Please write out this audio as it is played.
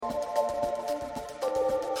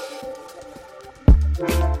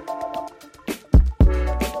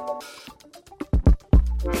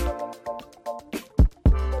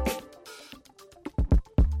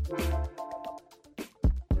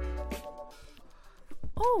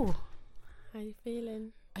Oh, How you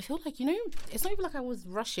feeling? I feel like, it's not even like I was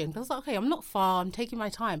rushing. I was like, okay, I'm not far. I'm taking my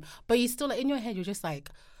time. But you still, like, in your head, you're just like,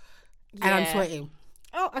 and I'm sweating.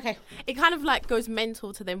 Oh, okay. It kind of like goes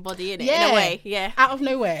mental to the body, innit? Yeah. In a way, yeah. Out of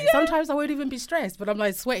nowhere. Sometimes I won't even be stressed, but I'm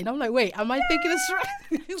like sweating. I'm like, wait, am I thinking of stress?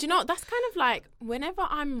 Do you know, that's kind of like whenever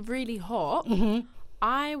I'm really hot,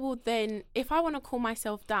 I will then, if I want to cool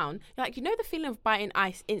myself down, like, the feeling of biting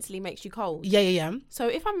ice instantly makes you cold. Yeah. So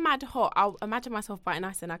if I'm mad hot, I'll imagine myself biting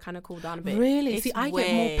ice and I kind of cool down a bit. Really? It's See, I weird.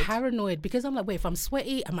 get more paranoid because I'm like, wait, if I'm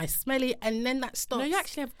sweaty, am I smelly? And then that stops. No, you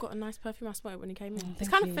actually have got a nice perfume. I smelled it when you came in. It's thank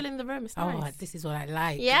kind you. of filling the room. It's Oh, nice. this is what I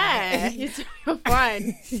like. Yeah, you're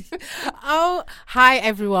fine. Oh, hi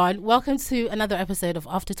everyone. Welcome to another episode of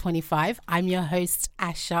After 25. I'm your host,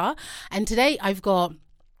 Asha. And today I've got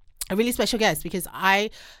a really special guest because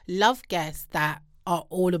I love guests that are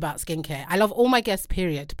all about skincare. I love all my guests,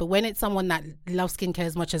 period. But when it's someone that loves skincare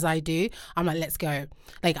as much as I do, I'm like, let's go.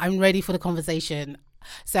 Like, I'm ready for the conversation.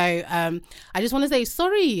 So I just want to say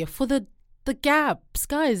sorry for the gaps.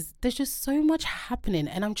 Guys, there's just so much happening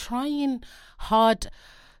and I'm trying hard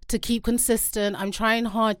to keep consistent. I'm trying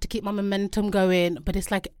hard to keep my momentum going. But it's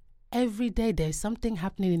like every day there's something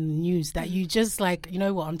happening in the news that you just like, you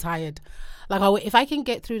know what, I'm tired. Like, if I can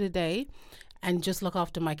get through the day and just look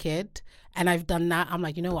after my kid, and I've done that, I'm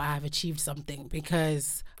like, you know what, I have achieved something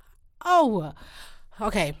because,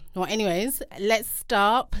 okay. Well, anyways, let's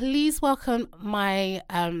start. Please welcome my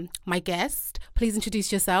my guest. Please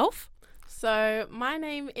introduce yourself. So my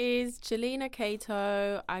name is Jelena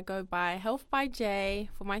Cato. I go by Health by J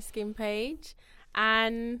for my skin page.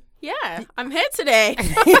 And yeah, I'm here today.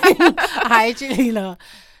 Hi, Jelena.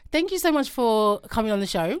 Thank you so much for coming on the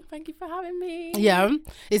show. Thank you for having me. Yeah.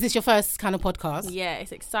 Is this your first kind of podcast? Yeah,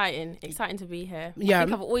 it's exciting. Exciting to be here. Yeah. I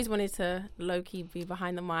think I've always wanted to low-key be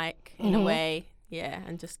behind the mic in a way. Yeah,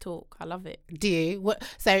 and just talk. I love it. Do you?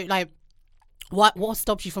 So, like, what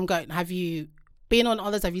stops you from going? Have you been on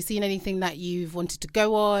others? Have you seen anything that you've wanted to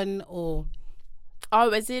go on or? Oh,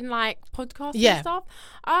 as in like podcasts Yeah. and stuff?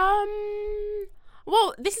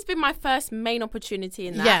 Well, this has been my first main opportunity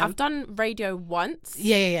in that. Yeah. I've done radio once.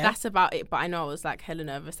 Yeah. That's about it. But I know I was like hella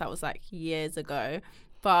nervous. That was like years ago.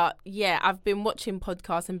 But yeah, I've been watching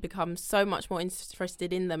podcasts and become so much more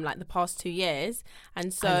interested in them like the past 2 years.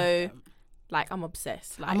 And so like I'm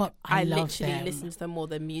obsessed. Like I love literally them. listen to them more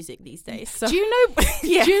than music these days. So Do you know?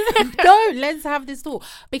 Yeah. Do you know? No, let's have this talk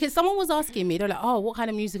because someone was asking me. They're like, "Oh, what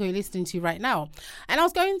kind of music are you listening to right now?" And I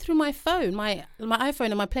was going through my phone, my iPhone,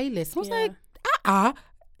 and my playlist. And I was like, Am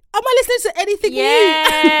I listening to anything new?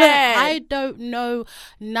 Yeah. I don't know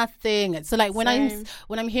nothing. So like when Same.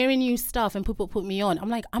 I'm hearing new stuff and people put me on, I'm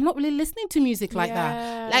like, I'm not really listening to music like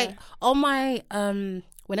Yeah. that. Like on my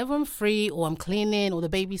whenever I'm free or I'm cleaning or the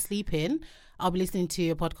baby's sleeping, I'll be listening to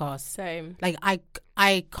a podcast. Same. Like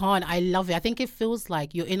I can't. I love it. I think it feels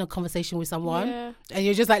like you're in a conversation with someone Yeah. and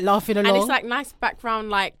you're just like laughing along. And it's like nice background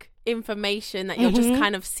like information that you're just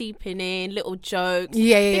kind of seeping in, little jokes.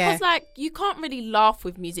 Yeah. Because like you can't really laugh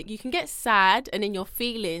with music. You can get sad and in your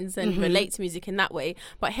feelings and relate to music in that way.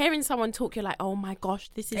 But hearing someone talk, you're like, oh my gosh,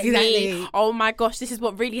 this is me. Oh my gosh, this is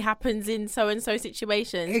what really happens in so and so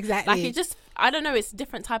situations. Exactly. Like it just, I don't know, it's a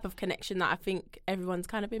different type of connection that I think everyone's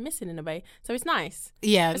kind of been missing in a way. So it's nice.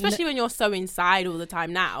 Yeah. Especially when you're so inside all the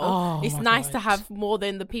time now. Oh, it's my nice God. to have more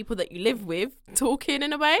than the people that you live with talking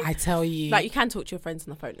in a way. I tell you. Like you can talk to your friends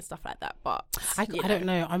on the phone and stuff like that, but I don't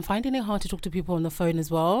know. I'm finding it hard to talk to people on the phone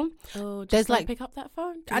as well. Oh, just There's don't like- pick up that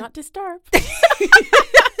phone. Do not disturb.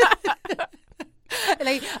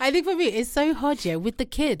 Like I think for me it's so hard, yeah, with the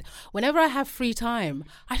kid. Whenever I have free time,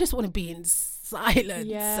 I just want to be in silence.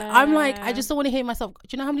 Yeah. I'm like, I just don't want to hear myself. Do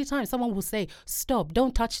you know how many times someone will say, stop,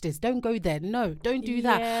 don't touch this, don't go there, no, don't do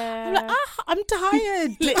that. I'm like, I'm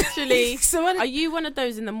tired. Literally. So Are you one of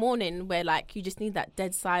those in the morning where like you just need that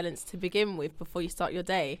dead silence to begin with before you start your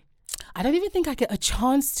day? I don't even think I get a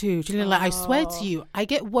chance to. Do you know, like I swear to you, I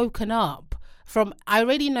get woken up from, I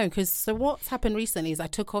already know, because so what's happened recently is I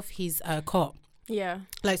took off his cot. Yeah.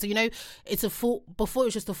 Like, so, you know, it's a full, before it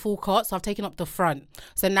was just a full cot, so I've taken up the front.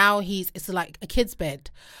 So now it's like a kid's bed.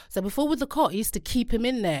 So before with the cot, I used to keep him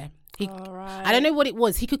in there. Right. I don't know what it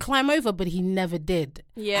was. He could climb over, but he never did.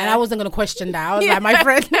 Yeah. And I wasn't going to question that. I was like, my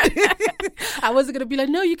friend, I wasn't going to be like,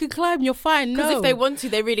 no, you can climb, you're fine. Because No. if they want to,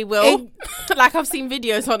 they really will. Like I've seen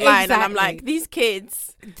videos online and I'm Exactly. like, these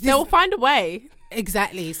kids, they'll find a way.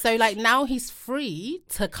 Exactly. So like now he's free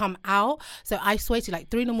to come out. So I swear to you, like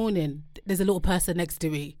 3 a.m, there's a little person next to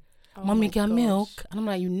me. Mommy, get milk. And I'm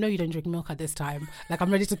like, you know you don't drink milk at this time. Like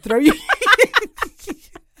I'm ready to throw you.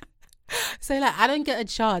 So like I don't get a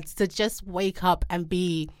chance to just wake up and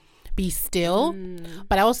be still.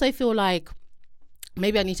 But I also feel like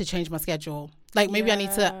maybe I need to change my schedule. Like maybe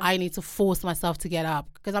I need to force myself to get up,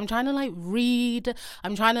 because I'm trying to like read. I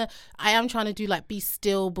am trying to do like be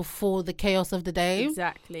still before the chaos of the day.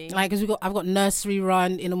 Exactly. Like, because I've got nursery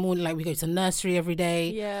run in the morning. Like we go to nursery every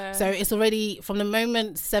day. Yeah. So it's already from the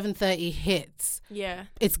moment 7:30 hits. Yeah.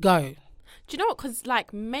 It's go. Do you know what? Because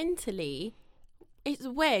like mentally, it's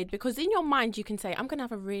weird, because in your mind you can say, I'm gonna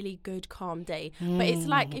have a really good calm day, but it's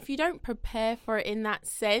like if you don't prepare for it in that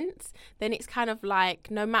sense, then it's kind of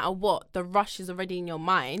like no matter what, the rush is already in your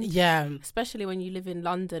mind. Yeah. Especially when you live in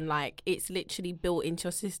London, like it's literally built into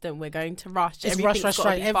your system. We're going to rush. It's Everything's rush,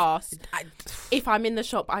 got to be right. fast. If I'm in the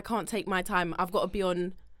shop, I can't take my time. I've got to be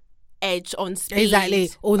on edge, on speed.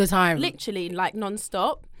 Exactly. All the time. Literally, like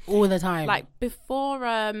non-stop. All the time. Like before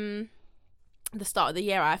the start of the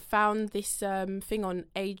year, I found this thing on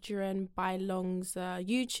Adrienne Bailong's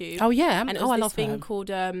YouTube. Oh yeah. And it I was this love thing her. called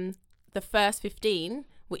the First 15,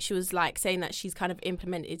 which she was like saying that she's kind of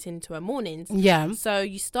implemented it into her mornings. Yeah. So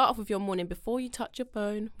you start off with your morning before you touch your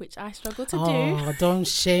phone, which I struggle to do. Oh, don't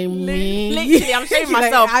shame me. Literally, I'm shaming Like,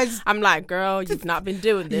 myself. I'm like, girl, you've not been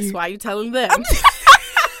doing this. Why are you telling them?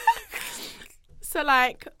 So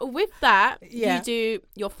like with that, you do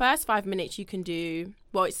your first 5 minutes. You can do,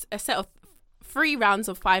 well, it's a set of 3 rounds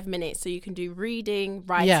of 5 minutes. So you can do reading,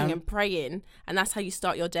 writing and praying. And that's how you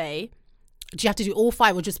start your day. Do you have to do all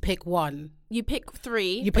 5 or just pick one? You pick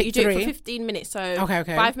 3. You but pick you do 3? it for 15 minutes. So Okay.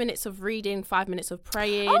 5 minutes of reading, 5 minutes of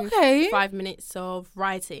praying, Okay. 5 minutes of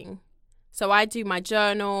writing. So I do my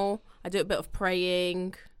journal. I do a bit of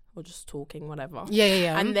praying or just talking, whatever.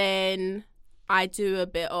 Yeah. And then I do a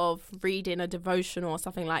bit of reading, a devotion or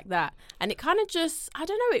something like that. And it kind of just, I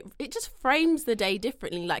don't know, it just frames the day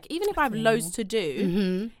differently. Like, even if I have loads to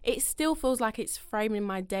do, it still feels like it's framing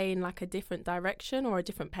my day in like a different direction or a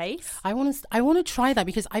different pace. I want to try that,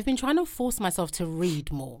 because I've been trying to force myself to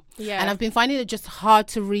read more. Yeah. And I've been finding it just hard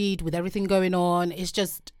to read with everything going on. It's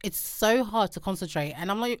so hard to concentrate. And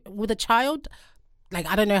I'm like, with a child, like,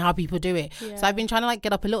 I don't know how people do it. Yeah. So I've been trying to like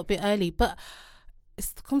get up a little bit early, but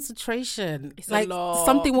it's the concentration. It's like a lot.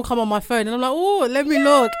 Something will come on my phone and I'm like, oh, let me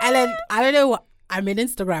look. And then I don't know what, I'm in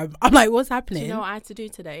Instagram. I'm like, what's happening? Do you know what I had to do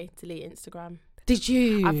today? Delete Instagram. Did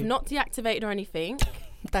you? I've not deactivated or anything,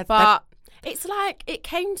 That- but it's like it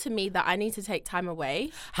came to me that I need to take time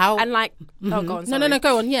away. how? And like, oh, go on. No, sorry.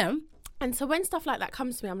 go on. Yeah. And so when stuff like that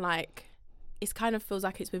comes to me, I'm like, it kind of feels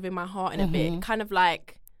like it's within my heart in a bit. Kind of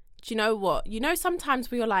like, do you know what? You know, sometimes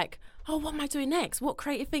we are like, oh, what am I doing next? What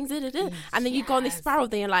creative things? And then you go on this spiral,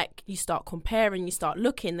 then you're like, you start comparing, you start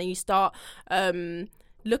looking, then you start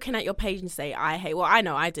looking at your page and say, I hate, well, I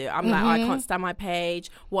know I do. I'm like, oh, I can't stand my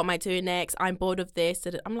page. What am I doing next? I'm bored of this.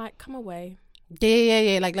 I'm like, come away.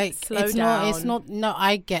 Yeah. Like Slow it's down. not. No,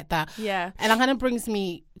 I get that. Yeah. And that kind of brings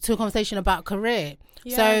me to a conversation about career.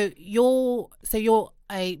 Yeah. So you're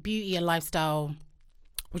a beauty and lifestyle.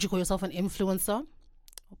 Would you call yourself an influencer?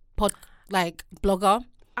 Blogger?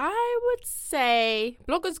 I would say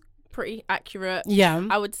blogger's pretty accurate. Yeah.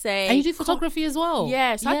 I would say. And you do photography as well.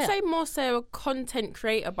 Yes, I'd say more so a content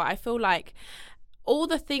creator, but I feel like all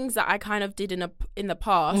the things that I kind of did in the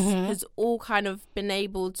past has all kind of been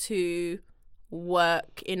able to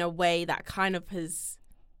work in a way that kind of has,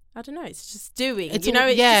 I don't know, it's just doing. It's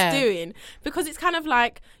just doing. Because it's kind of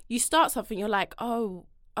like you start something, you're like, oh,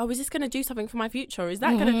 is this going to do something for my future? Is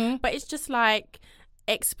that going to, but it's just like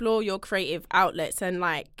explore your creative outlets and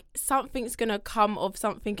like something's going to come of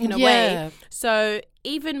something in a way. So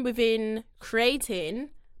even within creating,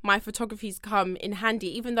 my photography's come in handy,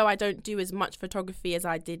 even though I don't do as much photography as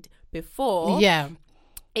I did before. Yeah.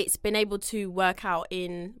 It's been able to work out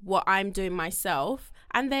in what I'm doing myself.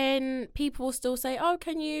 And then people will still say,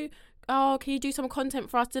 can you do some content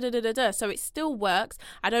for us? So it still works.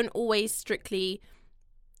 I don't always strictly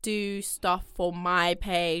do stuff for my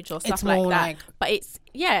page or stuff like that. But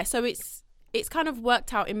it's kind of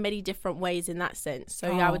worked out in many different ways in that sense.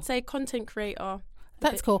 So I would say content creator.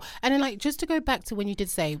 That's cool. And then just to go back to when you did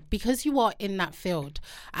say, because you are in that field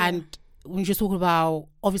and when you just talk about,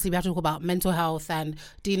 obviously we have to talk about mental health and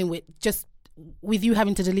dealing with with you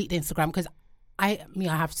having to delete the Instagram, because I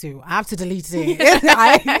have to delete it.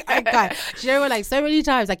 I can't. Do you know what, like so many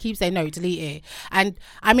times I keep saying no, delete it. And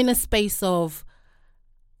I'm in a space of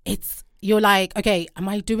you're like, okay, am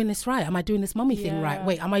I doing this right? Am I doing this mummy thing right?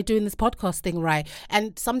 Wait, am I doing this podcast thing right?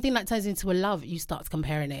 And something that turns into a love, you start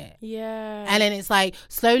comparing it. Yeah. And then it's like,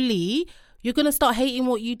 slowly, you're going to start hating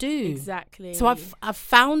what you do. Exactly. So I've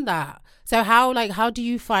found that. So how do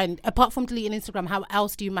you find, apart from deleting Instagram, how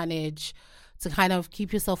else do you manage to kind of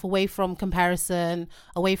keep yourself away from comparison,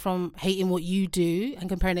 away from hating what you do and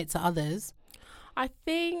comparing it to others? I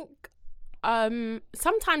think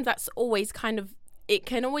sometimes that's always kind of it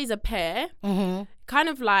can always appear kind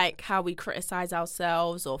of like how we criticize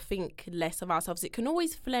ourselves or think less of ourselves. It can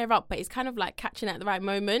always flare up, but it's kind of like catching it at the right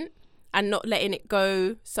moment and not letting it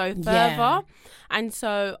go so further. Yeah. And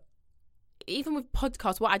so even with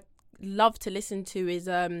podcasts, what I love to listen to is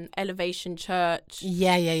Elevation Church.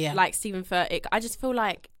 Yeah. Like Stephen Furtick. I just feel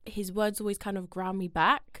like his words always kind of ground me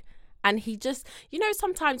back. And he just, you know,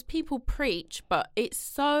 sometimes people preach, but it's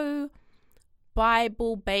so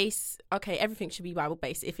Bible based. Okay, everything should be Bible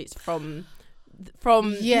based if it's from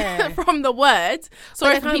from the word.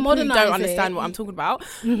 Sorry for people who don't understand what I'm talking about.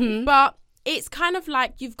 But it's kind of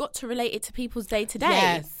like you've got to relate it to people's day to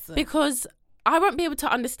day. Because I won't be able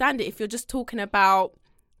to understand it if you're just talking about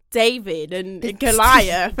David and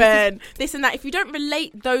Goliath and this and that. If you don't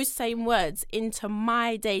relate those same words into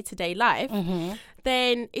my day to day life,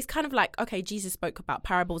 then it's kind of like, okay, Jesus spoke about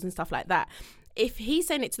parables and stuff like that. If he's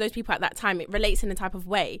saying it to those people at that time, it relates in a type of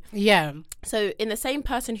way. Yeah. So in the same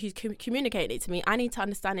person who's communicating it to me, I need to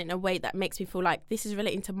understand it in a way that makes me feel like this is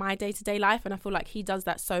relating to my day-to-day life. And I feel like he does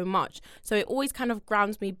that so much. So it always kind of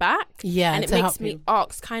grounds me back. Yeah. And it makes me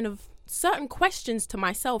ask kind of certain questions to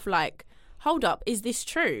myself, like, hold up, is this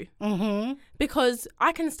true? Because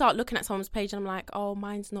I can start looking at someone's page and I'm like, oh,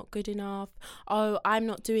 mine's not good enough. Oh, I'm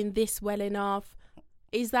not doing this well enough.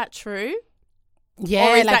 Is that true?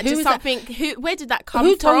 Yeah, or is like, that just something? Where did that come from?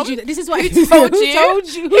 Who told you that? This is what who told you? Who told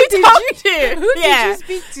you? Who told you? Who did you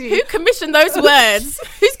speak to? Who commissioned those words?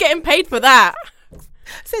 Who's getting paid for that?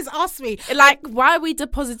 Says ask me. Like, why are we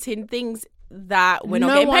depositing things that we're not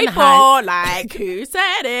No getting one paid for? Like, who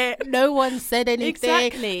said it? No one said anything.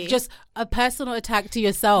 Exactly. Just a personal attack to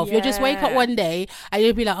yourself. You'll just wake up one day and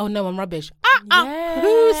you'll be like, oh no, I'm rubbish.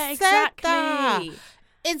 Who said that?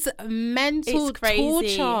 It's mental it's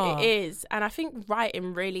crazy. torture. It is. And I think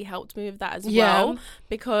writing really helped me with that as well,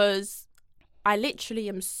 because I literally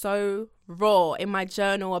am so raw in my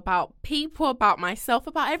journal about people, about myself,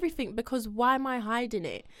 about everything, because why am I hiding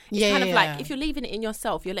it? It's kind of like, if you're leaving it in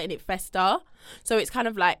yourself, you're letting it fester. So it's kind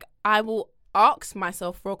of like, I will ask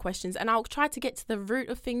myself raw questions and I'll try to get to the root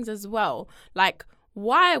of things as well. Like,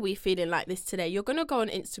 why are we feeling like this today? You're going to go on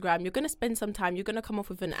Instagram. You're going to spend some time. You're going to come off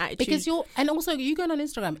with an attitude. Because and also you going on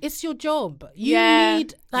Instagram, it's your job. You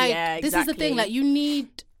need, like, this is the thing, like, you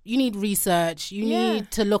need research. You need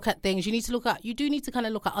to look at things. You do need to kind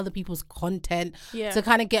of look at other people's content to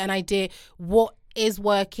kind of get an idea what is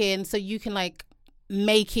working so you can, like,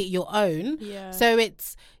 make it your own. So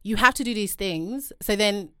you have to do these things. So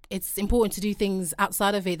then it's important to do things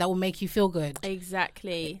outside of it that will make you feel good.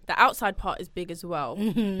 Exactly. The outside part is big as well.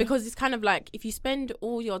 Because it's kind of like, if you spend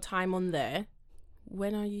all your time on there,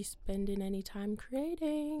 when are you spending any time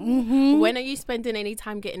creating? When are you spending any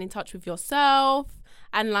time getting in touch with yourself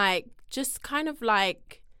and, like, just kind of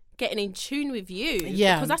like getting in tune with you?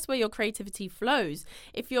 Because that's where your creativity flows.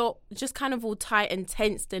 If you're just kind of all tight and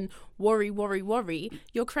tensed and worry,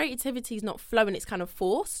 your creativity is not flowing. It's kind of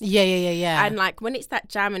forced. Yeah. And, like, when it's that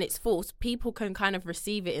jam and it's forced, people can kind of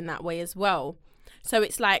receive it in that way as well. So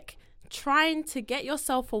it's like trying to get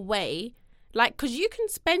yourself away, like, because you can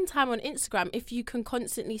spend time on Instagram if you can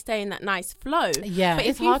constantly stay in that nice flow. But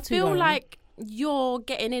if you feel like you're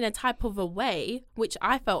getting in a type of a way, which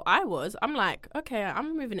I felt I was, I'm like, okay,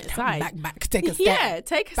 I'm moving it aside. Back, take a step.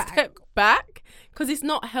 Take a step back, because it's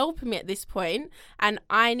not helping me at this point, and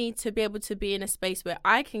I need to be able to be in a space where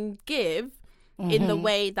I can give in the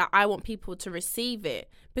way that I want people to receive it,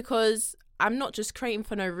 because I'm not just creating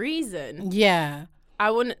for no reason.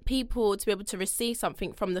 I want people to be able to receive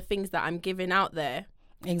something from the things that I'm giving out there.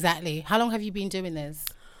 Exactly. How long have you been doing this?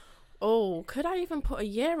 Oh, could I even put a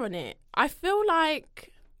year on it? I feel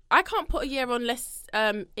like I can't put a year on less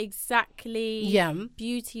exactly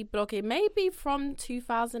beauty blogging. Maybe from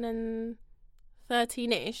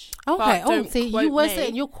 2013-ish. Okay. Oh, see, you were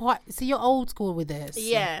saying you're old school with this.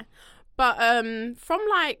 Yeah. But from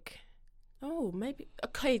like, maybe,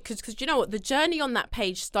 okay, because you know what? The journey on that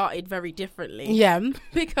page started very differently.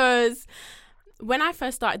 Because when I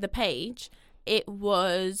first started the page, it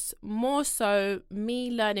was more so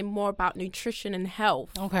me learning more about nutrition and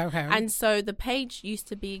health. Okay. And so the page used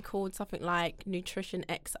to be called something like Nutrition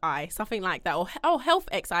XI, something like that, or Health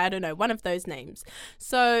XI, I don't know, one of those names.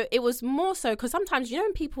 So it was more so, because sometimes, you know,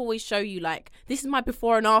 when people always show you, like, this is my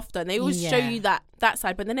before and after, and they always show you that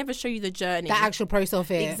side, but they never show you the journey. The actual process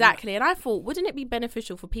of it. Exactly. And I thought, wouldn't it be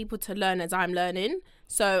beneficial for people to learn as I'm learning?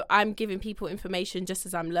 So I'm giving people information just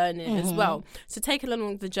as I'm learning as well. So take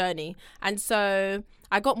along the journey. And so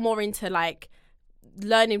I got more into, like,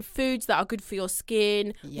 learning foods that are good for your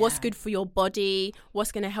skin, what's good for your body,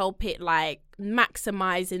 what's going to help it, like,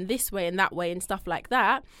 maximize in this way and that way and stuff like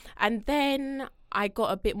that. And then I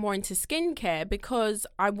got a bit more into skincare because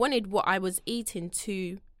I wanted what I was eating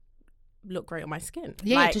to look great on my skin.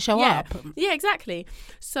 Yeah, to show up. Yeah, exactly.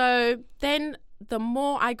 So then the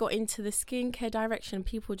more I got into the skincare direction,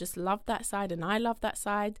 people just loved that side and I loved that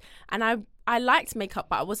side. And I liked makeup,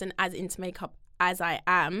 but I wasn't as into makeup as I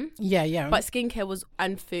am. Yeah. But skincare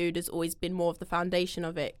and food has always been more of the foundation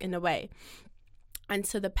of it in a way. And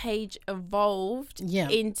so the page evolved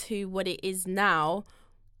into what it is now.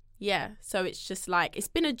 Yeah, so it's just like, it's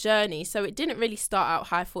been a journey. So it didn't really start out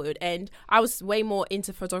how I thought it would end. I was way more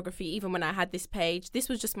into photography even when I had this page. This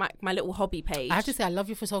was just my little hobby page. I have to say, I love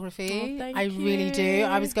your photography. Oh, thank I you. really do.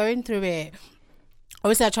 I was going through it.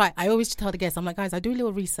 Obviously, I always tell the guests, I'm like, guys, I do a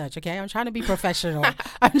little research, okay? I'm trying to be professional.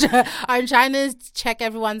 I'm trying to check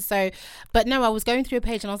everyone. So, but no, I was going through a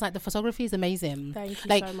page and I was like, the photography is amazing. Thank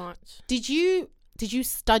you so much. Did you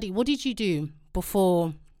study? What did you do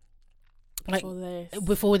before?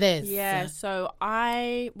 Before this? Yeah, so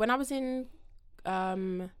when I was in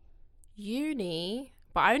uni,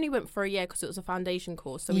 but I only went for a year because it was a foundation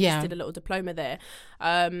course, so we just did a little diploma there.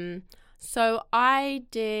 So I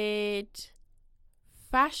did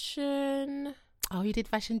fashion. Oh, you did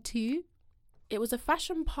fashion too? It was a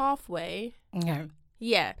fashion pathway. Okay.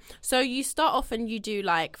 Yeah, so you start off and you do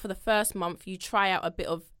like, for the first month you try out a bit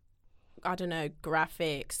of, I don't know,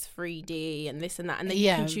 graphics, 3D and this and that. And then you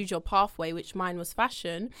can choose your pathway, which mine was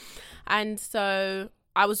fashion. And so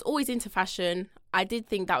I was always into fashion. I did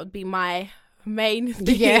think that would be my main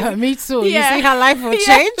thing. Yeah, me too. Yeah. You see how life will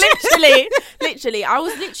change? Literally. I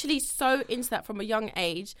was literally so into that from a young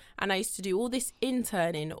age. And I used to do all this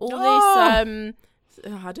interning, all this...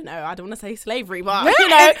 I don't know. I don't want to say slavery, but you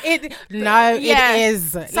know, it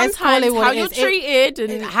is. Let's sometimes call it what how it you're is. treated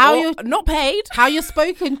and how you're not paid, how you're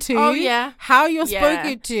spoken to. Oh yeah, how you're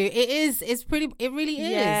spoken to. It is. It's pretty. It really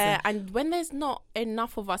is. Yeah, and when there's not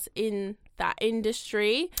enough of us in that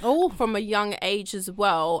industry, oh, from a young age as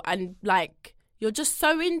well, and like you're just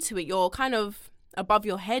so into it, you're kind of above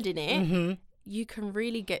your head in it. Mm-hmm. You can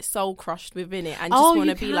really get soul crushed within it, and just want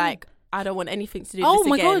to be like, I don't want anything to do with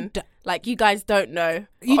this again. God. Like, you guys don't know.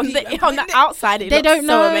 On the outside, they don't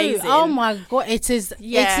know. So amazing. Oh my God. It is.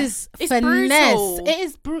 Yeah. It is It's finesse. brutal. It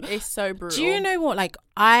is brutal. It's so brutal. Do you know what? Like,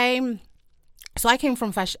 so I came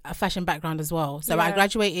from a fashion background as well. So I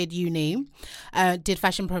graduated uni, did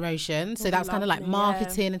fashion promotion. So that's kind of like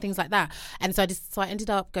marketing and things like that. And so I ended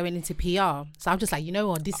up going into PR. So I'm just like, you know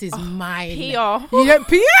what? This is mine. PR. You know,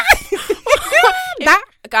 PR.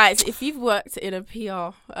 Guys, if you've worked in a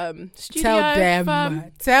PR studio, tell them.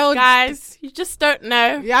 Firm, guys, you just don't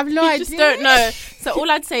know. You have no idea. You just don't know. So all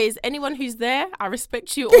I'd say is, anyone who's there, I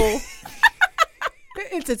respect you all.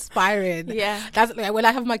 It's inspiring. Yeah, that's like when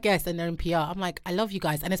I have my guests and they're in PR, I'm like, I love you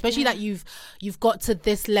guys, and especially that you've got to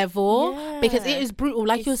this level, because it is brutal.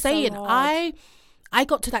 Like you're saying, so I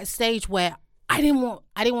got to that stage where I didn't want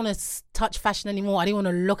to touch fashion anymore. I didn't want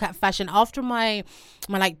to look at fashion after my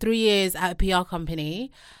like 3 years at a PR company.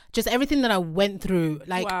 Just everything that I went through,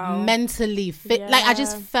 like mentally fit, like I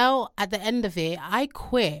just felt at the end of it, I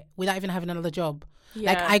quit without even having another job.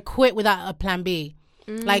 Like I quit without a plan B.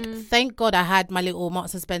 Like, thank God I had my little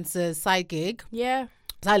Marks and Spencer's side gig. Yeah.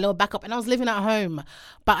 So I had a little backup and I was living at home.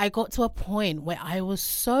 But I got to a point where I was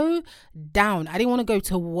so down. I didn't want to go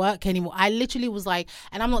to work anymore. I literally was like,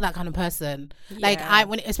 and I'm not that kind of person. Yeah. Like,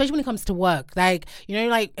 especially when it comes to work, like, you know,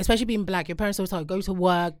 like, especially being black, your parents always tell you, go to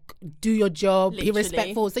work, do your job, be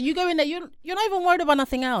respectful. So you go in there, you're not even worried about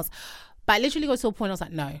nothing else. But I literally got to a point I was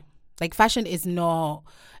like, no. Like, fashion is not,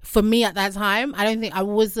 for me at that time, I don't think I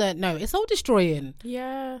wasn't, no, it's all destroying.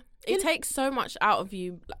 Yeah. It takes so much out of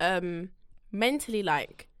you, mentally,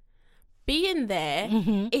 like, being there,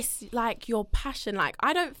 it's like your passion. Like,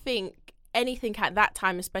 I don't think anything at that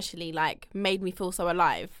time especially, like, made me feel so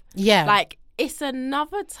alive. Yeah. Like, it's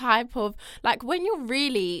another type of, like, when you're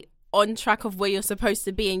really on track of where you're supposed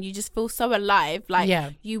to be and you just feel so alive,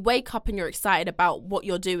 like you wake up and you're excited about what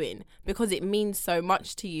you're doing because it means so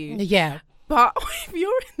much to you. Yeah. But if you're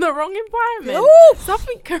in the wrong environment,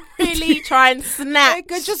 something can really try and snatch. It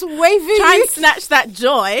could just wave you. Try and snatch that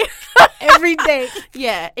joy every day.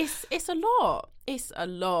 Yeah, it's a lot. It's a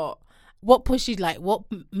lot. What pushed you? Like, what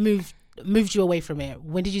moved you away from it?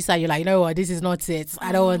 When did you say, you're like, you know what, this is not it.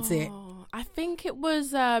 I don't want it. I think it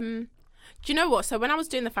was. Do you know what? So when I was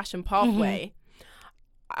doing the fashion pathway,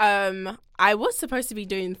 I was supposed to be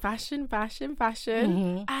doing fashion,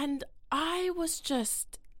 and I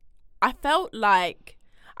felt like,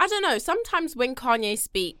 I don't know, sometimes when Kanye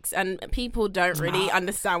speaks and people don't really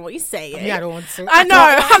understand what he's saying. Yeah, I don't want to. I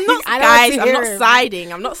know.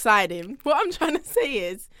 I'm not siding. What I'm trying to say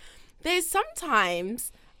is, there's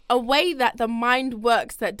sometimes a way that the mind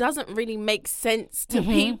works that doesn't really make sense to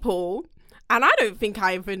people. And I don't think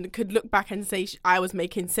I even could look back and say I was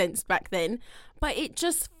making sense back then. But it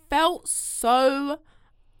just felt so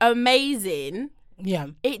amazing. Yeah.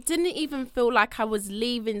 It didn't even feel like I was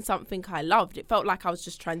leaving something I loved. It felt like I was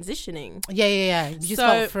just transitioning. Yeah. You just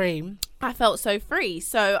felt free. I felt so free.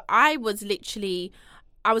 So I was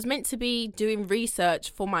meant to be doing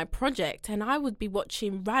research for my project, and I would be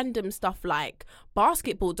watching random stuff like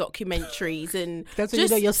basketball documentaries and that's when you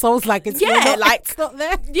know your soul's like it's not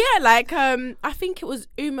there. Yeah, like I think it was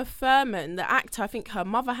Uma Thurman, the actor. I think her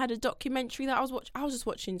mother had a documentary that I was watching. I was just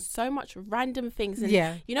watching so much random things. And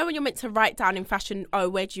you know when you're meant to write down in fashion, oh,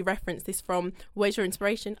 where do you reference this from? Where's your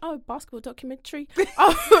inspiration? Oh, basketball documentary.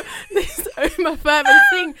 Oh, this Uma Thurman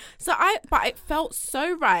thing. But it felt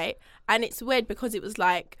so right. And it's weird because it was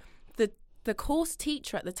like the course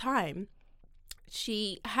teacher at the time,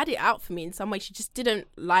 she had it out for me in some way. She just didn't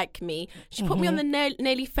like me. She put me on the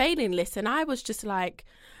nearly failing list. And I was just like,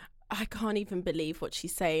 I can't even believe what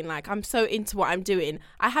she's saying. Like, I'm so into what I'm doing.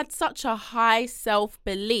 I had such a high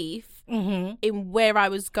self-belief in where I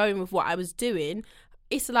was going with what I was doing.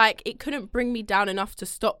 It's like it couldn't bring me down enough to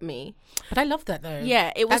stop me. But I love that, though.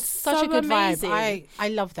 Yeah, it was such a good amazing. vibe. I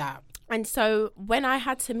love that. And so when I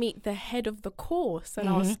had to meet the head of the course, and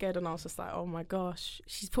I was scared, and I was just like, oh my gosh,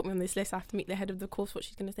 she's put me on this list. I have to meet the head of the course. What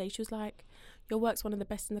she's going to say? She was like, your work's one of the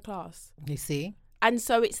best in the class. You see? And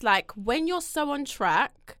so it's like when you're so on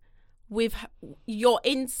track with your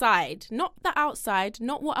inside, not the outside,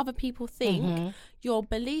 not what other people think, your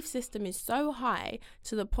belief system is so high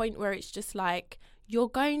to the point where it's just like you're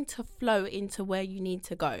going to flow into where you need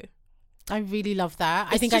to go. I really love that.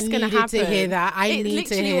 I think just I needed to hear that. I need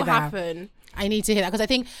to hear that. Happen. I need to hear that because I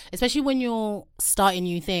think, especially when you're starting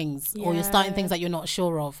new things or you're starting things that you're not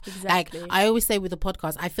sure of. Exactly. Like I always say with the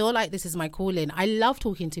podcast, I feel like this is my calling. I love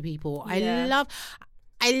talking to people. Yeah.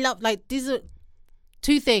 I love like these are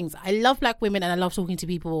two things. I love Black women and I love talking to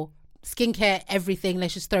people. Skincare, everything.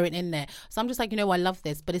 Let's just throw it in there. So I'm just like, I love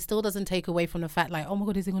this, but it still doesn't take away from the fact like, oh my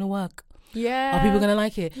God, is it going to work? Yeah. Are people going to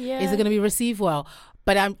like it? Yeah. Is it going to be received well?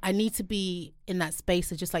 But I need to be in that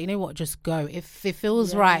space of just like, just go. If it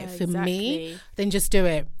feels right for me, then just do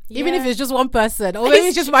it. Yeah. Even if it's just one person or maybe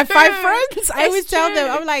it's just my 5 friends. I always tell them,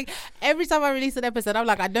 I'm like, every time I release an episode, I'm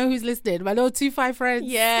like, I know who's listening. I know 2-5 friends.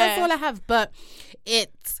 Yeah. That's all I have. But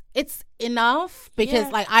it's enough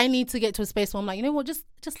because like I need to get to a space where I'm like,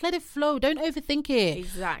 just let it flow. Don't overthink it.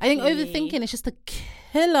 Exactly. I think overthinking is just a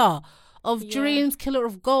killer of dreams, killer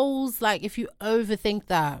of goals. Like if you overthink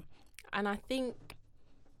that. And I think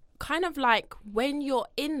kind of like when you're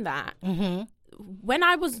in that, when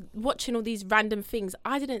I was watching all these random things,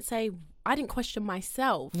 I didn't question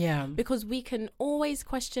myself. Yeah. Because we can always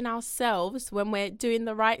question ourselves when we're doing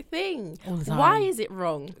the right thing. All the time. Why is it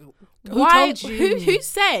wrong? Who told you? Who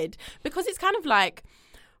said? Because it's kind of like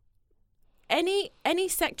any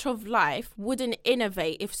sector of life wouldn't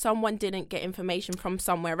innovate if someone didn't get information from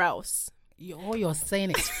somewhere else. All you're saying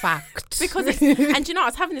is fact. Because and I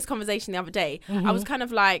was having this conversation the other day. I was kind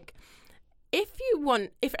of like, if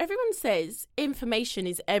everyone says information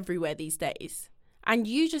is everywhere these days and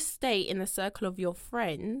you just stay in the circle of your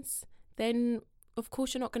friends, then of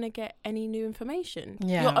course you're not going to get any new information.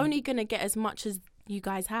 Yeah. You're only going to get as much as you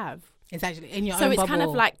guys have. It's actually in your own So it's bubble. kind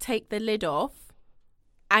of like take the lid off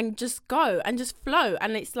and just go and just flow.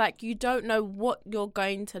 And it's like you don't know what you're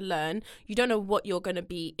going to learn. You don't know what you're going to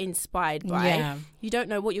be inspired by. Yeah. You don't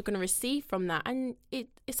know what you're going to receive from that. And it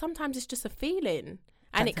sometimes it's just a feeling.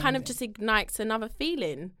 And it kind of just ignites another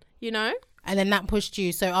feeling, And then that pushed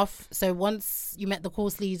you. So once you met the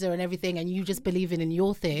course leader and everything and you just believing in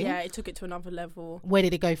your thing. Yeah, it took it to another level. Where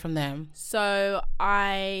did it go from there? So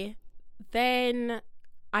I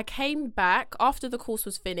came back after the course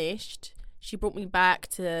was finished. She brought me back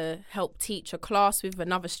to help teach a class with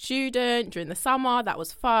another student during the summer. That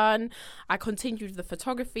was fun. I continued with the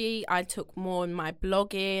photography. I took more in my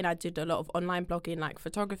blogging. I did a lot of online blogging, like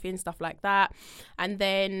photography and stuff like that. And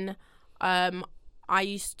then I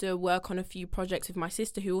used to work on a few projects with my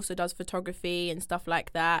sister who also does photography and stuff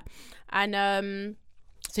like that. And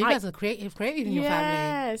so you guys are creative in your family.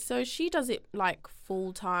 Yeah, so she does it like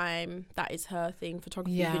full time. That is her thing,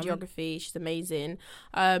 photography, videography. She's amazing.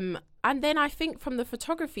 And then I think from the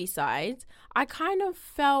photography side, I kind of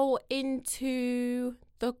fell into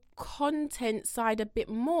the content side a bit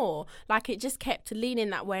more. Like it just kept leaning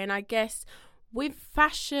that way. And I guess with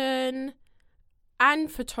fashion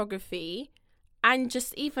and photography and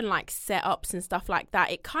just even like setups and stuff like that,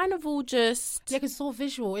 it kind of all just... Yeah, 'cause it's all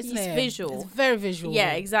visual, isn't it? It's visual. It's very visual.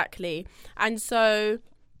 Yeah, exactly. And so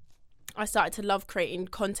I started to love creating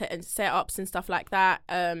content and setups and stuff like that.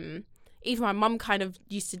 Even my mum kind of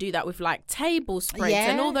used to do that with like table spreads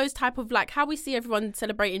and all those type of like how we see everyone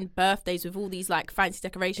celebrating birthdays with all these like fancy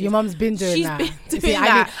decorations. Your mum's been doing that. She's been doing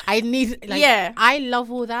that. I need like, I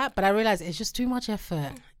love all that, but I realize it's just too much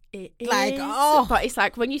effort. It like, is, but it's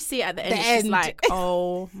like when you see it at the end, it's just like,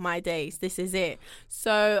 oh my days, this is it.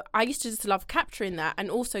 So I used to just love capturing that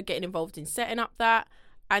and also getting involved in setting up that.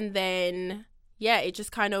 And then, it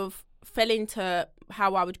just kind of fell into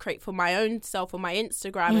how I would create for my own self on my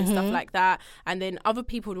Instagram and stuff like that. And then other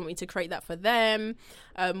people would want me to create that for them,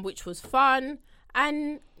 which was fun.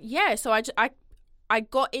 And so I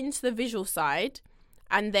got into the visual side,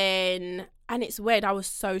 and it's weird, I was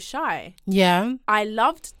so shy. Yeah. I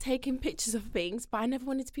loved taking pictures of things, but I never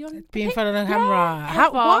wanted to be in front of the camera.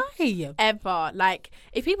 Why? Ever. Like,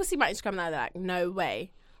 if people see my Instagram now, they're like, no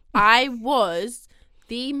way. I was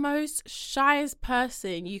the most shyest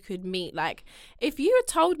person you could meet. Like, if you had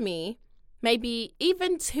told me maybe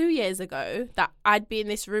even 2 years ago that I'd be in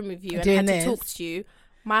this room with you and had to talk to you,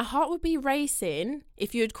 my heart would be racing.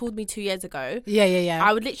 If you had called me 2 years ago,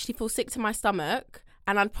 I would literally feel sick to my stomach,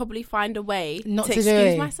 and I'd probably find a way not to excuse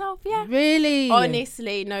it. Myself. Yeah, really,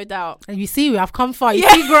 honestly, no doubt. And you see, I've come far. You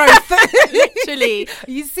see growth. Literally,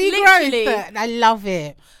 you see growth. I love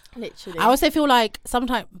it. Literally, I also feel like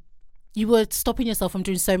sometimes you were stopping yourself from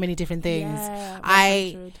doing so many different things. Yeah,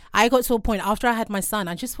 I got to a point after I had my son,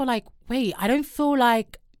 I just felt like, wait, I don't feel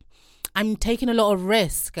like I'm taking a lot of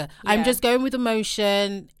risk. I'm just going with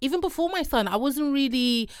emotion. Even before my son, I wasn't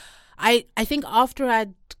really, I think after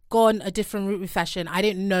I'd gone a different route with fashion, I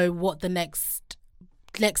didn't know what the next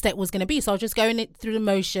step was going to be. So I was just going it through the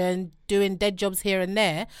motion, doing dead jobs here and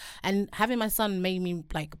there. And having my son made me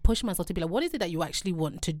like push myself to be like, what is it that you actually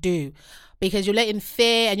want to do? Because you're letting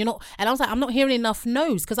fear and you're not, and I was like, I'm not hearing enough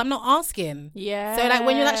no's because I'm not asking. Yeah. So like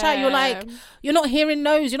when you're that shy, you're like, you're not hearing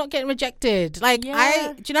no's, you're not getting rejected. Like do you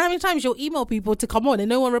know how many times you'll email people to come on and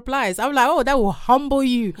no one replies? I'm like, oh, that will humble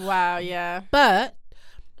you. Wow. Yeah. But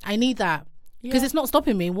I need that because it's not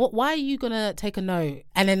stopping me. Why are you going to take a no?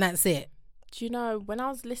 And then that's it. Do you know, when I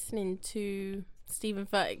was listening to Stephen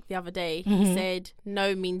Furtick the other day, he said,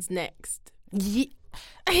 no means next. It's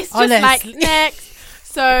just like next.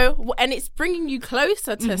 So, and it's bringing you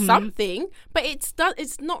closer to something, but it's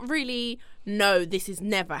not really, no, this is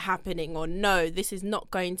never happening, or no, this is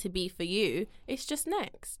not going to be for you. It's just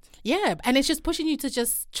next. Yeah, and it's just pushing you to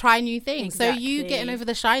just try new things. Exactly. So you getting over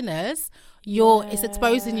the shyness, it's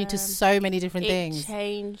exposing you to so many different things. It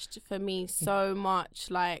changed for me so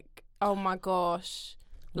much, like, oh my gosh.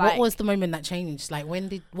 Like, what was the moment that changed? Like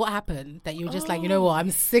what happened that you were just like, you know what,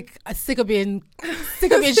 I'm sick of being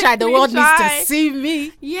shy. The world needs to see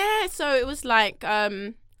me. Yeah, so it was like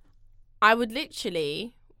I would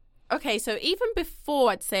literally, okay, so even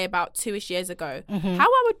before, I'd say about 2-ish years ago, how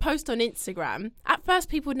I would post on Instagram, at first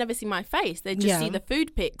people would never see my face. They'd just see the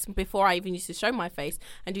food pics before I even used to show my face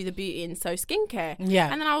and do the beauty and so skincare. Yeah.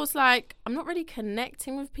 And then I was like, I'm not really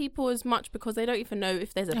connecting with people as much because they don't even know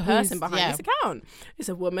if there's a person behind this account. It's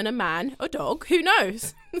a woman, a man, a dog, who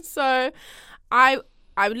knows? So I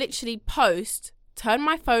would literally post, turn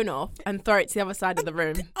my phone off and throw it to the other side of the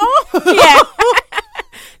room. Yeah.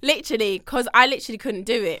 Literally, because I literally couldn't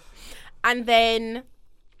do it. And then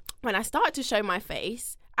when I started to show my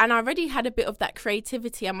face, and I already had a bit of that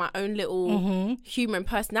creativity and my own little human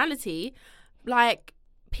personality, like,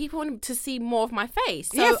 people wanted to see more of my face.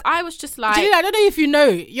 So I was just like, I don't know if you know,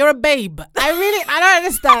 you're a babe. I don't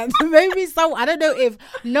understand. Maybe so. I don't know if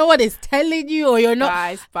no one is telling you or you're not.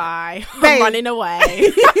 Guys, bye. I'm running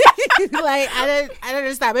away. Like, I don't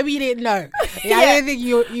understand. Maybe you didn't know. I don't think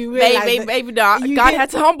you realized. Maybe not. God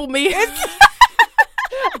had to humble me.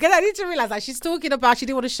 Because I need to realize that she's talking about she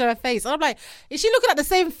didn't want to show her face. And I'm like, is she looking at the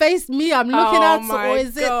same face me I'm looking at? Or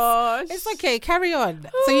is gosh. It's okay, carry on.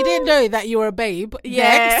 So you didn't know that you were a babe.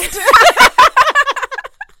 Yeah. Next.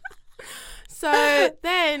 So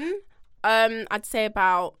then I'd say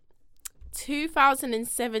about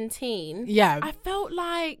 2017. Yeah. I felt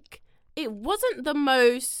like it wasn't the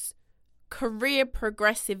most career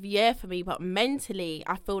progressive year for me, but mentally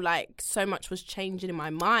I feel like so much was changing in my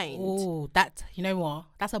mind. Oh, that, you know what,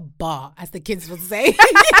 that's a bar, as the kids would say.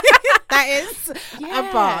 That is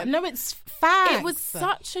a bar. No, it's facts. It was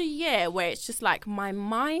such a year where it's just like my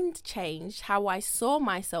mind changed, how I saw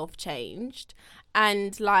myself changed,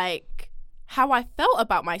 and like how I felt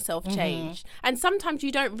about myself changed. And sometimes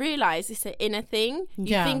you don't realize it's an inner thing.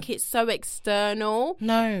 You think it's so external.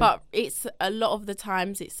 No. But it's a lot of the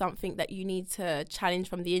times it's something that you need to challenge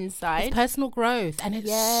from the inside. It's personal growth, and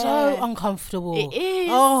it's so uncomfortable. It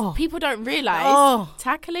is. People don't realize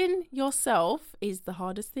tackling yourself is the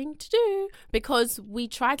hardest thing to do, because we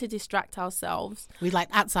try to distract ourselves. We like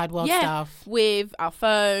outside world stuff. With our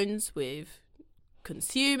phones, with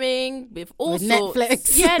consuming, with all with sorts.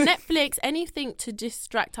 Netflix. Netflix, anything to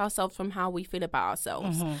distract ourselves from how we feel about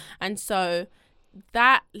ourselves. And so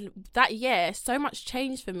that year, so much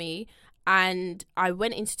changed for me, and I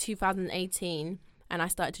went into 2018 and I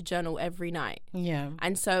started to journal every night.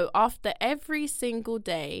 And so after every single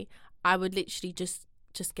day, I would literally just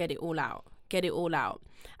get it all out.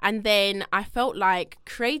 And then I felt like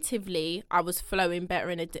creatively I was flowing better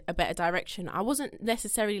in a better direction. I wasn't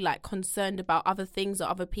necessarily like concerned about other things or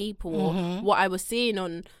other people or what I was seeing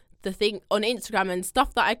on the thing on Instagram and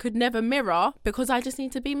stuff that I could never mirror, because I just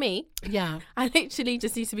need to be me. I literally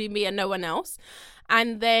just need to be me and no one else.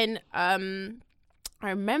 And then I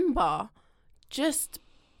remember just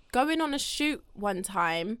going on a shoot one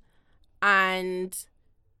time, and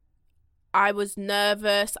I was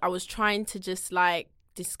nervous. I was trying to just like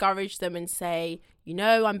discourage them and say, you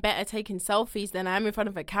know, I'm better taking selfies than I am in front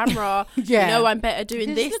of a camera. You know, I'm better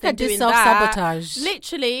doing this than doing that. Self-sabotage.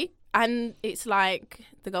 Literally. And it's like,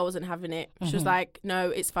 the girl wasn't having it. She was like, no,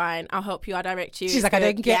 it's fine. I'll help you. I'll direct you. She's like, I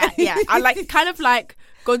don't get it. Yeah. I like, kind of like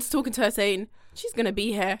God's talking to her saying, she's going to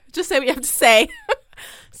be here. Just say what you have to say.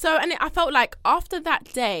 So, and I felt like after that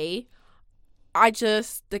day,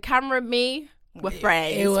 the camera and me were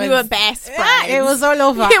friends. We were best friends. It was all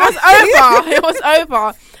over. It was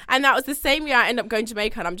over. And that was the same year I ended up going to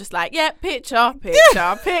Jamaica, and I'm just like, picture.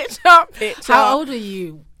 How old were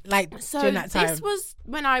you? Like, during that time? This was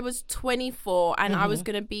when I was 24, and I was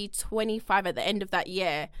going to be 25 at the end of that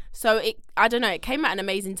year. So I don't know, it came at an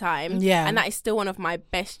amazing time. And that is still one of my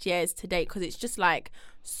best years to date, because it's just like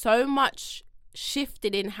so much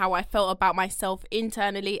shifted in how I felt about myself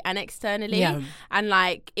internally and externally. And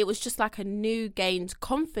like, it was just like a new gained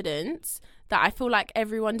confidence that I feel like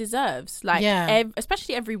everyone deserves. Like,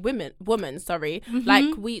 especially every woman,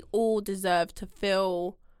 like, we all deserve to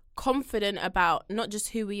feel confident about not just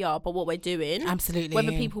who we are, but what we're doing. Absolutely.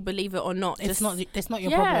 Whether people believe it or not. It's not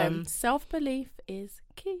your problem. Self-belief is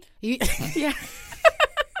key.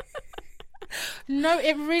 No,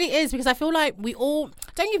 it really is, because I feel like we all,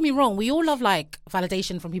 don't get me wrong, we all love like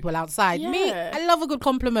validation from people outside. Me, I love a good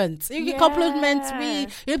compliment. You can compliment me.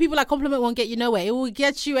 You know, people like compliment won't get you nowhere. It will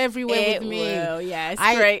get you everywhere with me.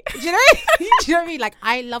 It's great. Do you know what I mean? Like,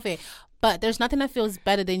 I love it. But there's nothing that feels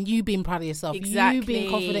better than you being proud of yourself. Exactly. You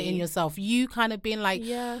being confident in yourself. You kind of being like,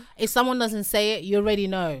 if someone doesn't say it, you already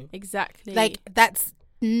know. Exactly. Like, that's,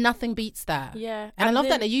 nothing beats that. Yeah. And I love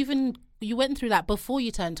that you went through that before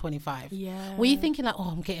you turned 25. Were you thinking like,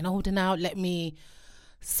 I'm getting older now, let me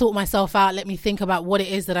sort myself out, let me think about what it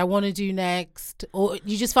is that I want to do next? Or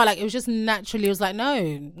you just felt like it was just naturally, it was like,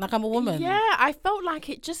 no, like, I'm a woman. I felt like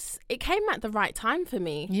it came at the right time for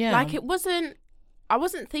me. Like, I wasn't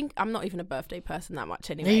I'm not even a birthday person that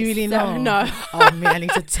much anyway. Are you really not? No. Oh, man, I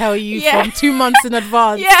need to tell you from 2 months in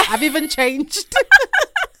advance. I've even changed.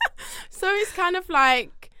 So it's kind of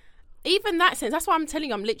like, even that sense, that's why I'm telling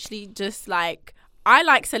you, I'm literally just like, I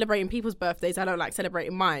like celebrating people's birthdays. I don't like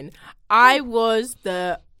celebrating mine. I was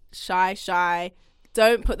the shy,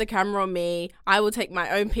 don't put the camera on me. I will take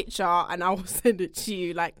my own picture and I will send it to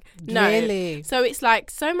you. Like, no. Really? So it's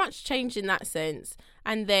like so much change in that sense.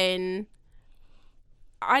 And then,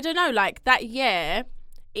 I don't know, like that year,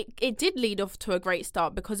 it did lead off to a great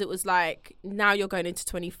start, because it was like, now you're going into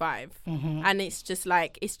 25 and it's just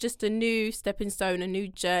like, it's just a new stepping stone, a new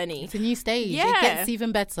journey. It's a new stage. It gets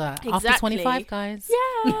even better after 25, guys.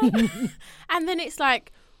 And then it's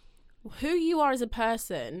like, who you are as a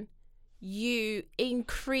person, you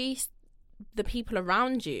increase the people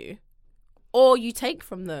around you or you take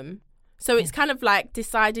from them. So it's kind of like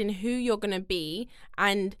deciding who you're going to be,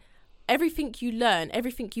 and everything you learn,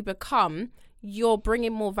 everything you become, you're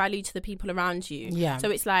bringing more value to the people around you.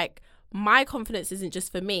 So it's like, my confidence isn't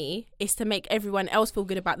just for me, it's to make everyone else feel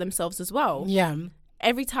good about themselves as well.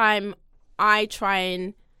 Every time I try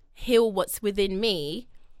and heal what's within me,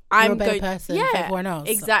 I'm a better person for everyone else.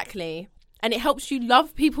 Exactly. And it helps you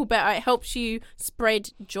love people better. It helps you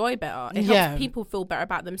spread joy better. It helps people feel better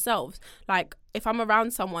about themselves. Like, if I'm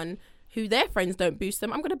around someone who their friends don't boost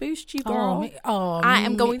them. I'm going to boost you, girl. I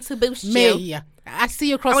am going to boost you. Me. I see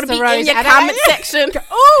you across I want the to road. be in your comment section.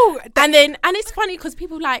 Oh, and it's funny because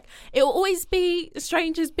people like, it will always be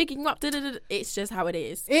strangers bigging you up. It's just how it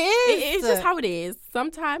is. It is. It's just how it is.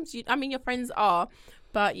 Sometimes, your friends are,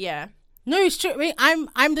 but yeah. No, it's true. I mean,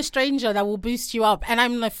 I'm the stranger that will boost you up, and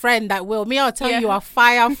I'm the friend that will. I'll tell you, are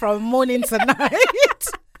fire from morning to night.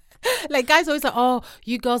 Like, guys always like, oh,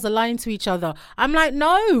 you girls are lying to each other. I'm like,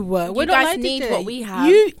 no, we're not lying to each other. You guys need what we have.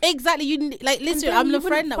 You like, listen, I'm the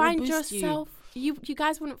friend that will boost you. You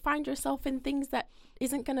guys wouldn't find yourself in things that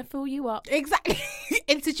isn't going to fill you up. Exactly.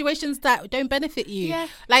 In situations that don't benefit you. Yeah.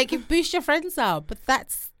 Like, boost your friends up. But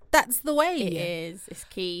that's the way. It is. It's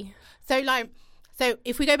key. So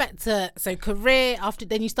if we go back to career, after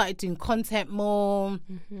then you started doing content more.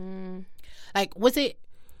 Mm-hmm. Like,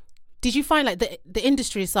 did you find like the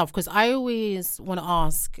industry itself? Because I always want to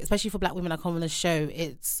ask, especially for Black women that come on the show,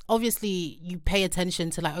 it's obviously you pay attention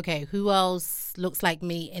to like, okay, who else looks like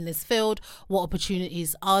me in this field? What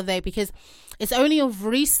opportunities are there? Because it's only of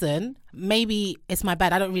recent, maybe it's my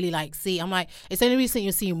bad, I don't really it's only recent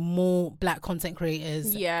you're seeing more Black content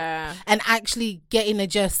creators. Yeah. And actually getting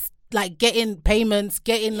payments,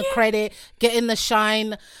 getting the credit, getting the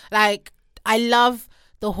shine. Like, I love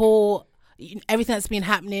the whole everything that's been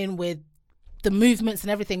happening with the movements and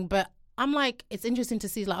everything, but I'm like, it's interesting to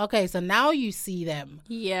see, like, okay, so now you see them.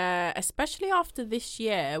 Yeah, especially after this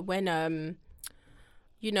year when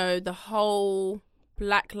the whole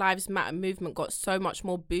Black Lives Matter movement got so much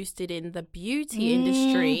more boosted in the beauty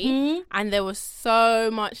industry, and there was so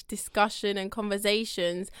much discussion and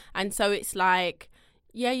conversations, and so it's like,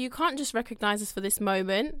 yeah, you can't just recognize us for this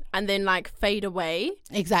moment and then like fade away.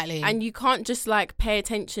 Exactly. And you can't just like pay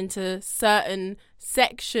attention to certain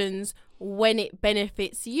sections when it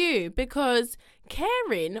benefits you, because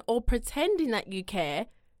caring or pretending that you care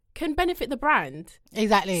can benefit the brand.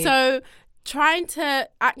 Exactly. So trying to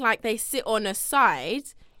act like they sit on a side,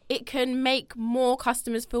 it can make more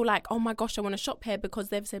customers feel like, oh my gosh, I want to shop here because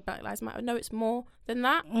they've said Black Lives Matter. No, it's more than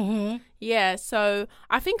that. Mm-hmm. Yeah, so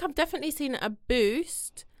I think I've definitely seen a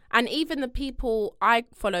boost. And even the people I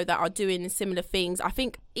follow that are doing similar things, I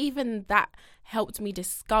think even that helped me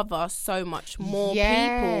discover so much more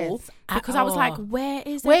people. Because I was like, where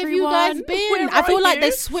everyone? Have you guys been? I feel like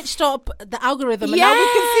they switched up the algorithm and yeah. now we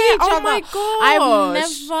can see each other. Oh my gosh.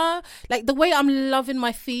 I've never, like, the way I'm loving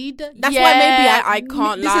my feed. That's why maybe I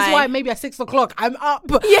can't This lie. is why maybe at 6 o'clock I'm up.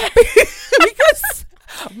 Yeah. Because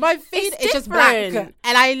my feed is just black and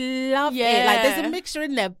I love it. Like, there's a mixture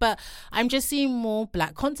in there, but I'm just seeing more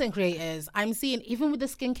Black content creators. I'm seeing, even with the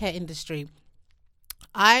skincare industry,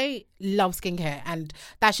 I love skincare and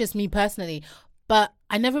that's just me personally, but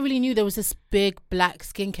I never really knew there was this big Black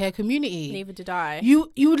skincare community. Neither did I.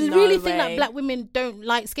 You would really think that Black women don't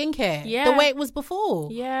like skincare the way it was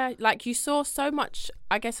before. Yeah, like you saw so much,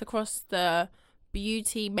 I guess, across the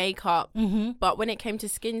beauty, makeup, but when it came to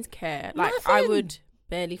skincare, like I would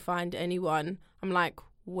barely find anyone. I'm like,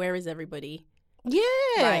 where is everybody? Yeah.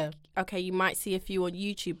 Like, okay, you might see a few on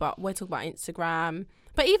YouTube, but we're talking about Instagram.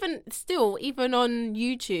 But even on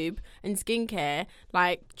YouTube and skincare,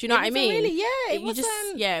 like, do you know what I mean? Really, yeah, it wasn't.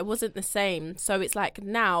 It wasn't the same. So it's like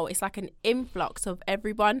now it's like an influx of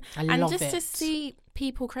everyone, to see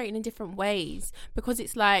people creating in different ways, because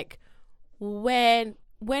it's like we're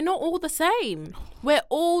not all the same. We're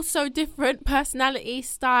all so different personality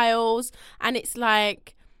styles, and it's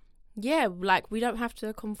like, yeah, like we don't have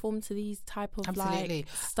to conform to these type of like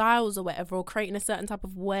styles or whatever, or creating a certain type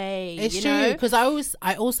of way. It's true, because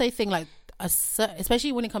I also think like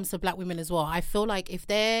especially when it comes to Black women as well, I feel like if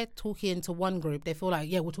they're talking to one group, they feel like,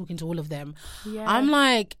 yeah, we're talking to all of them. Yeah. I'm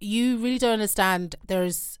like, you really don't understand.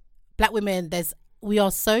 There's Black women, we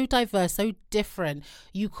are so diverse, so different.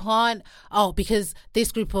 You can't, because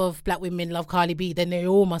this group of Black women love Cardi B, then they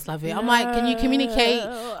all must love it. I'm like, can you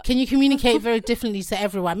communicate very differently to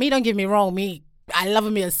everyone? Don't get me wrong, I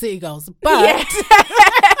love me as City Girls, but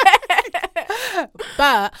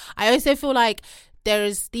but I also feel like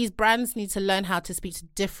these brands need to learn how to speak to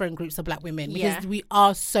different groups of Black women, because we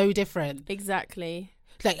are so different. Exactly.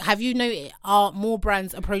 Like, have you noticed, are more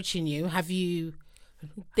brands approaching you? Have you?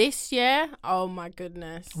 This year, oh my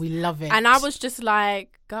goodness, we love it. And I was just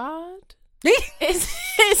like, God, is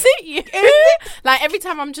it you? Like, every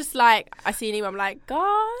time I'm just like, I see an email, I'm like,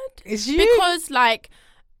 God, it's you, because like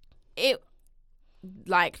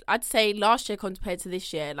I'd say last year compared to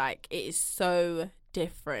this year, like, it is so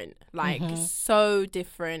different, like so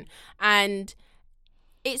different. And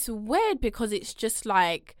it's weird because it's just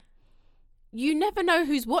like, you never know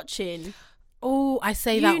who's watching. Oh, I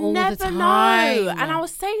say that all the time. You never know. And I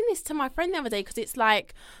was saying this to my friend the other day, because it's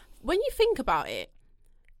like, when you think about it,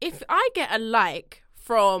 if I get a like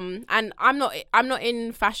from, and I'm not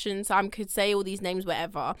in fashion, so I could say all these names,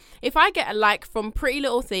 whatever. If I get a like from Pretty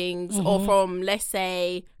Little Things or from, let's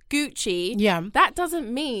say, Gucci, that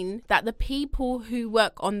doesn't mean that the people who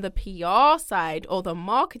work on the PR side or the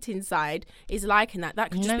marketing side is liking that.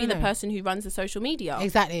 That could just be the person who runs the social media.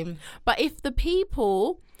 Exactly. But if the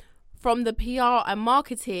people from the PR and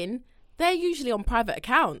marketing, they're usually on private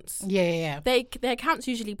accounts. Yeah. Their account's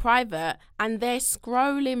usually private, and they're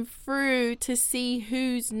scrolling through to see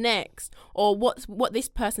who's next or what this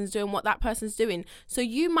person's doing, what that person's doing. So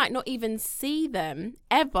you might not even see them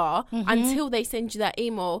ever until they send you that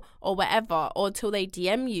email or whatever, or until they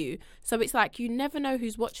DM you. So it's like you never know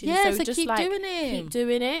who's watching. Yeah, so just keep like doing it. keep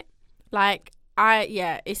doing it. Like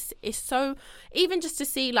it's so, even just to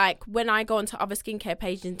see, like, when I go onto other skincare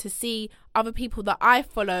pages and to see other people that I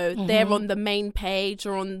follow, they're on the main page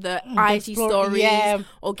or on the IG stories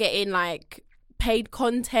or getting like paid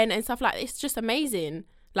content and stuff like that. It's just amazing,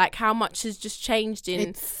 like how much has just changed in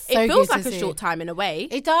it feels like a short time in a way.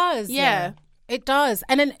 It does. Yeah. It does.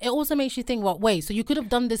 And then it also makes you think, what, wait, so you could have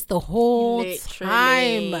done this the whole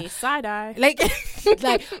time. Side eye. Like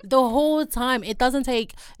the whole time. It doesn't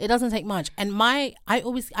take much. And I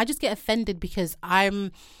just get offended because I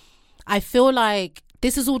feel like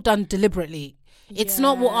this is all done deliberately. It's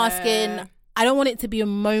not we're asking. I don't want it to be a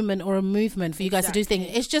moment or a movement for you guys to do things.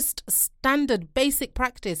 It's just standard basic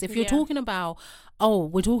practice. If you're talking about,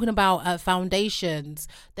 we're talking about foundations,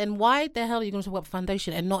 then why the hell are you going to talk about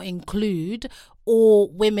foundation and not include all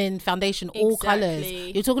women foundation, all colours?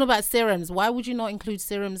 You're talking about serums. Why would you not include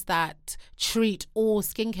serums that treat all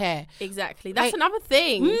skincare? Exactly. That's another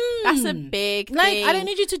thing. That's a big thing. I don't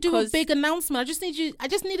need you to do a big announcement. I just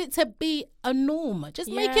need it to be a norm.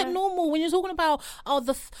 Just make it normal. When you're talking about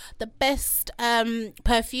the best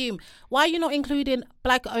perfume, why are you not including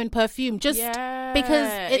black owned perfume? Just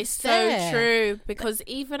because it's so true. Because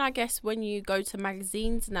even, I guess, when you go to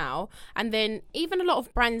magazines now, and then even a lot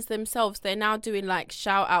of brands themselves, they're now doing like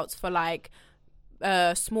shout outs for like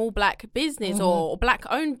small black business or black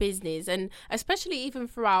owned business. And especially even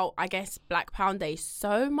throughout, I guess, Black Pound Day,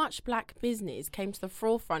 so much black business came to the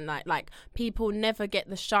forefront, like people never get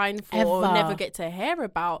the shine for or never get to hear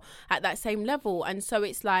about at that same level. And so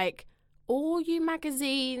it's like, all you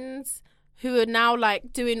magazines who are now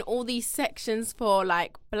like doing all these sections for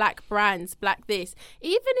like black brands, black this,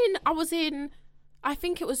 I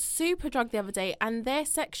think it was Superdrug the other day, and their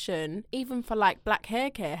section, even for like black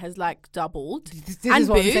hair care, has like doubled. This is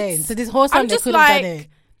what I'm saying. So this whole time they could have done it.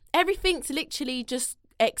 Everything's literally just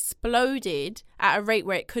exploded at a rate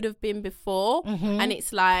where it could have been before. And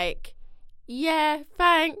it's like, yeah,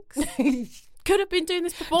 thanks. Could have been doing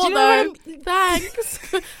this before though.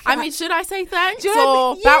 Thanks. I mean, should I say thanks or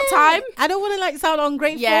about time? I don't want to like sound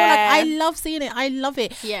ungrateful. Like, I love seeing it. I love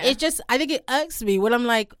it. Yeah. It's just, I think it irks me when I'm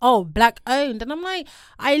like, black owned, and I'm like,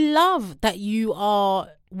 I love that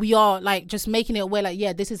we are like just making it aware,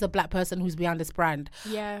 like, this is a black person who's behind this brand.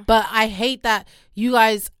 Yeah. But I hate that you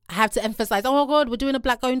guys have to emphasize, oh my God, we're doing a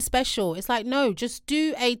black owned special. It's like, no, just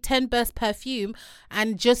do a 10 best perfume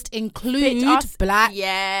and just include black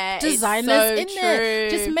designers in there.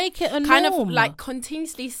 Just make it a kind norm. Of like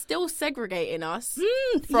continuously still segregating us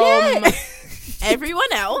from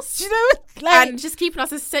everyone else. Do you know, like, and just keeping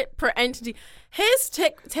us a separate entity. Here's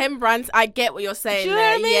 10 brands. I get what you're saying. Do you know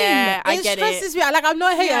what I mean? Yeah, I get it. It stresses me. Like, I'm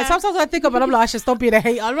not a hater. Sometimes I think about it, I'm like, I should stop being a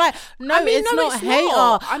hater. I'm like, it's not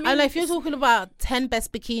hater. I'm like, if you're talking about 10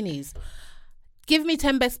 best bikinis, give me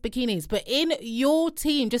 10 best bikinis. But in your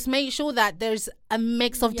team, just make sure that there's a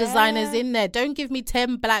mix of designers in there. Don't give me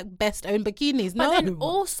 10 black best owned bikinis. But then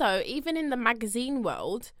also, even in the magazine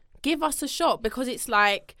world, give us a shot, because it's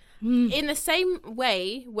like, in the same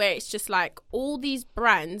way where it's just like all these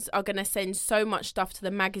brands are going to send so much stuff to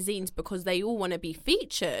the magazines because they all want to be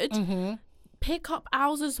featured, pick up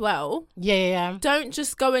ours as well. Yeah. Don't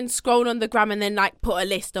just go and scroll on the gram and then like put a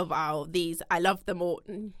list of these, I love them all.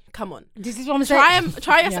 Come on. This is what I'm saying.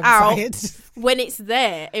 Try us out when it's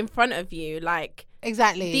there in front of you. Like,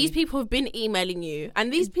 exactly. These people have been emailing you,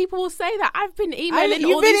 and these people will say that I've been emailing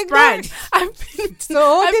all these brands. So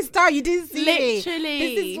all this time you didn't see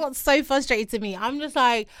literally. This is what's so frustrating to me. I'm just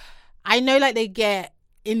like, I know like they get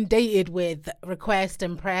inundated with requests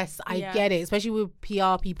and press. I get it, especially with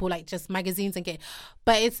PR people, like just magazines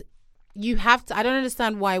but you have to, I don't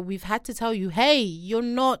understand why we've had to tell you, hey, you're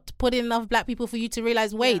not putting enough black people for you to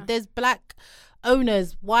realize, wait, there's black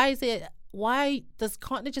owners. Can't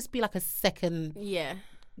it just be like a second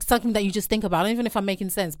something that you just think about, even if I'm making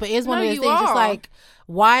sense? But here's one of those things, just like,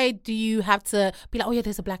 why do you have to be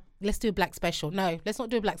like, let's do a black special? No, let's not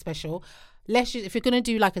do a black special. if you're gonna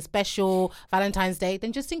do like a special Valentine's Day,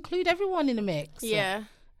 then just include everyone in the mix. Yeah.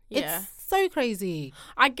 It's so crazy.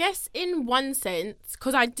 I guess in one sense,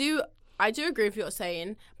 because I do agree with what you're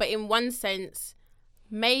saying, but in one sense,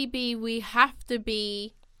 maybe we have to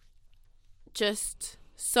be just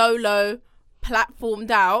solo,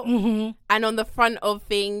 platformed out, and on the front of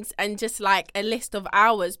things, and just like a list of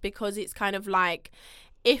hours, because it's kind of like,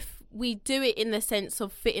 if we do it in the sense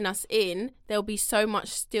of fitting us in, there'll be so much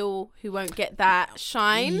still who won't get that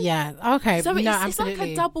shine. Yeah. Okay. So it's absolutely. like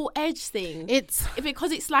a double-edged thing. It's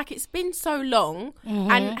because it's like it's been so long,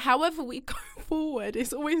 and however we go forward,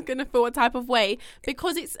 it's always going to feel a type of way,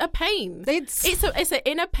 because it's a pain. It's an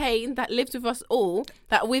inner pain that lives with us all,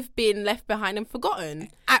 that we've been left behind and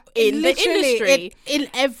forgotten in the industry. In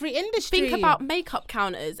every industry. Think about makeup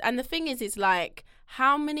counters, and the thing is like,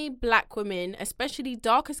 how many black women, especially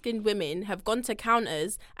darker skinned women, have gone to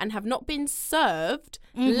counters and have not been served,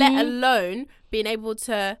 let alone being able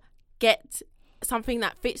to get something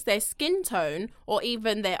that fits their skin tone or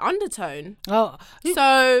even their undertone. Oh,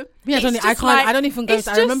 so yeah, I don't even go.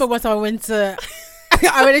 I remember once I went to.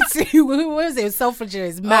 I went to who was it? It was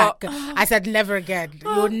Selfridges, Mac. I said, never again.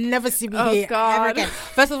 You'll never see me here ever again.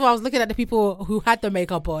 First of all, I was looking at the people who had the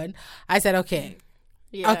makeup on. I said, okay.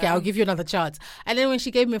 Yeah. Okay, I'll give you another chance. And then when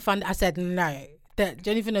she gave me a fun, I said, no. Don't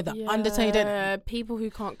even know the undertone. People who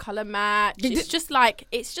can't colour match. It's just like,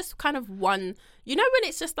 it's just kind of one, you know, when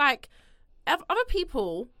it's just like other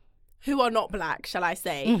people who are not black, shall I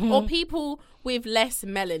say, or people with less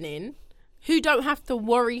melanin who don't have to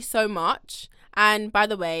worry so much. And by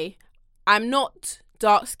the way, I'm not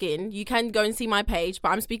dark skin. You can go and see my page, but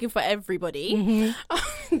I'm speaking for everybody.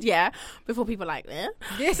 Yeah, before people are like,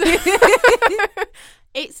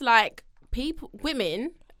 it's like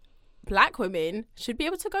black women should be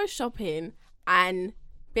able to go shopping and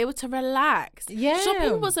be able to relax. Yeah,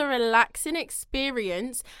 shopping was a relaxing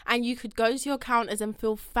experience, and you could go to your counters and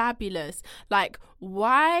feel fabulous. Like,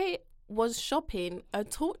 why was shopping a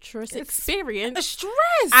torturous experience? A stress.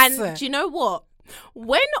 And do you know what?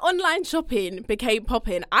 When online shopping became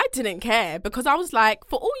popping, I didn't care, because I was like,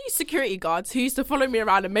 for all you security guards who used to follow me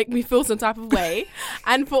around and make me feel some type of way,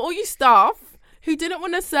 and for all you staff who didn't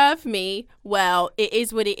want to serve me, well, it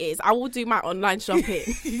is what it is. I will do my online shopping.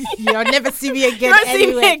 You'll never see me again.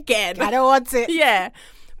 See me again. I don't want it. Yeah.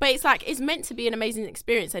 But it's like, it's meant to be an amazing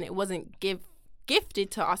experience, and it wasn't gifted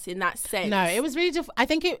to us in that sense. No, it was really I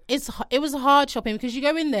think it was hard shopping, because you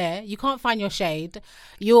go in there, you can't find your shade,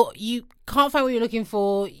 you can't find what you're looking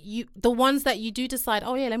for. The ones that you do decide,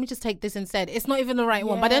 oh yeah, let me just take this instead, it's not even the right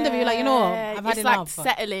one. By the end of it, you're like, you know what, I've had enough. It's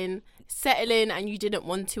like settling, and you didn't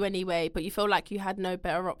want to anyway, but you feel like you had no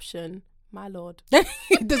better option. My lord.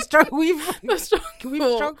 The struggle we've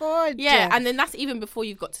struggled. Yeah, and then that's even before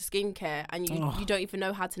you've got to skincare, and you don't even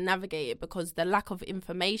know how to navigate it, because the lack of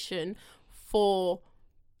information for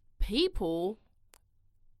people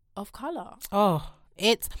of colour. Oh,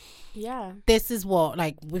 it's... Yeah. This is what,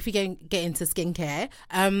 like, if we get into skincare,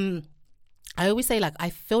 I always say, like, I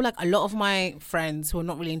feel like a lot of my friends who are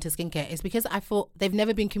not really into skincare is because I feel they've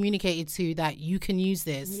never been communicated to that you can use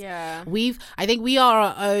this. Yeah. I think we are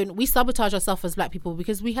our own, we sabotage ourselves as black people,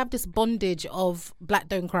 because we have this bondage of black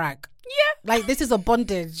don't crack. Yeah. Like, this is a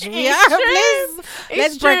bondage. Yeah. Please,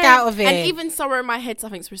 let's break out of it. And even Sorrow in My Head,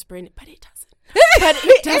 something's whispering, but it doesn't. But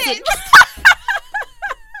it doesn't.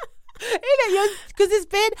 Because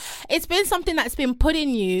it's been something that's been put in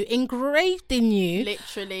you, engraved in you,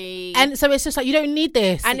 literally, and so it's just like, you don't need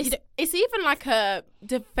this, and it's even like a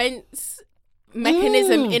defense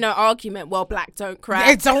mechanism in an argument. Well, black don't crack.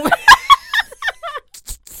 It don't.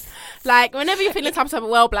 Like, whenever you feel the type of,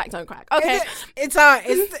 well, black don't crack. Okay, it's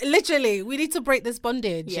literally, we need to break this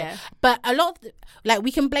bondage. Yeah, but a lot of, like,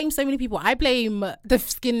 we can blame so many people. I blame the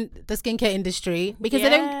skincare industry, because they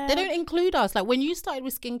don't include us. Like, when you started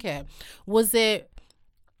with skincare,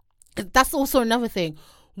 that's also another thing.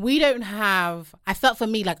 We don't have. I felt, for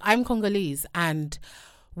me, like, I'm Congolese, and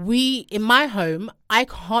in my home, I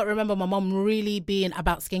can't remember my mom really being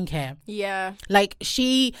about skincare. Yeah, like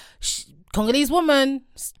she Congolese woman,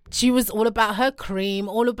 she was all about her cream,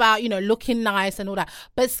 all about, looking nice and all that.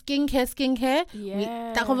 But skincare,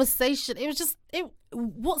 that conversation, it was just,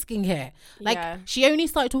 what skincare? Like, she only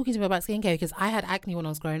started talking to me about skincare because I had acne when I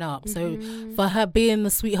was growing up. So for her being the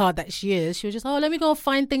sweetheart that she is, she was just, let me go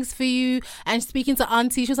find things for you. And speaking to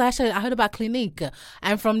auntie, she was like, actually, I heard about Clinique.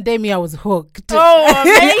 And from Demi, I was hooked. Oh,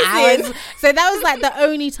 amazing. So that was like the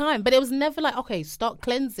only time. But it was never like, okay, start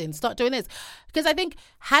cleansing, start doing this. Because I think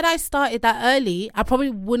had I started that early, I probably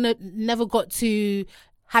wouldn't have never got to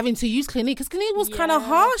having to use Clinique. Because Clinique was kind of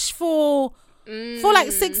harsh for for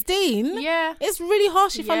like 16. Yeah. It's really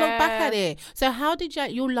harsh if I look back Yeah. at it. So how did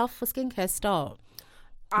your love for skincare start?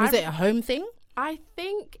 Was it a home thing? I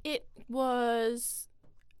think it was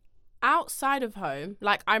outside of home.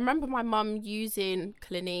 Like, I remember my mum using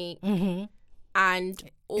Clinique and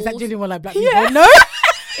Is that also- Julian one like black people? No.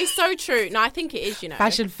 It's so true. No, I think it is, you know.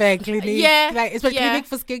 Fashion fair, Clinique. Yeah, Like, especially yeah. Clinique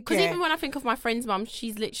for Because skincare. even when I think of my friend's mum,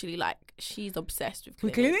 she's literally like, she's obsessed with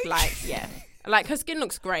With Clinique. Clinique? Like, yeah. Like, her skin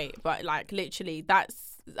looks great, but like, literally,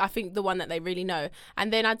 that's, I think, the one that they really know.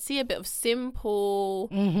 And then I'd see a bit of Simple,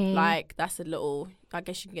 like, that's a little, I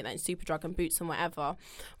guess you can get that in Superdrug and Boots and whatever.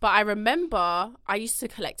 But I remember I used to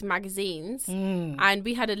collect magazines, and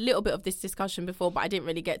we had a little bit of this discussion before, but I didn't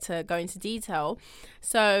really get to go into detail.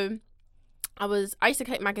 So I used to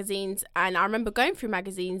collect magazines, and I remember going through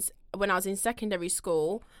magazines when I was in secondary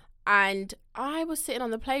school, and I was sitting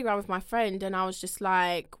on the playground with my friend, and I was just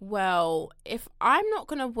like, well, if I'm not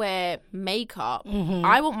going to wear makeup,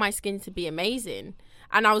 I want my skin to be amazing.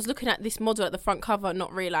 And I was looking at this model at the front cover,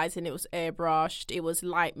 not realising it was airbrushed, it was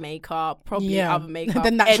light makeup, probably other makeup,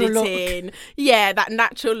 The natural editing. look. Yeah, that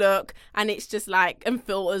natural look. And it's just like, and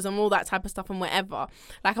filters and all that type of stuff and whatever.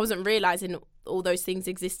 Like, I wasn't realising all those things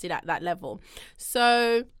existed at that level.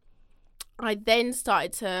 So I then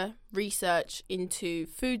started to research into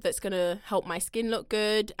food that's going to help my skin look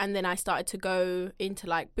good. And then I started to go into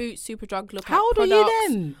like Boots, Superdrug, look at How old were products. you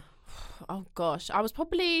then? Oh gosh, I was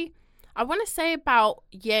probably, I want to say about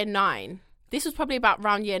year 9. This was probably about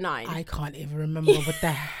around year 9. I can't even remember what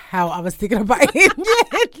the hell I was thinking about in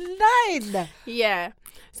year 9. Yeah.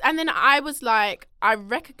 And then I was like, I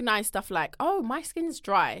recognized stuff like, oh, my skin's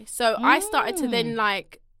dry. So I started to then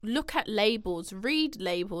like look at labels, read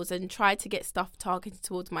labels, and try to get stuff targeted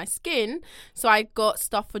towards my skin. So I got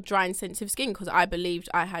stuff for dry and sensitive skin because I believed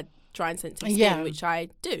I had dry and sensitive skin, which I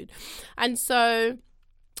do. And so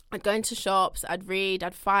I'd go into shops, I'd read,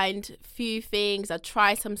 I'd find a few things, I'd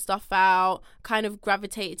try some stuff out, kind of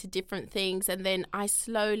gravitated to different things. And then I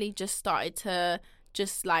slowly just started to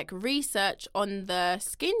just like research on the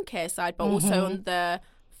skincare side, but also on the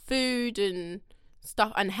food and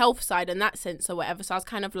stuff and health side in that sense or whatever. So I was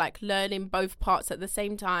kind of like learning both parts at the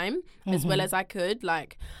same time as well as I could.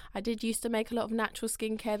 Like, I did used to make a lot of natural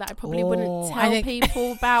skincare that I probably wouldn't tell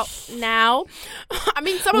people about now. I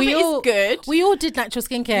mean, some of it is good. We all did natural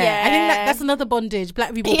skincare. Yeah. I think that's another bondage.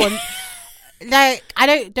 Black people bond. Like,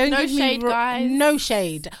 don't No give me shade, guys. no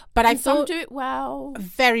shade, but I Some thought do it well.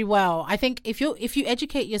 very well. I think if you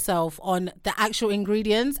educate yourself on the actual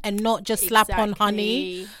ingredients and not just slap on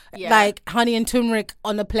honey, Yeah. like honey and turmeric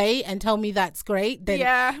on a plate and tell me that's great, then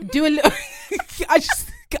Yeah. do a little.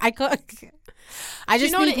 I can't. I Do you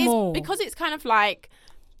just know what need it is? more. Because it's kind of like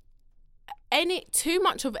too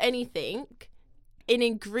much of anything in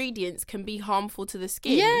ingredients can be harmful to the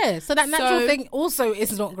skin. Yeah, so that natural So- thing also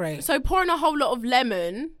is not great. So pouring a whole lot of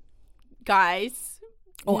lemon, guys.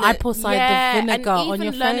 Or apple cider vinegar and on your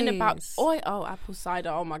even learning about face. apple cider.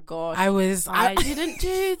 Oh my gosh. I I didn't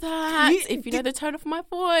do that. You If you know the tone of my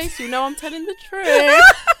voice, you know I'm telling the truth.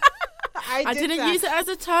 I didn't use it as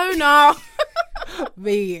a toner.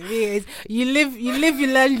 Me, you live, you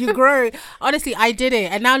learn, you grow. Honestly, I did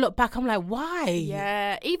it, and now look back, I'm like, why?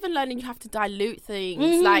 Yeah, even learning you have to dilute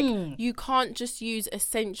things. Like, you can't just use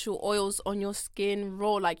essential oils on your skin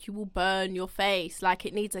raw. Like, you will burn your face. Like,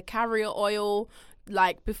 it needs a carrier oil,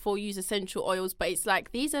 like, before you use essential oils. But it's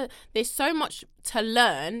like, there's so much to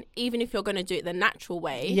learn, even if you're going to do it the natural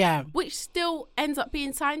way. Yeah. Which still ends up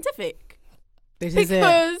being scientific. This is it.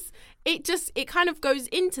 Because it kind of goes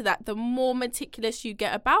into that the more meticulous you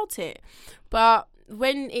get about it. But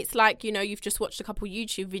when it's like, you know, you've just watched a couple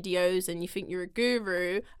YouTube videos and you think you're a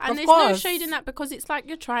guru, and Of there's no course. shade in that, because it's like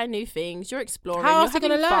you're trying new things, you're exploring, How you're else are you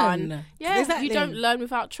having gonna fun. learn? Yeah, Exactly. you don't learn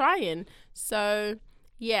without trying. So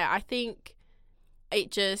yeah, I think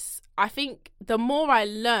the more I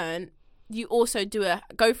learn, you also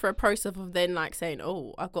go for a process of then like saying,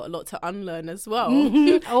 oh, I've got a lot to unlearn as well.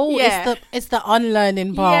 Oh, Yeah. it's the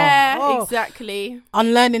unlearning part. Yeah, Oh, exactly.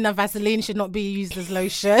 unlearning that Vaseline should not be used as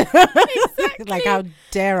lotion. Like, how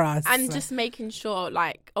dare us? And just making sure,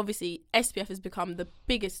 like, obviously SPF has become the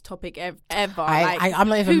biggest topic ever. I'm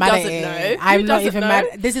not even who mad at doesn't it. know? I'm Who not doesn't even know? mad.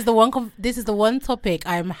 This is the one topic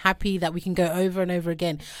I'm happy that we can go over and over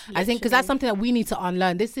again. I think because that's something that we need to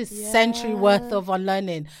unlearn. This is century worth of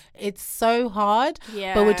unlearning. It's so hard,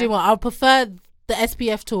 Yeah. but we're doing well. I prefer the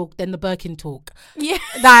SPF talk than the Birkin talk. Yeah.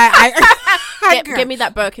 Get me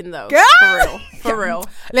that Birkin though. Girl. For real.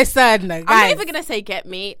 Listen, guys. I'm not even gonna say get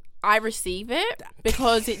me. I receive it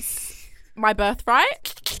because it's my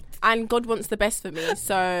birthright, and God wants the best for me.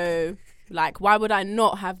 So, like, why would I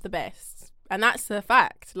not have the best? And that's the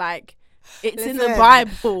fact. Like, It's in the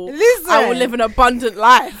Bible. Listen. I will live an abundant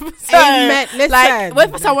life. So, Amen. Listen. like,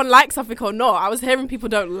 whether someone likes something or not, I was hearing people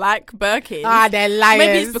don't like Birkins. They're liars.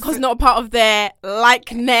 Maybe it's because not a part of their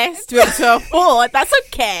likeness to be able to afford. That's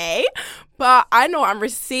okay. But I know I'm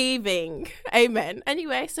receiving. Amen.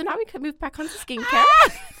 Anyway, so now we can move back onto skincare.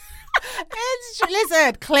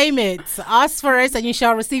 Listen, claim it. Ask for it and you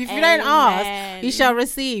shall receive. If you don't ask, you shall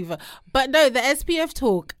receive. But no, the SPF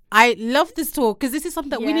talk, I love this talk because this is something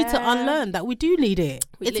that we need to unlearn, that we do need it.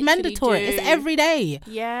 It's mandatory. Do. It's every day.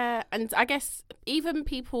 Yeah. And I guess even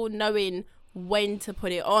people knowing when to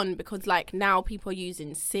put it on, because like now people are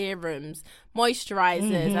using serums,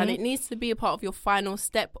 moisturizers, and it needs to be a part of your final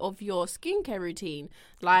step of your skincare routine.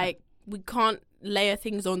 Like, we can't layer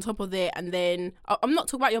things on top of it, and then I'm not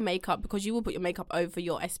talking about your makeup, because you will put your makeup over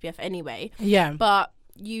your SPF anyway. Yeah. But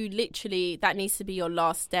you literally, that needs to be your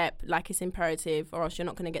last step. Like, it's imperative, or else you're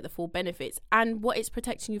not going to get the full benefits and what it's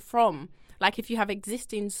protecting you from. Like, if you have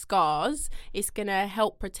existing scars, it's going to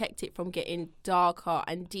help protect it from getting darker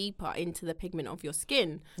and deeper into the pigment of your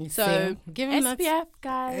skin. So, give them SPF,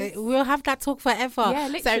 guys. We'll have that talk forever. Yeah,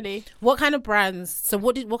 literally. So what kind of brands? So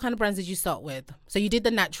what kind of brands did you start with? So you did the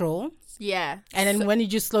natural. Yeah. And then when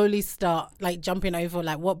did you slowly start like jumping over?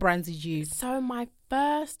 Like, what brands did you? So my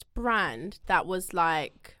first brand that was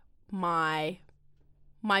like my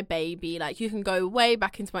baby, like, you can go way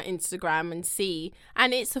back into my Instagram and see,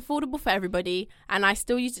 and it's affordable for everybody, and I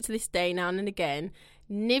still use it to this day now and again.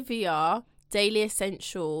 Nivea Daily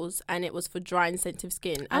Essentials, and it was for dry and sensitive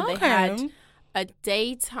skin, and they had a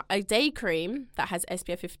day cream that has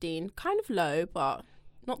SPF 15, kind of low but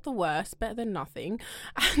not the worst, better than nothing.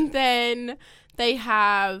 And then they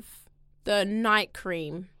have the night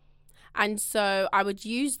cream, and so I would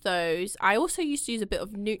use those. I also used to use a bit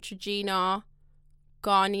of Neutrogena,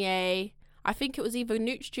 Garnier. I think it was either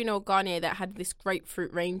Neutrogena or Garnier that had this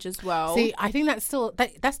grapefruit range as well. See, I think that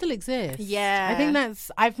still exists. Yeah, I think that's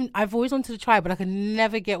I've always wanted to try, but I could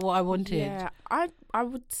never get what I wanted. Yeah, I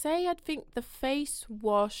would say, I think the face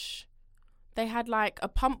wash, they had like a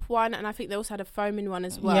pump one, and I think they also had a foaming one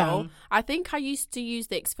as well. Yeah. I think I used to use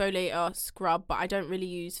the exfoliator scrub, but I don't really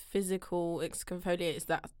use physical exfoliators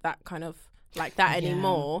that kind of like that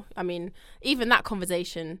anymore. I mean, even that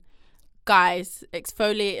conversation, guys,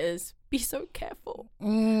 exfoliators, be so careful.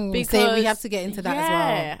 Because we have to get into that as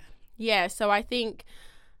well. Yeah, so I think,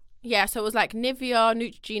 so it was like Nivea,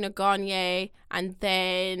 Neutrogena, Garnier, and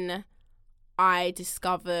then I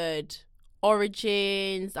discovered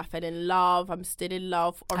Origins. I fell in love. I'm still in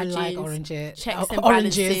love. Origins. I like oranges. Checks and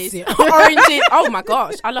balances. Yeah. Oranges. Oh my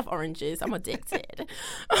gosh, I love oranges. I'm addicted.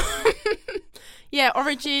 Yeah,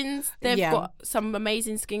 Origins. They've got some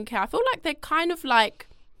amazing skincare. I feel like they're kind of like,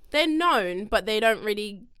 they're known, but they don't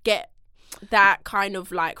really get that kind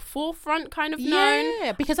of like forefront kind of known.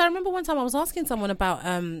 Yeah, because I remember one time I was asking someone about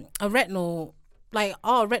a retinol, like,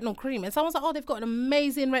 retinol cream, and someone's like, they've got an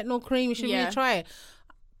amazing retinol cream, you should really try it.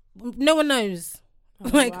 No one knows.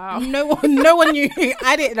 Wow. no one knew.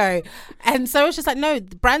 I didn't know. And so it's just like, no,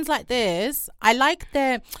 brands like this, I like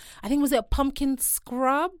I think, was it a pumpkin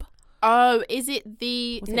scrub? Oh, is it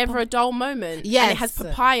the Never a Dull Moment? Yes. And it has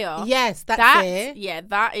papaya. Yes, that's it. Yeah,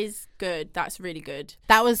 that is good. That's really good.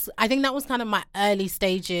 I think that was kind of my early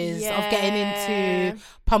stages of getting into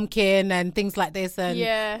pumpkin and things like this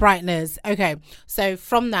and brightness. Okay, so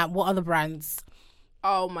from that, what other brands?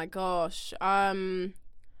 Oh my gosh.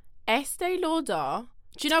 Estee Lauder.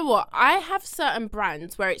 Do you know what? I have certain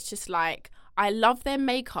brands where it's just like, I love their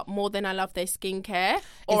makeup more than I love their skincare.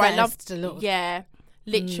 Or I love... Yeah.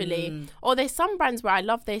 Literally. Or there's some brands where I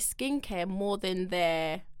love their skincare more than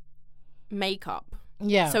their makeup.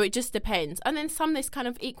 Yeah. So it just depends. And then some that's kind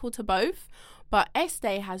of equal to both. But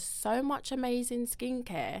Estee has so much amazing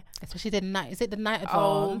skincare. Especially the night. Is it the Night Advance?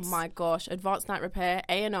 Oh my gosh. Advanced Night Repair,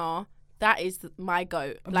 A&R. That is my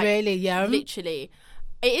go. Like, really? Yeah. Literally.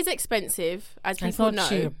 It is expensive, as people know.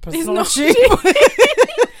 It's not cheap.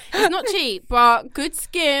 It's not cheap, but good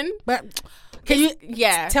skin. But... Can you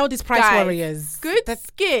tell these price warriors? Good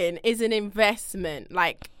skin is an investment.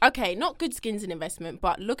 Like, okay, not good skin's an investment,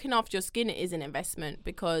 but looking after your skin is an investment,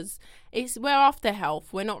 because we're after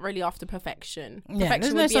health. We're not really after perfection.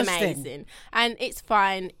 Perfection would be amazing. And it's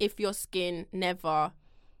fine if your skin never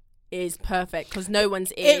is perfect, because no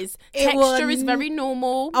one's is. Texture is very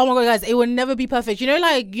normal. Oh my god, guys, it will never be perfect. You know,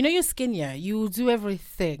 like, your skin, you will do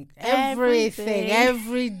everything every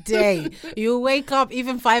day. You'll wake up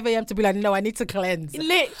even 5 a.m. to be like, no, I need to cleanse.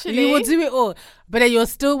 Literally, you will do it all, but then you'll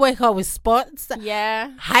still wake up with spots.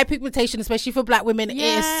 Yeah, high pigmentation, especially for black women,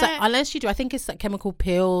 is unless you do, I think it's like chemical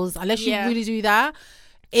peels. Unless you really do that,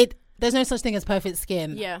 there's no such thing as perfect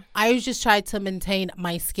skin. Yeah. I just try to maintain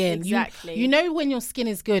my skin. Exactly. You know when your skin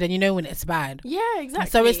is good and you know when it's bad. Yeah, exactly.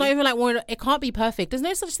 So it's not even like, well, it can't be perfect. There's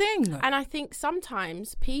no such thing. And I think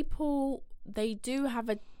sometimes people, they do have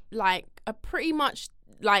a pretty much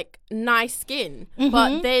like nice skin,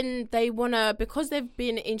 but then they want to, because they've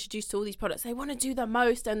been introduced to all these products, they want to do the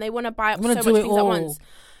most and they want to buy up so much things at once.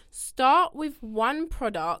 Start with one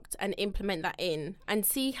product and implement that in and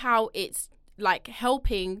see how it's like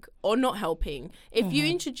helping or not helping. If you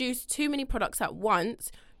introduce too many products at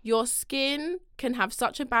once, your skin can have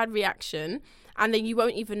such a bad reaction, and then you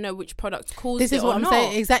won't even know which product caused it. This is what I'm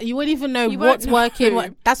saying. Exactly. You won't even know what's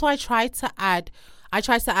working. That's why I try to add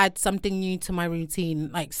something new to my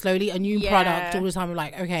routine, like slowly, a new product all the time. I'm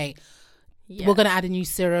like, okay, we're going to add a new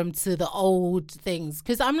serum to the old things.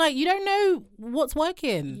 Because I'm like, you don't know what's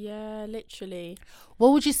working. Yeah, literally.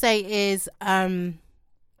 What would you say is, what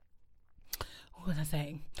was I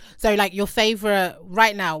saying? So like your favorite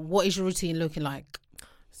right now, what is your routine looking like?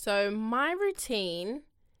 So my routine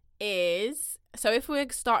is, so if we're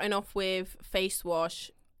starting off with face wash,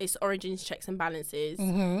 it's Origins Checks and Balances.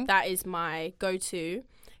 That is my go-to.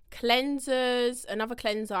 Cleansers, another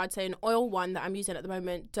cleanser, I'd say an oil one that I'm using at the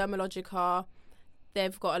moment, Dermalogica.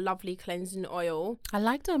 They've got a lovely cleansing oil. I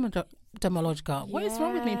like Dermalogica. What is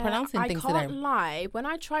wrong with me pronouncing things today? I can't lie. When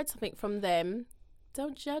I tried something from them,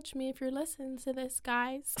 don't judge me if you're listening to this,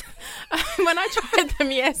 guys. When I tried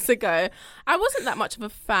them years ago, I wasn't that much of a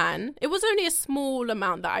fan. It was only a small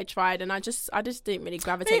amount that I tried, and I just didn't really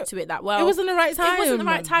gravitate to it that well. It wasn't the right time. It wasn't the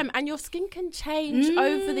right time, and your skin can change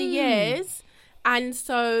over the years. And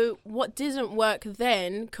so what didn't work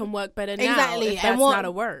then can work better now. Exactly. If that's not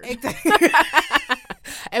a word. Exactly.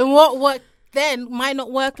 And what worked then might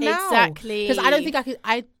not work now. Exactly. Because I don't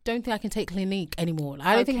think I can take Clinique anymore.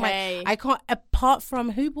 I don't think I can't, apart from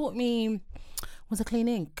who bought me, was it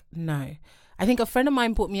Clinique? No. I think a friend of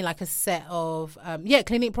mine bought me like a set of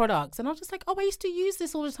Clinique products, and I was just like, oh, I used to use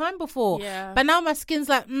this all the time before, but now my skin's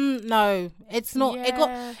like, no, it's not.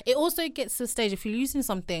 It also gets to the stage, if you're using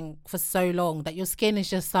something for so long that your skin is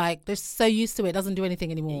just like, they're so used to it, doesn't do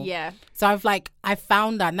anything anymore. So I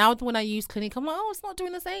found that now when I use Clinique, I'm like, oh, it's not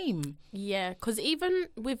doing the same. Because even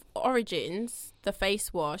with Origins, the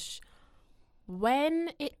face wash,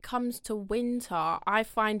 when it comes to winter, I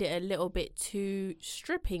find it a little bit too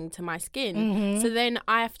stripping to my skin. So then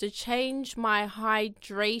I have to change my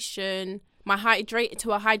hydration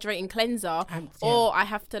to a hydrating cleanser, or I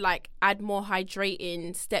have to like add more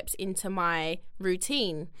hydrating steps into my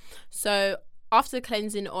routine. So after the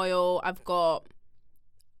cleansing oil,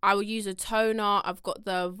 I will use a toner. I've got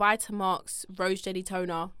the Vitamix Rose Jelly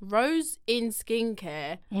Toner. Rose in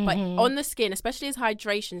skincare, but on the skin, especially as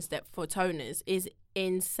hydration step for toners, is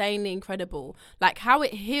insanely incredible. Like how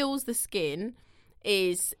it heals the skin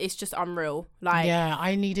it's just unreal. Like, yeah,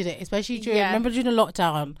 I needed it, especially remember during the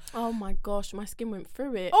lockdown. Oh my gosh, my skin went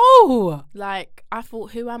through it. Oh, like I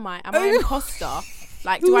thought, who am I? Am I an imposter?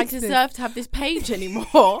 Like, do I deserve to have this page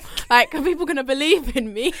anymore? Like, are people gonna believe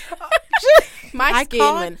in me? My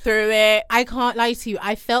skin went through it. I can't lie to you.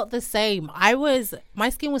 I felt the same. My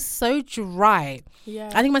skin was so dry. Yeah.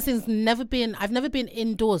 I think I've never been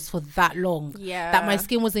indoors for that long. Yeah. That my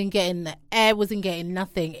skin wasn't getting the air, wasn't getting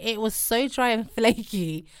nothing. It was so dry and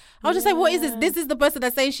flaky. I was just like, what is this? This is the person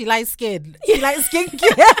that's saying she likes skin. She likes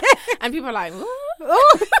skincare. And people are like,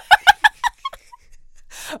 what?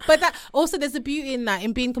 But that also, there's a beauty in that,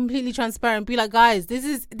 in being completely transparent. Be like, guys, this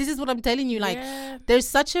is what I'm telling you. Like, there's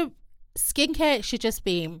such a skincare should just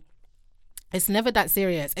be. It's never that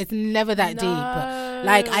serious. It's never that deep.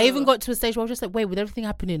 Like, I even got to a stage where I was just like, wait, with everything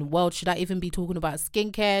happening in the world, should I even be talking about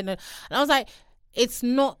skincare? And I was like, it's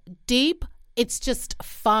not deep. It's just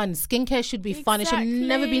fun. Skincare should be fun. It should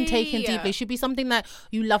never be taken deeply. It should be something that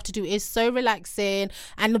you love to do. It's so relaxing,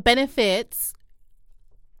 and the benefits.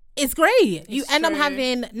 It's great. You end up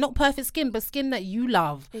having not perfect skin, but skin that you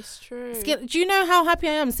love. It's true. Skin. Do you know how happy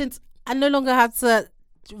I am since I no longer have to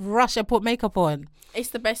rush and put makeup on? It's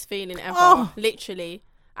the best feeling ever, literally.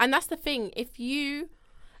 And that's the thing.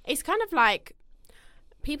 It's kind of like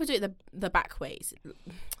people do it the back ways,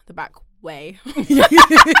 the back way.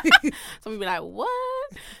 Some be like,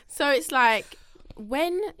 what? So it's like,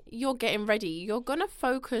 when you're getting ready, you're gonna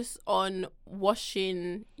focus on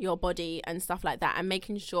washing your body and stuff like that, and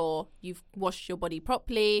making sure you've washed your body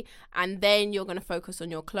properly, and then you're gonna focus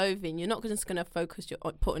on your clothing. You're not just gonna focus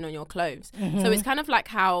on putting on your clothes. So it's kind of like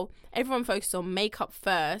how everyone focuses on makeup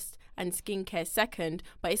first and skincare second,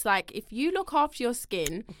 but it's like, if you look after your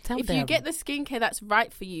skin, you get the skincare that's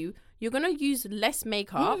right for you, you're going to use less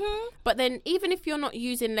makeup. But then even if you're not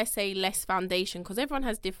using, let's say, less foundation, because everyone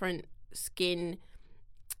has different skin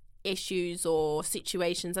issues or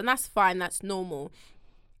situations, and that's fine, that's normal.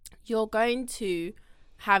 You're going to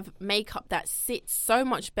have makeup that sits so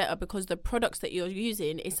much better because the products that you're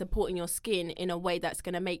using is supporting your skin in a way that's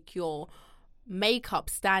going to make your makeup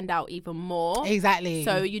stand out even more. Exactly.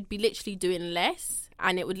 So you'd be literally doing less,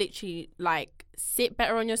 and it would literally like sit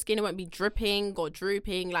better on your skin. It won't be dripping or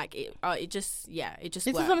drooping. Like it just this works.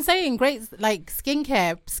 is what I'm saying. Great, like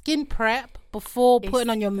skincare, skin prep before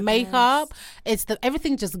putting on your makeup. best. It's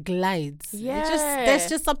everything just glides. Yeah. There's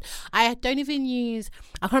just some. I don't even use.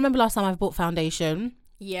 I can't remember last time I bought foundation.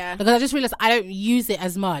 Yeah. Because I just realized I don't use it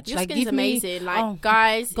as much. Your like, skin's amazing.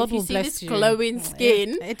 Guys, God if you will see bless this you. glowing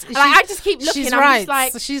skin, It's I just keep looking. She's I'm right. just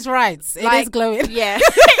like, She's right. It like, is glowing. Yeah,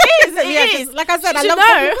 it is. It is. Like I said, You I should love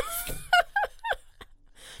know.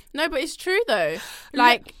 No, but it's true though.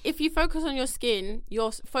 Like, if you focus on your skin,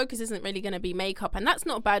 your focus isn't really going to be makeup, and that's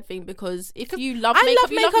not a bad thing because if you love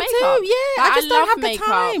makeup, you love makeup too. Yeah, Like, I just don't love have makeup.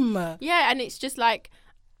 the time. Yeah, and it's just like,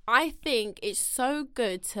 I think it's so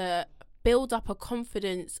good to build up a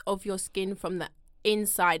confidence of your skin from the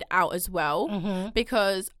inside out as well,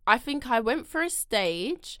 because I think I went for a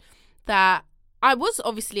stage that I was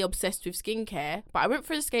obviously obsessed with skincare, but I went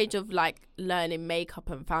through a stage of like learning makeup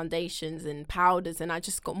and foundations and powders, and I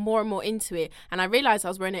just got more and more into it, and I realized I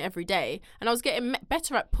was wearing it every day, and I was getting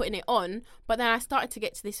better at putting it on. But then I started to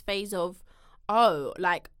get to this phase of, oh,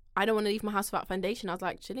 like, I don't want to leave my house without foundation. I was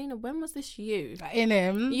like, Jelena, when was this you? In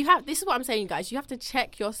him. This is what I'm saying, guys. You have to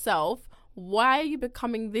check yourself. Why are you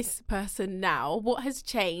becoming this person now? What has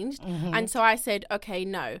changed? And so I said, okay,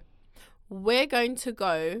 no, we're going to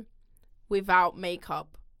go without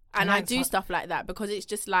makeup. And I do stuff like that because it's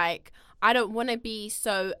just like, I don't want to be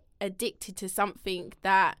so addicted to something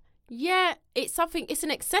that, yeah, it's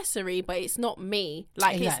an accessory, but it's not me.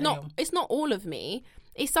 Like, exactly. it's not all of me.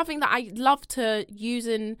 It's something that I love to use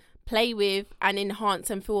and play with and enhance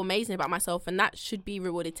and feel amazing about myself, and that should be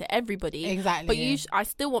rewarded to everybody. Exactly. But I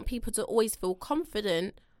still want people to always feel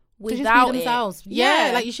confident To just without be themselves. it.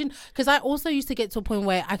 Yeah, like you shouldn't. Because I also used to get to a point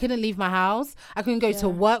where I couldn't leave my house. I couldn't go to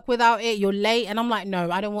work without it. You're late, and I'm like,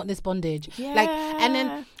 no, I don't want this bondage. Yeah. Like, and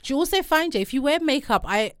then you also find, Jay, if you wear makeup,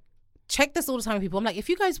 I check this all the time with people. I'm like, if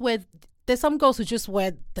you guys wear. There's some girls who just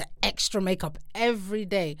wear the extra makeup every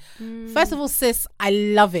day. First of all, sis, I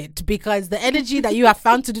love it because the energy that you have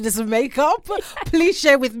found to do this makeup, please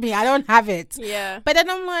share with me. I don't have it. Yeah. But then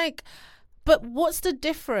I'm like, but what's the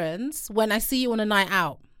difference when I see you on a night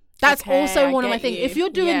out? That's Okay, also one I of my get things. you. If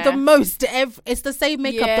you're doing Yeah. the most, it's the same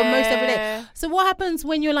makeup the most every day. Yeah. So what happens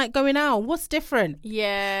when you're like going out? What's different?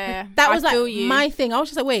 Yeah. That was I feel like you. my thing. I was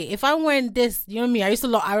just like, wait, if I'm wearing this, you know me, I used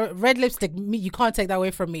to red lipstick. Me, you can't take that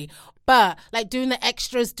away from me. But like doing the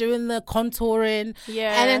extras, doing the contouring,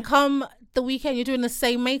 Yeah. and then come the weekend, you're doing the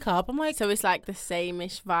same makeup. I'm like, So it's like the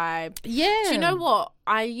same-ish vibe. yeah. Do you know what?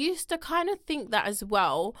 I used to kind of think that as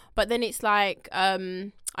well, but then it's like,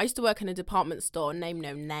 I used to work in a department store, name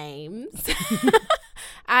no names.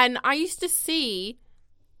 And I used to see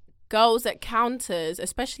girls at counters,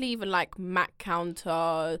 especially even like MAC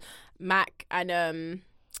counter, MAC and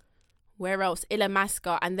where else?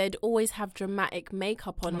 Illamasqua, and they'd always have dramatic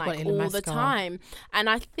makeup on Oh my like God, all the Illamasqua. time. And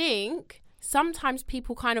I think sometimes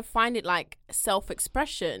people kind of find it like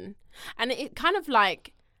self-expression. And it kind of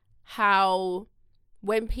like how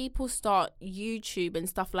when people start YouTube and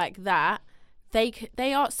stuff like that,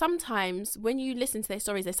 they are sometimes, when you listen to their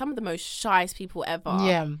stories, they're some of the most shyest people ever.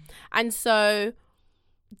 Yeah. And so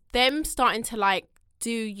them starting to like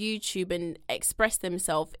do YouTube and express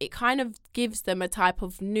themselves, it kind of gives them a type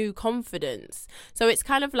of new confidence. So it's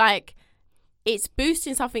kind of like it's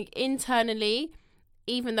boosting something internally,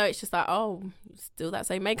 even though it's just like, oh, still that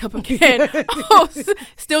same makeup again. Oh,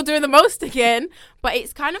 still doing the most again. But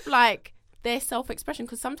it's kind of like their self-expression,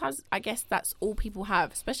 because sometimes I guess that's all people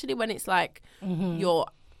have, especially when it's like you're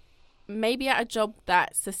maybe at a job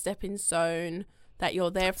that's a stepping stone, that you're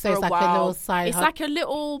there for it's a like a while. little side It's hub. like a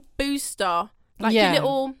little booster, like Yeah. a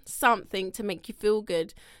little something to make you feel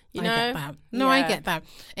good, you know? I get that. No, I Yeah. get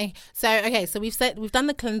that. So we've done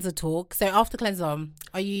the cleanser talk. So after cleanser,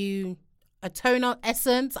 are you a toner,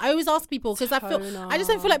 essence? I always ask people because I just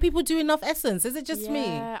don't feel like people do enough essence. Is it just me?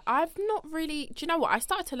 Yeah, I've not really. Do you know what? I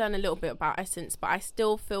started to learn a little bit about essence, but I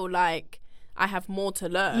still feel like I have more to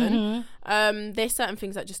learn. There's certain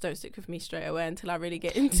things that just don't stick with me straight away until I really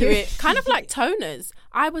get into it. Kind of like toners.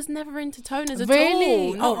 I was never into toners at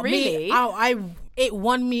all. Not really. It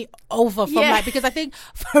won me over from Yeah. like, because I think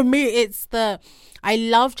for me it's I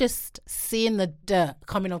love just seeing the dirt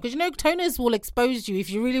coming off, because you know toners will expose you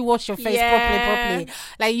if you really wash your face properly.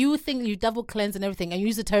 Like you would think you double cleanse and everything and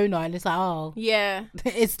use a toner and it's like, oh, Yeah.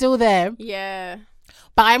 it's still there. Yeah.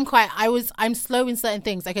 But I'm slow in certain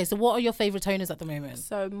things. Okay, so what are your favorite toners at the moment?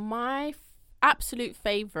 So my absolute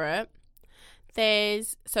favorite, the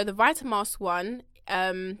Vitamask one.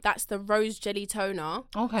 That's the rose jelly toner.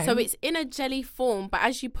 Okay. So it's in a jelly form, but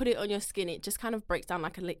as you put it on your skin, it just kind of breaks down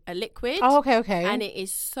like a liquid. Oh, okay. And it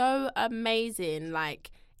is so amazing.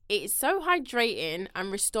 Like, it's so hydrating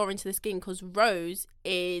and restoring to the skin because rose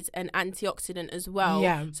is an antioxidant as well.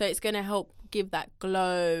 Yeah. So it's going to help give that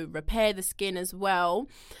glow, repair the skin as well.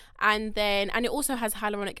 And it also has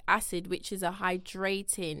hyaluronic acid, which is a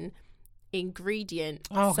hydrating ingredient.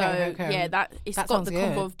 Okay. Yeah, it's That got the sounds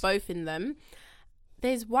combo good. of both in them.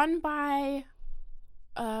 There's one by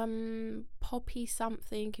Poppy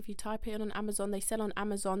something. If you type it in on Amazon, they sell on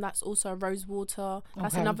Amazon. That's also a rose water.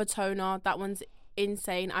 That's another toner. That one's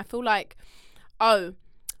insane. I feel like,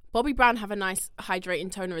 Bobbi Brown have a nice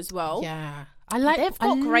hydrating toner as well. Yeah. They've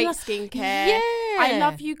got great skincare. Yeah. I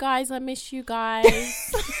love you guys. I miss you guys.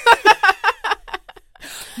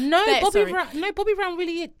 Bobbi Brown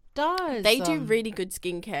really does. They do really good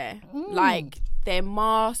skincare. Like, their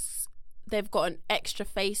masks, they've got an extra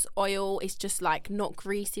face oil. It's just like not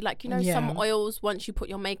greasy. Like, some oils, once you put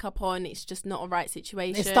your makeup on, it's just not a right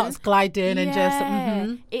situation. It starts gliding and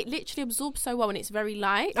just... It literally absorbs so well and it's very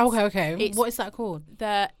light. Okay. What is that called?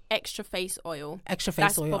 The extra face oil.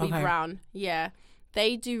 That's oil. Bobbi Brown. Yeah.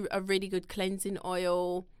 They do a really good cleansing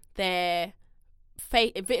oil. Their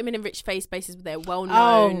vitamin enriched face bases, they're well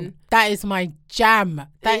known. That is my jam.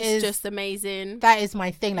 It's just amazing. That is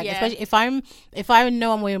my thing. Like, especially if I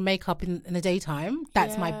know I'm wearing makeup in the daytime,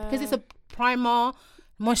 that's because it's a primer,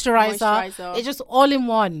 moisturizer. It's just all in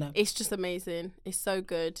one. It's just amazing. It's so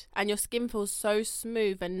good. And your skin feels so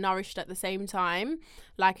smooth and nourished at the same time.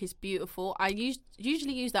 Like, it's beautiful. I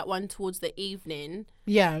usually use that one towards the evening.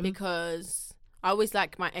 Yeah. Because I always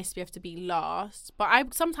like my SPF to be last, but I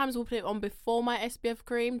sometimes will put it on before my SPF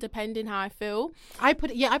cream, depending how I feel. I put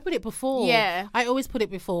it before. Yeah. I always put it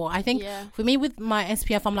before. I think for me with my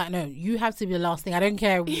SPF, I'm like, no, you have to be the last thing. I don't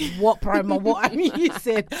care what primer, what I'm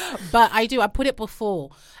using, but I put it before,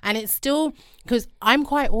 and it's still, because I'm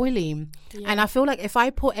quite oily, and I feel like if I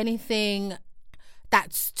put anything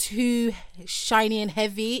that's too shiny and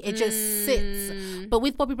heavy, it just sits. But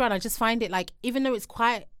with Bobbi Brown, I just find it like, even though it's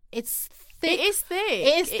thick. It is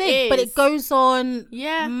thick, but it goes on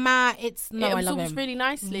matte. It I love absorbs it. really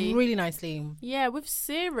nicely. Really nicely. Yeah, with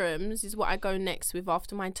serums is what I go next with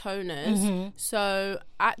after my toners. So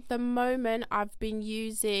at the moment, right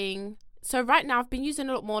now I've been using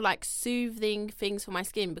a lot more like soothing things for my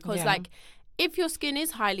skin because like, if your skin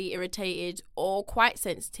is highly irritated or quite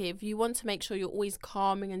sensitive, you want to make sure you're always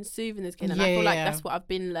calming and soothing the skin. And I feel like that's what I've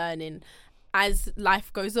been learning as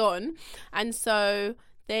life goes on. And so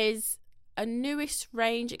there's a newest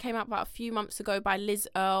range. It came out about a few months ago by Liz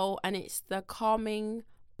Earle, and it's the Calming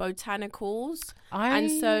Botanicals.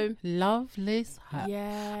 I love Liz Earle.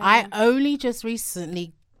 Yeah. I only just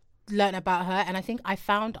recently learned about her, and I think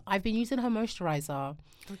I've been using her moisturizer.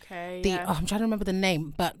 Okay. I'm trying to remember the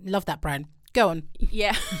name, but love that brand. Go on.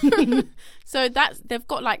 Yeah. So they've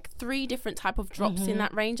got like 3 different type of drops in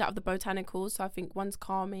that range out of the botanicals. So I think one's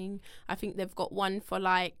calming. I think they've got one for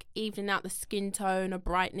like evening out the skin tone, a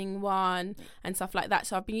brightening one and stuff like that.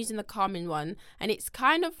 So I've been using the calming one, and it's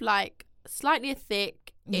kind of like slightly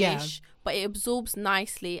thick-ish, but it absorbs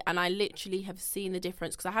nicely. And I literally have seen the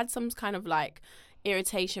difference because I had some kind of like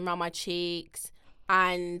irritation around my cheeks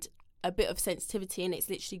and a bit of sensitivity, and it's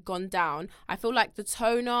literally gone down. I feel like the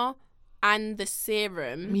toner and the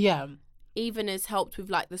serum even has helped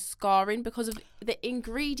with like the scarring, because of the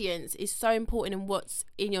ingredients is so important in what's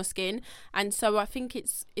in your skin. And so I think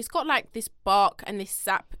it's got like this bark and this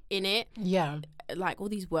sap in it, like all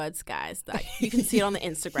these words, guys, like you can see it on the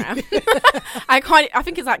Instagram. I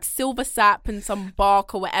think it's like silver sap and some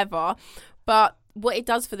bark or whatever, but what it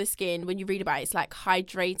does for the skin, when you read about it, it's like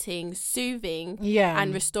hydrating, soothing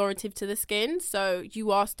and restorative to the skin. So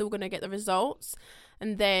you are still going to get the results.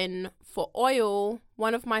 And then for oil,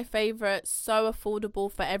 one of my favorites, so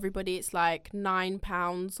affordable for everybody, it's like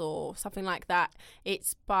 £9 or something like that.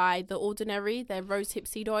 It's by The Ordinary, their rosehip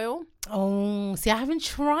seed oil. Oh, see, I haven't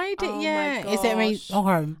tried it yet. My Is it amazing?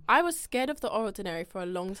 Okay. I was scared of The Ordinary for a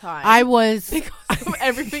long time. I was. Because of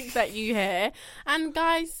everything that you hear. And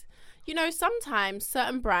guys, sometimes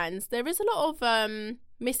certain brands, there is a lot of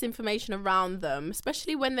misinformation around them,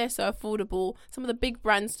 especially when they're so affordable. Some of the big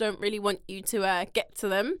brands don't really want you to get to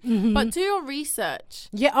them, but do your research.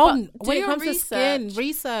 When it comes to skin,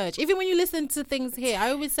 research. Even when you listen to things here,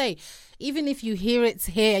 I always say, even if you hear it's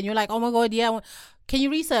here and you're like, oh my god, can you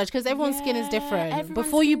research? Because everyone's skin is different. everyone's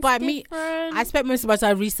Before you skin's buy me, different. I spent most of my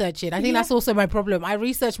time researching. I think that's also my problem. I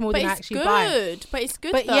research more than I actually buy. But it's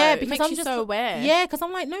good But though. yeah, It because makes I'm you just so aware. Yeah, because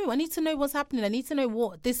I'm like, no, I need to know what's happening. I need to know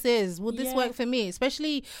what this is. Will this work for me?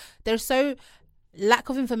 Especially there's so lack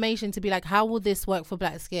of information to be like, how will this work for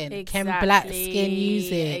black skin? Can black skin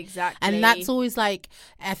use it? Exactly. And that's always like,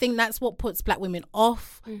 I think that's what puts black women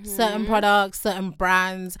off certain products, certain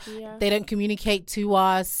brands. They don't communicate to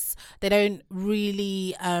us. They don't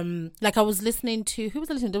really like, I was listening to, who was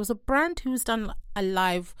I listening to? There was a brand who's done a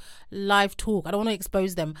live talk. I don't want to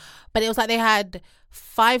expose them, but it was like they had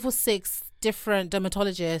 5 or 6 different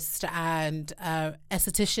dermatologists and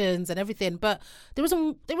estheticians and everything, but there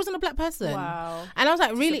wasn't a black person. Wow. And I was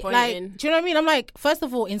like, really, like, do you know what I mean? I'm like, first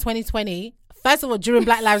of all, in 2020, during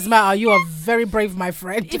Black Lives Matter, you are very brave, my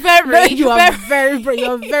friend. You are very brave.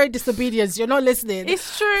 You're very disobedient. You're not listening.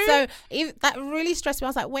 It's true. So that really stressed me. I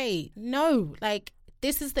was like, wait, no, like,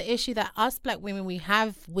 this is the issue that us black women we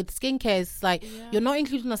have with skincare. It's like, you're not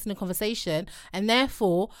including us in the conversation, and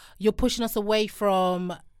therefore you're pushing us away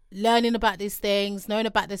from learning about these things, knowing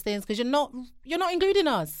about these things, because you're not including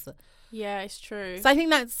us. Yeah, it's true. So I think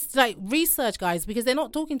that's like research, guys, because they're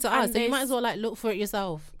not talking to us. So you might as well like look for it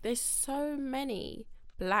yourself. There's so many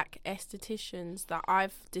black estheticians that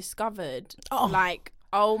I've discovered. Like,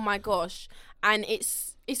 oh my gosh. And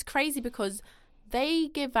it's crazy because they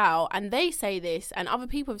give out, and they say this, and other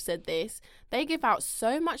people have said this, they give out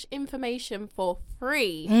so much information for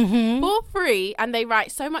free, and they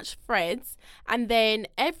write so much threads, and then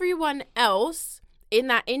everyone else in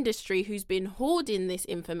that industry who's been hoarding this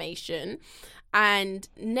information and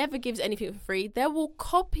never gives anything for free, they will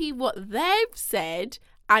copy what they've said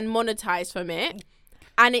and monetize from it.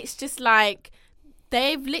 And it's just like,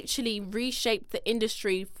 they've literally reshaped the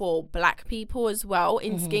industry for black people as well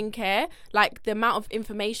in skincare. Like, the amount of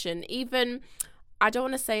information, even, I don't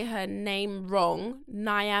want to say her name wrong,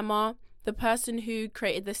 Nyama, the person who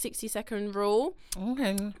created the 60-second rule.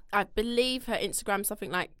 Okay. I believe her Instagram, something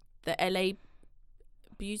like the LA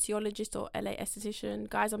beautyologist or LA esthetician.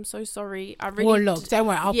 Guys, I'm so sorry. I really... Well, look, don't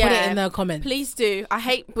worry. I'll put it in the comments. Please do. I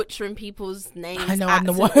hate butchering people's names. I know, I'm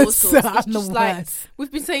the worst. I'm the worst. Like,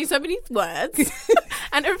 we've been saying so many words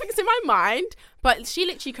and everything's in my mind. But she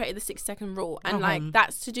literally created the 6-second rule. And like,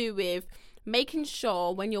 that's to do with making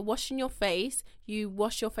sure when you're washing your face, you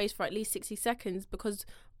wash your face for at least 60 seconds. Because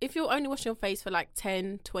if you're only washing your face for like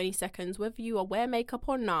 10, 20 seconds, whether you wear makeup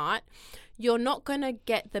or not, you're not going to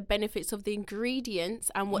get the benefits of the ingredients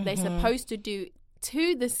and what they're supposed to do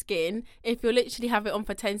to the skin if you literally have it on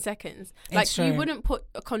for 10 seconds. Like, you wouldn't put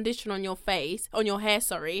a conditioner on your hair,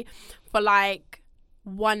 for like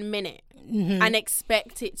 1 minute and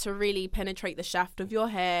expect it to really penetrate the shaft of your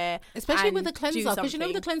hair. Especially with the cleanser, because you know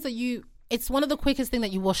with the cleanser, it's one of the quickest thing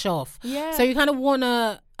that you wash off. Yeah. So you kind of want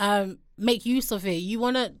to make use of it. You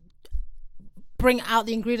want to bring out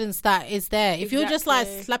the ingredients that is there. If you're just like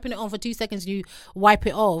slapping it on for 2 seconds and you wipe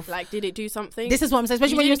it off, like, did it do something? This is what I'm saying.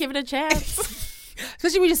 Especially when you give it a chance.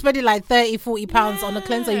 Especially when you're spending like 30-40 pounds on a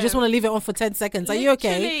cleanser, you just want to leave it on for 10 seconds. Are you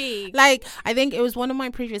okay? Like, I think it was one of my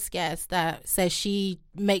previous guests that says she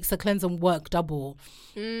makes a cleanser work double.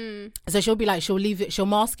 So she'll be like, she'll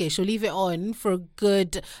mask it, she'll leave it on for a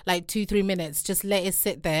good like 2-3 minutes, just let it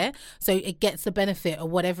sit there so it gets the benefit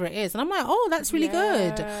of whatever it is. And I'm like, oh, that's really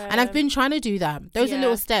good. And I've been trying to do that. Those are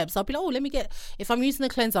little steps. I'll be like, oh, if I'm using the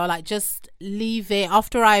cleanser, I'll like just leave it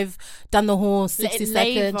after I've done the whole 60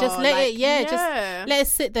 seconds, just let it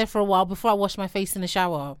sit there for a while before I wash my face in the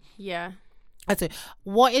shower. So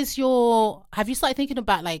what is have you started thinking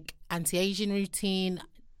about like anti-aging routine,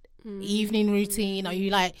 evening routine? Are you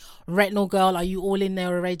like retinol girl? Are you all in there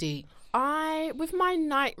already? With my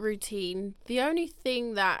night routine, the only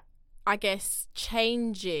thing that I guess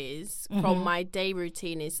changes from my day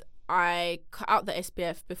routine is I cut out the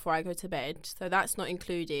SPF before I go to bed, so that's not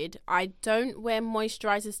included. I don't wear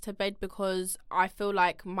moisturizers to bed because I feel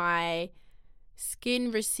like my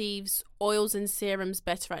skin receives oils and serums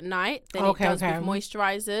better at night than it does with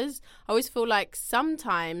moisturizers. I always feel like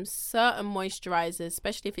sometimes certain moisturizers,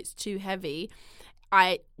 especially if it's too heavy,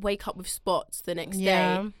 I wake up with spots the next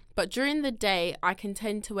day. But during the day, I can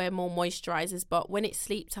tend to wear more moisturizers. But when it's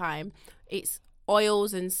sleep time, it's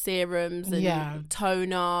oils and serums and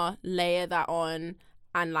toner, layer that on.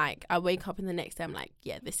 And like, I wake up in the next day, I'm like,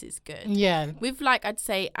 yeah, this is good. Yeah. With like, I'd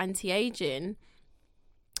say anti-aging,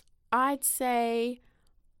 I'd say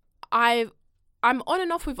I'm on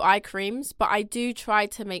and off with eye creams, but I do try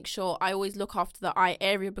to make sure I always look after the eye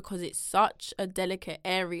area because it's such a delicate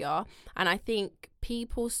area. And I think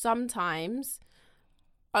people sometimes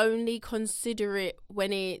only consider it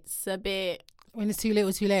when it's a bit When it's too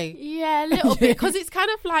little, too late. Yeah, a little bit, because it's kind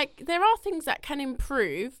of like there are things that can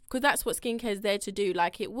improve, because that's what skincare is there to do.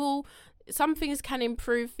 Like some things can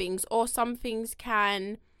improve things, or some things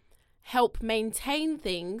can help maintain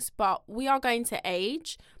things, but we are going to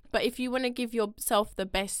age. But if you want to give yourself the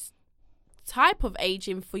best type of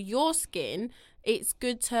aging for your skin, it's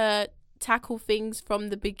good to tackle things from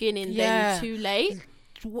the beginning than too late.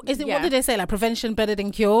 Is it, what did they say, like prevention better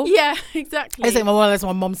than cure? Yeah, exactly. Is it that's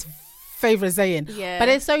my mom's favorite saying? Yeah, but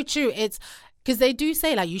it's so true. It's because they do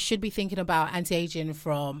say like you should be thinking about anti-aging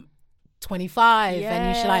from 25,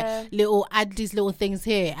 and you should like add these little things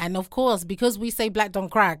here. And of course, because we say black don't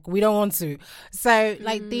crack, we don't want to. So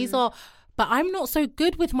like these are, but I'm not so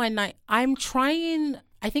good with my night. I'm trying.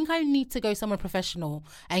 I think I need to go somewhere professional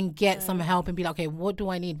and get some help and be like, okay, what do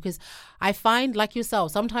I need? Because I find, like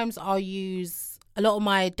yourself, sometimes I'll use a lot of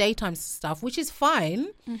my daytime stuff, which is fine.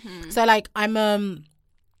 So like I'm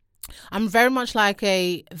very much like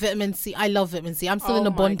a vitamin C. I love vitamin C. I'm still in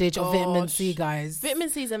the bondage of vitamin C, guys. Vitamin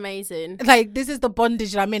C is amazing. Like, this is the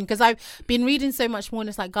bondage that I'm in, because I've been reading so much more, and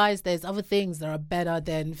it's like, guys, there's other things that are better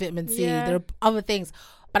than vitamin C. There are other things,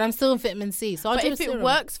 but I'm still in vitamin C. So but if it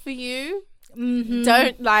works for you,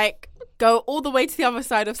 don't like go all the way to the other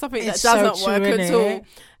side of something that doesn't work at all.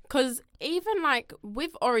 Because even like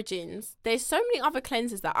with Origins, there's so many other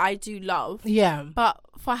cleansers that I do love. Yeah. But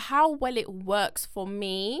for how well it works for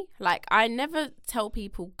me, like I never tell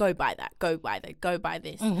people, go buy that, go buy that, go buy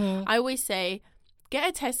this. I always say, get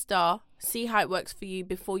a tester, see how it works for you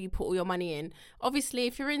before you put all your money in. Obviously,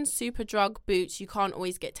 if you're in Superdrug, Boots, you can't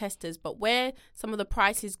always get testers. But where some of the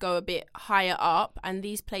prices go a bit higher up, and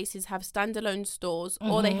these places have standalone stores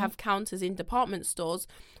or they have counters in department stores,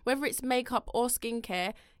 whether it's makeup or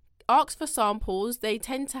skincare, ask for samples. They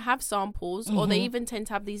tend to have samples, or they even tend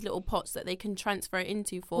to have these little pots that they can transfer it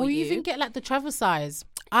into for you. Or you even get like the travel size.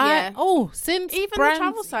 Since even brands, the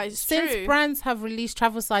travel size, since brands have released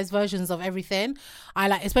travel size versions of everything, I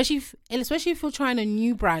like, especially if you're trying a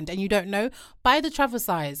new brand and you don't know, buy the travel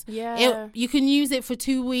size. Yeah, you can use it for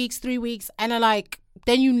 2 weeks, 3 weeks, and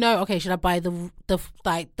then you know, okay, should I buy the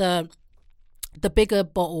bigger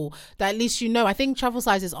bottle, that at least you know. I think travel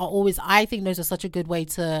sizes are always, I think those are such a good way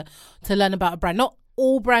to learn about a brand. Not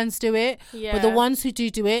all brands do it, but the ones who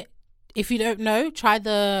do it, if you don't know, try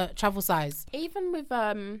the travel size. Even with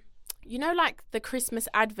you know, like the Christmas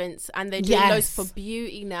advents, and they're doing those for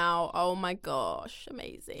beauty now. Oh my gosh,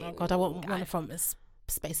 amazing. Oh god, I want one from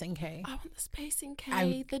Space NK. I want the Space NK,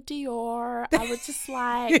 the Dior. I would just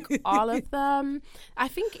like all of them. I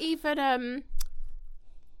think even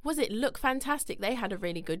was it Look Fantastic? They had a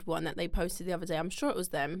really good one that they posted the other day. I'm sure it was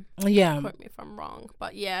them. Yeah. Quote me if I'm wrong.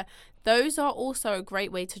 But yeah, those are also a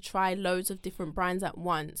great way to try loads of different brands at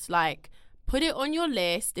once. Like, put it on your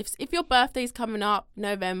list. If your birthday's coming up,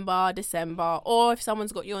 November, December, or if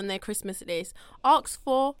someone's got you on their Christmas list, ask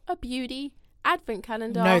for a beauty advent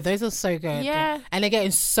calendar. No, those are so good. Yeah. And they're getting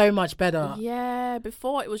so much better. Yeah.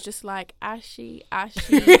 Before it was just like ashy,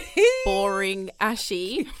 boring,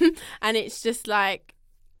 ashy. And it's just like,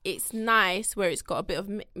 it's nice where it's got a bit of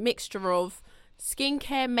mixture of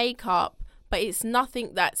skincare, makeup, but it's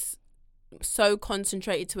nothing that's so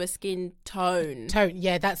concentrated to a skin tone.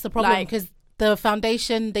 Yeah, that's the problem, because the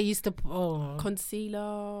foundation they used to concealer,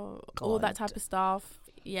 all that type of stuff.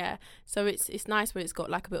 Yeah, so it's nice where it's got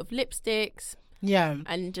like a bit of lipsticks. Yeah,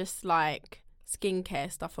 and just like skincare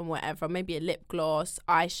stuff and whatever, maybe a lip gloss,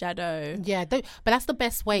 eyeshadow. Yeah, but that's the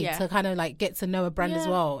best way to kind of like get to know a brand as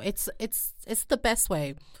well. It's the best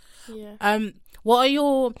way. Yeah. What are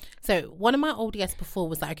your, so one of my old guests before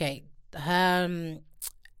was like, okay, her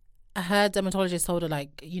dermatologist told her,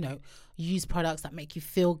 like, you know, use products that make you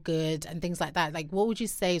feel good and things like that. Like, what would you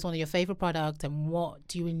say is one of your favorite products, and what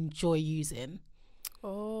do you enjoy using?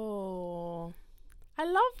 Oh, I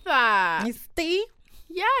love that. You see?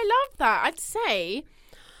 Yeah, I love that. I'd say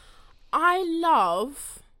I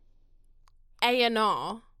love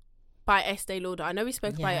A&R by Estee Lauder. I know we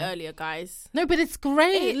spoke about it earlier, guys. No, but it's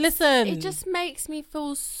great. Listen. It just makes me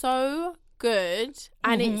feel so good.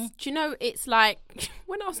 And it's, do you know, it's like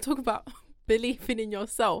when I was talking about believing in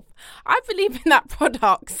yourself, I believe in that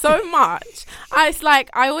product so much. It's like,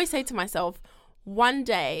 I always say to myself, one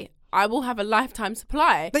day I will have a lifetime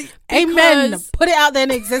supply. Amen. Put it out there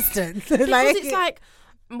in existence. Because it's like,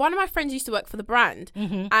 one of my friends used to work for the brand,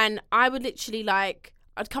 and I would literally like,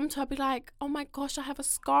 I'd come to her, be like, oh my gosh, I have a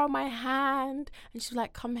scar on my hand. And she's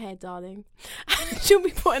like, come here, darling. And she'll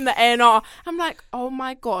be putting the A&R. I'm like, oh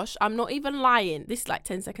my gosh, I'm not even lying. This is like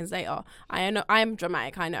 10 seconds later. I know, I am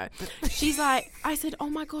dramatic, I know. She's like, I said, oh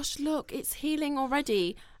my gosh, look, it's healing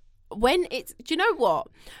already. when it's, do you know what?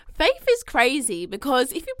 Faith is crazy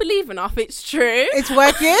because if you believe enough, it's true. It's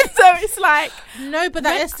working. So it's like, no, but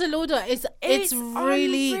that Estee Lauder is it's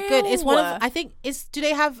really good. It's one of, I think it's, do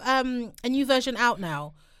they have a new version out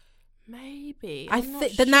now? Maybe. I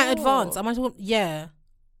think the Night Advance. Am I talking? Yeah.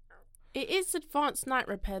 It is Advanced Night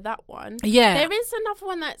Repair, that one. Yeah. There is another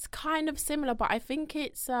one that's kind of similar, but I think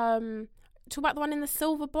it's talk about the one in the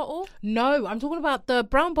silver bottle. No, I'm talking about the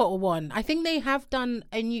brown bottle one. I think they have done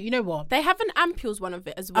a new, you know what? They have an ampules one of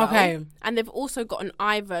it as well. Okay. And they've also got an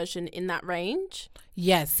eye version in that range.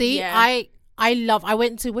 Yeah, see, Yeah. I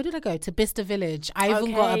went to, where did I go? To Bicester Village. I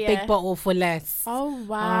even got a big bottle for less. Oh,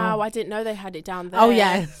 wow. I didn't know they had it down there. Oh,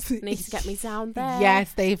 yes. Need to get me down there.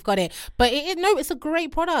 Yes, they've got it. But no, it's a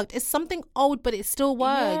great product. It's something old, but it still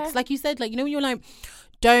works. Yeah. Like you said, like, you know, when you're like,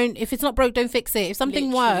 if it's not broke, don't fix it. If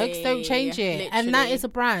something works, don't change it. And that is a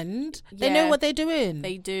brand. They know what they're doing.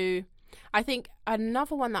 They do. I think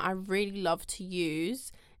another one that I really love to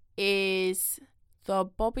use is the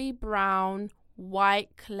Bobbi Brown White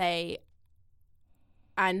Clay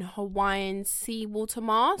and Hawaiian seawater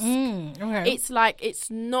mask. Okay. It's like,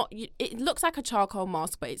 it's not, it looks like a charcoal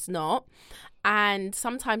mask, but it's not. And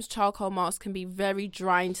sometimes charcoal masks can be very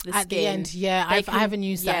drying to the skin. At the end, yeah. I haven't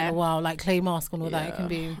used that in a while, like clay mask and all that. It can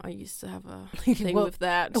be. I used to have a thing with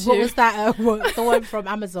that too. What was that? The one from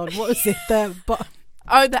Amazon. What was it?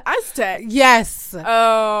 Oh, the Aztec. Yes.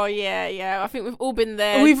 Oh, yeah. I think we've all been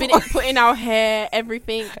there. We've been putting our hair,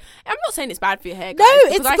 everything. I'm not saying it's bad for your hair, guys. No,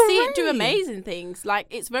 it's because I see it do amazing things. Like,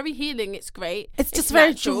 it's very healing. It's great. It's just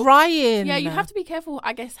very drying. Yeah, you have to be careful,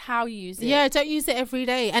 I guess, how you use it. Yeah, don't use it every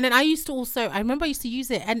day. And then I remember I used to use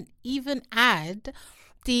it and even add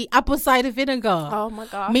the apple cider vinegar. Oh, my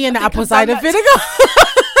God. Me and the apple cider vinegar.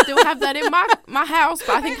 Still have that in my house,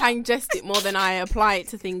 but I think I ingest it more than I apply it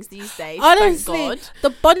to things these days. Honestly, thank God. The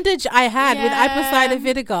bondage I had with apple cider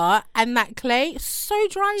vinegar and that clay, so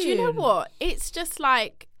drying. Do you know what? It's just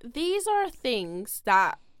like, these are things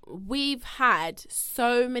that we've had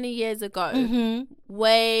so many years ago,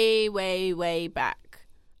 way, way, way back.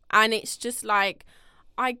 And it's just like,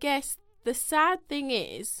 I guess the sad thing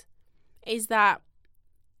is that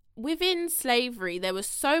within slavery, there was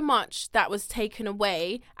so much that was taken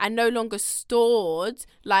away and no longer stored,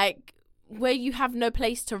 like where you have no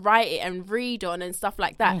place to write it and read on and stuff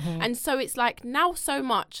like that. And so it's like now so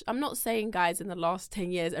much. I'm not saying, guys, in the last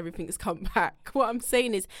 10 years, everything's come back. What I'm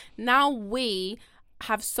saying is now we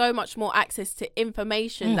have so much more access to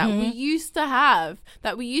information that we used to have,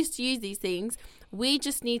 that we used to use these things. We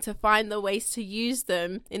just need to find the ways to use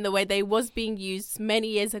them in the way they was being used many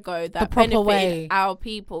years ago that benefited our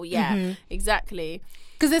people. Yeah, exactly.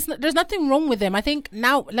 Because there's nothing wrong with them. I think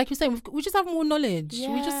now, like you're saying, we just have more knowledge.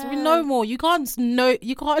 Yeah. We know more. You can't know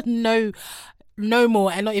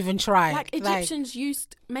more and not even try. Like Egyptians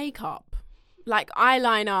used makeup, like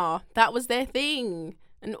eyeliner. That was their thing.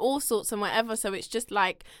 And all sorts and whatever. So it's just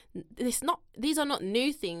like, these are not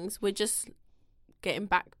new things. We're just getting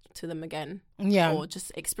back to them again. Yeah. Or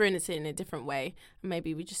just experiencing it in a different way.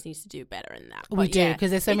 Maybe we just need to do better in that. We do,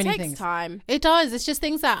 because there's so many things. It takes time. It does. It's just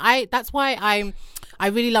things that that's why I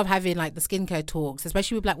really love having like the skincare talks,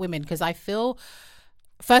 especially with Black women, because I feel,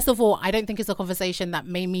 first of all, I don't think it's a conversation that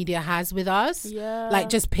main media has with us. Yeah. Like,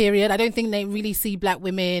 just period. I don't think they really see Black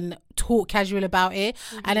women talk casual about it.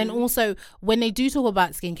 And then also, when they do talk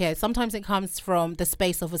about skincare, sometimes it comes from the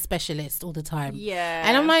space of a specialist all the time. Yeah.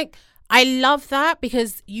 And I'm like, I love that,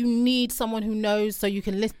 because you need someone who knows so you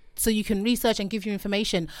can research and give you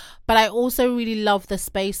information. But I also really love the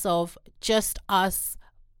space of just us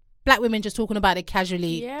Black women just talking about it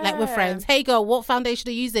casually. Yeah. Like, we're friends. Hey girl, what foundation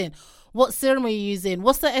are you using? What serum are you using?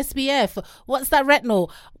 What's the SPF? What's that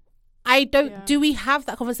retinol? Do we have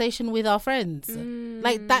that conversation with our friends?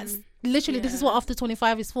 Like, that's literally, this is what After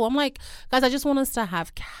 25 is for. I'm like, guys, I just want us to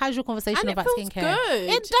have casual conversation about skincare. Good.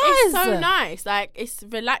 It does. It's so nice. Like, it's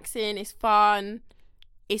relaxing. It's fun.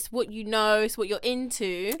 It's what you know. It's what you're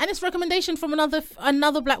into. And it's recommendation from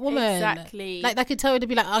another Black woman. Exactly. Like, that could tell you to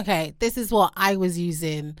be like, okay, this is what I was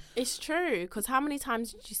using. It's true. Because how many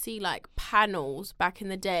times did you see like panels back in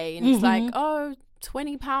the day? And it's like, oh,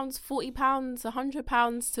 £20, £40,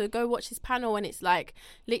 £100 to go watch this panel, and it's like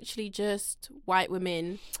literally just white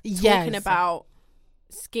women talking about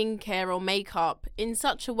skincare or makeup in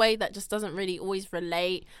such a way that just doesn't really always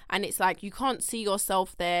relate, and it's like you can't see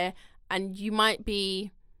yourself there, and you might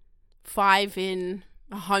be 5 in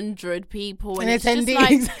 100 people, and it's just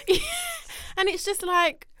like, and it's just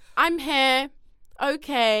like, I'm here,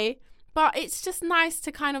 okay. But it's just nice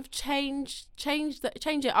to kind of change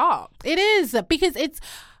it up. It is, because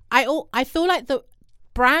I feel like the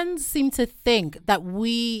brands seem to think that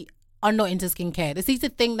we are not into skincare. They seem to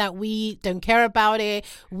think that we don't care about it.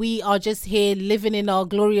 We are just here living in our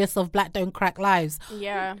glorious of black don't crack lives.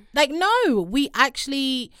 Yeah. Like, no, we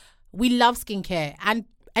love skincare. And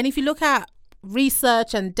if you look at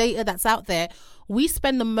research and data that's out there, we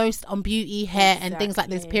spend the most on beauty, hair, and things like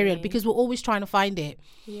this, period, because we're always trying to find it.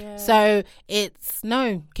 Yeah. So it's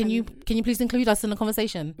no. Can you please include us in the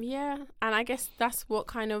conversation? Yeah, and I guess that's what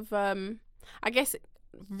kind of I guess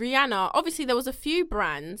Rihanna. Obviously, there was a few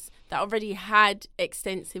brands that already had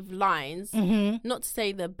extensive lines. Mm-hmm. Not to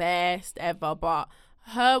say the best ever, but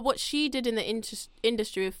what she did in the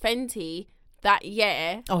industry with Fenty that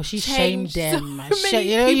year. Oh, she shamed them.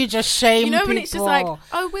 You just shame people. When it's just like,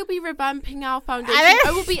 oh, we'll be revamping our foundation.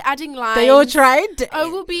 Oh, we'll be adding lines. They all tried.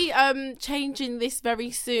 Oh, we'll be changing this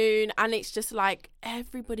very soon. And it's just like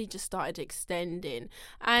everybody just started extending.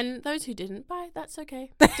 And those who didn't, bye, that's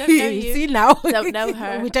okay. Don't know you. See now. Don't know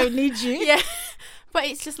her. We don't need you. Yeah. But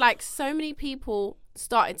it's just like so many people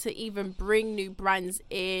started to even bring new brands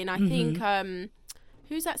in. I think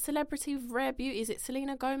who's that celebrity with rare beauty? Is it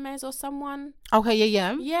Selena Gomez or someone? Okay,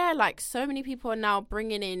 yeah. Yeah, like so many people are now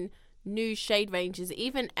bringing in new shade ranges.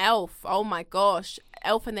 Even Elf, oh my gosh,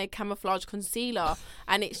 Elf and their camouflage concealer.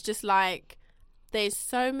 And it's just like, there's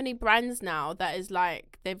so many brands now that is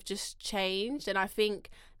like, they've just changed. And I think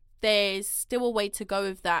there's still a way to go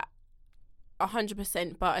with that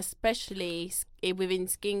 100%, but especially within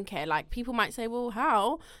skincare. Like, people might say, well,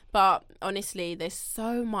 how? But honestly, there's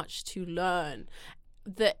so much to learn.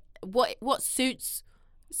 That what suits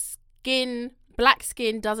black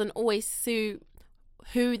skin doesn't always suit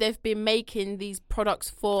who they've been making these products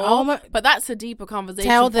for. But that's a deeper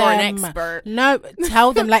conversation for an expert. No,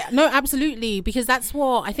 tell them. Like, no, absolutely, because that's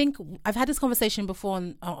what I think. I've had this conversation before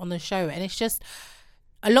on the show, and it's just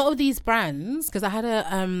a lot of these brands, because I had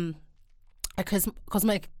a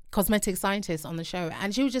cosmetic scientist on the show,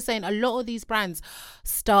 and she was just saying a lot of these brands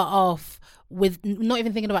start off with not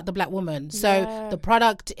even thinking about the black woman. So the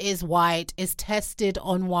product is white, is tested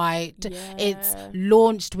on white, it's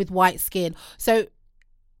launched with white skin. So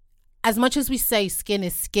as much as we say skin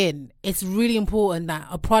is skin, it's really important that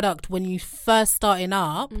a product, when you first starting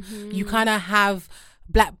up, you kind of have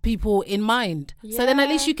black people in mind. So then at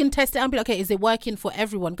least you can test it and be like, okay, is it working for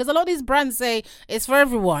everyone? Because a lot of these brands say it's for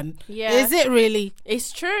everyone. Is it really?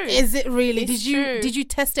 It's true. Is it really? Did you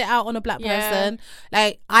test it out on a black person?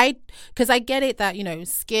 Like, because I get it that,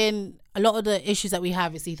 skin, a lot of the issues that we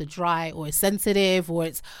have is either dry or it's sensitive or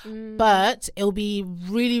it's but it'll be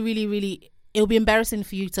really, really, really, it'll be embarrassing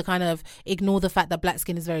for you to kind of ignore the fact that black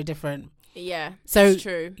skin is very different. Yeah, so it's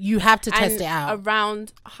true. You have to test it out.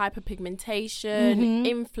 Around hyperpigmentation,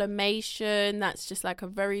 inflammation, that's just like a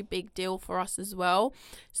very big deal for us as well.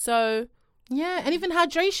 So yeah, and even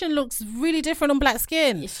hydration looks really different on black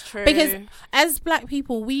skin. It's true. Because as black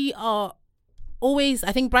people, we are always,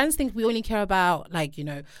 I think brands think we only care about, like,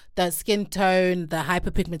 the skin tone, the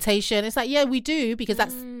hyperpigmentation. It's like, yeah, we do, because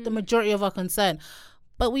that's the majority of our concern.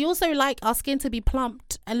 But we also like our skin to be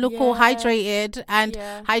plumped and look all hydrated. And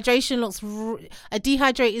hydration looks... a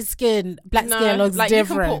dehydrated skin, black skin looks like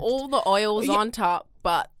different. You can put all the oils on top,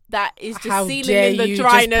 but that is just How sealing dare in the you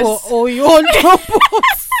dryness. Just put oil on top.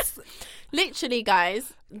 Literally,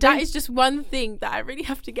 guys, that is just one thing that I really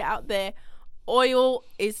have to get out there. Oil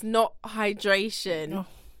is not hydration. Oh.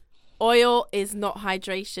 Oil is not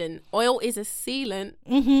hydration. Oil is a sealant.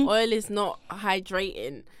 Oil is not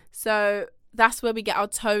hydrating. So that's where we get our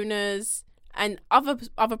toners and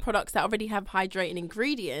other products that already have hydrating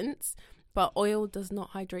ingredients, but oil does not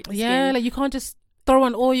hydrate the skin. Like, you can't just throw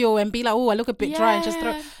on oil and be like, oh, I look a bit dry, and just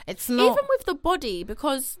throw. It's not. Even with the body,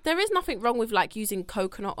 because there is nothing wrong with like using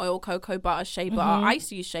coconut oil, cocoa butter, shea butter. I used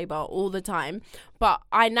to use shea butter all the time, but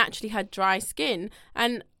I naturally had dry skin,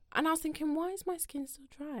 and I was thinking, why is my skin so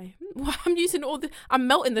dry? Why I'm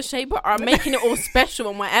melting the shea butter, I'm making it all special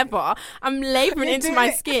and whatever. I'm labouring into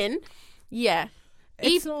my skin. Yeah.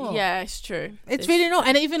 It's not. Yeah, it's true. It's really not.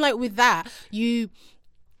 And even like with that,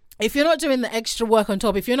 if you're not doing the extra work on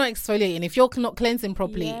top, if you're not exfoliating, if you're not cleansing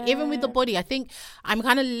properly, even with the body, I think I'm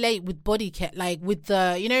kind of late with body care, like with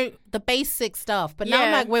the, the basic stuff. But now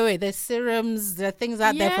I'm like, wait, there's serums, there are things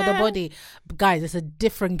out there for the body. But guys, it's a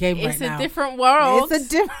different game right now. It's a different world. It's a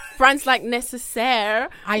different... Brands like Necessaire.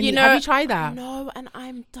 Have you tried that? No, and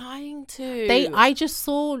I'm dying to. I just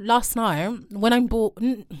saw last night when I'm bored.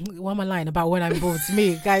 What am I lying about when I'm bored? To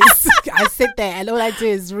me, guys, I sit there and all I do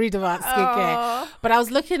is read about skincare. But I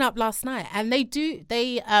was looking up last night, and they do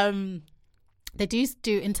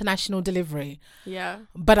international delivery. Yeah.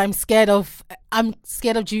 But I'm scared of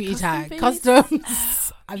duty tag.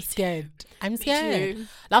 Customs. I'm scared. I'm Me scared. too.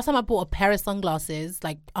 Last time I bought a pair of sunglasses,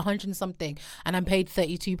 like 100 and something, and I paid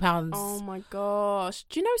 £32. Oh my gosh.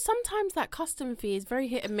 Do you know sometimes that custom fee is very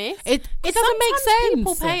hit and miss? It doesn't make Sometimes sense.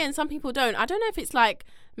 people pay and some people don't. I don't know if it's like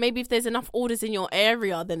maybe if there's enough orders in your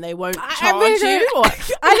area, then they won't I charge really you.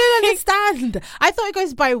 don't- I don't understand. I thought it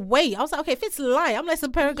goes by weight. I was like, okay, if it's light, I'm like, it's a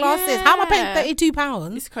pair of glasses. How am I paying Yeah.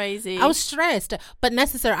 £32? It's crazy. I was stressed, but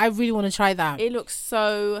necessary. I really want to try that It looks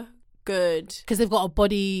so good. because they've got a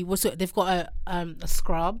body. They've got a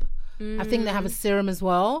scrub. I think they have a serum as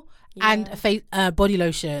well, and Yeah. a face body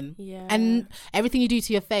lotion. Yeah. And everything you do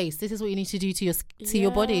to your face, this is what you need to do to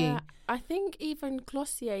your body. Yeah. I think even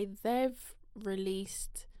Glossier, they've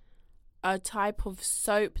released a type of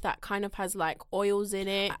soap that kind of has like oils in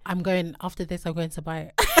it. I'm going after this. I'm going to buy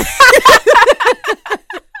it.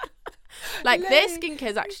 Like their skincare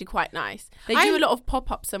is actually quite nice. They do a lot of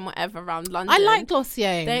pop-ups and whatever around London. I like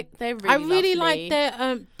Glossier. They're really I really lovely.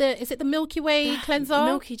 like their is it the Milky Way cleanser?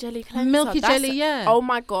 Milky Jelly cleanser. Milky That's- Jelly, yeah. Oh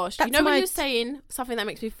my gosh. You That's know when my- you're saying something that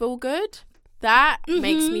makes me feel good? That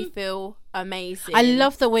makes me feel amazing. I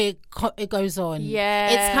love the way it goes on.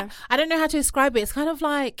 Yeah. I don't know how to describe it. It's kind of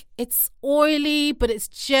like it's oily, but it's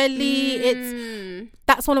jelly.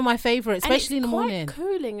 That's one of my favorites, especially in the morning. Quite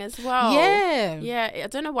cooling as well. Yeah. Yeah. I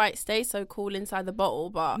don't know why it stays so cool inside the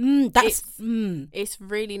bottle, but it's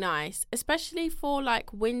really nice, especially for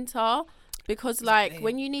like winter. Because like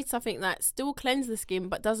when you need something that still cleanses the skin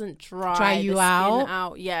but doesn't dry you the out. skin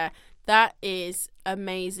out, yeah, that is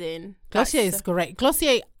amazing. Glossier is great.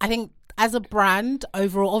 Glossier, I think, as a brand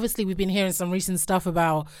overall, obviously we've been hearing some recent stuff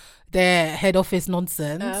about their head office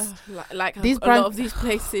nonsense. Like These a brand- lot of these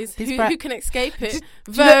places, these who can escape it?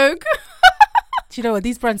 do you know- Vogue. Do you know what?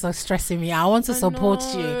 These brands are stressing me out. I want to support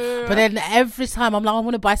you. know. But then every time I'm like, I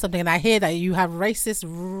want to buy something and I hear that you have racists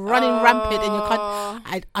running rampant in your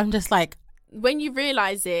country, I'm just like... When you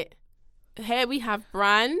realise it, here we have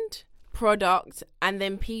brand, product, and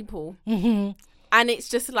then people. Mm-hmm. And it's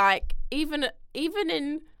just like, even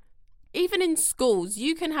in schools,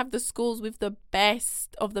 you can have the schools with the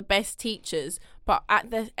best of the best teachers, but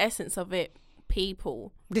at the essence of it,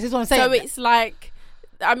 people. This is what I'm saying. So it's like,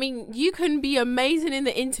 I mean, you can be amazing in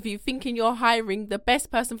the interview thinking you're hiring the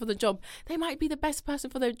best person for the job. They might be the best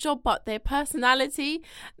person for their job, but their personality,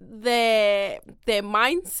 their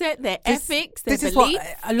mindset, their ethics, their this is belief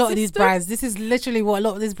what a lot of these system, brands, this is literally what a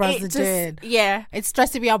lot of these brands are doing. Yeah. It's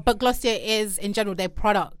stressing me out. But Glossier is, in general, their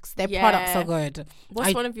products. Their products are good.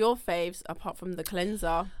 What's one of your faves apart from the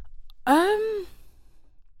cleanser?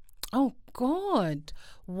 Oh, God.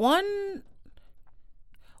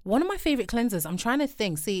 One of my favorite cleansers, I'm trying to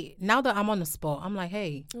think. See, now that I'm on the spot, I'm like,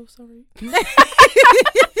 hey. Oh, sorry.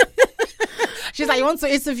 She's like, you want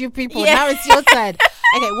to interview people. Yeah. Now it's your turn.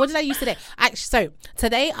 Okay, what did I use today? Actually, so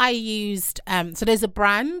today I used, so there's a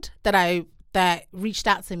brand that reached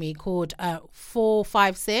out to me called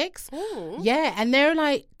 456. Ooh. Yeah, and they're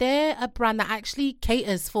a brand that actually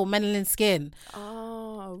caters for melanin skin.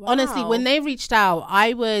 Oh, wow. Honestly, when they reached out,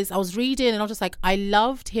 I was reading and I was just like, I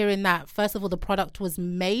loved hearing that. First of all, the product was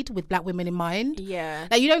made with black women in mind. Yeah.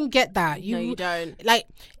 Like, you don't get that. No, you don't. Like,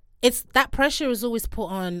 it's that pressure is always put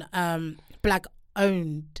on black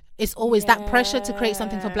owned. It's always that pressure to create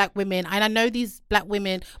something for black women. And I know these black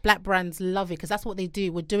brands love it because that's what they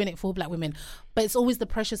do. We're doing it for black women. But it's always the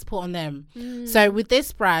pressures put on them. So with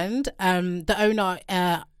this brand, the owner,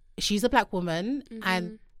 she's a black woman.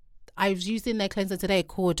 And I was using their cleanser today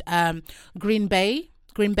called Green Babe.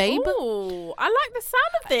 Oh, I like the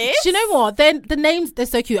sound of this. Do you know what? Then the names, they're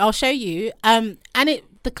so cute. I'll show you. And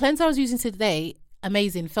the cleanser I was using today,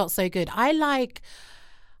 amazing. Felt so good. I like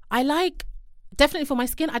definitely for my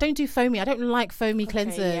skin. I don't do foamy. I don't like foamy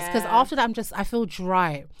cleansers because after that I feel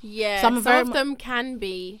dry. Yeah, So some of them can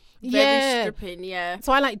be very stripping. Yeah.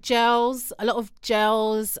 So I like gels, a lot of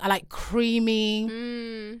gels. I like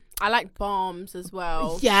creamy. I like balms as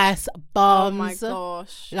well. Yes, balms. Oh my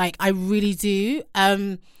gosh. Like I really do.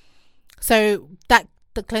 So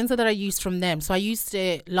the cleanser that I used from them. So I used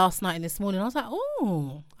it last night and this morning. I was like,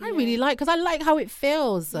 oh, I really like, because I like how it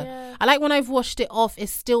feels. Yeah. I like when I've washed it off, it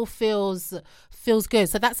still feels good.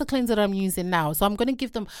 So that's the cleanser that I'm using now. So I'm gonna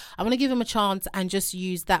give them a chance and just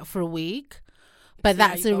use that for a week. But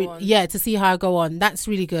that's to see how I go on. That's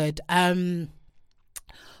really good.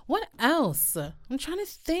 What else? I'm trying to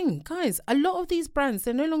think, guys. A lot of these brands,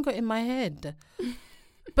 they're no longer in my head.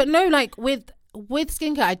 But no, like with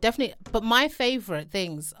skincare, but my favorite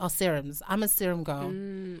things are serums. I'm a serum girl.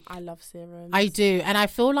 I love serums. I do. And I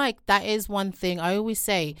feel like that is one thing I always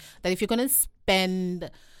say, that if you're going to spend,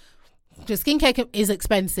 because skincare is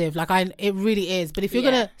expensive, it really is. But if you're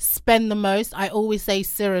going to spend the most, I always say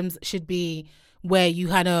serums should be where you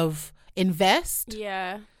kind of invest?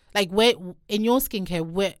 Yeah. Like, where in your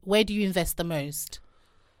skincare, where do you invest the most?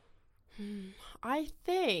 I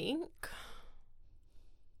think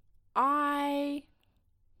I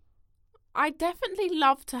definitely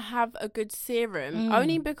love to have a good serum,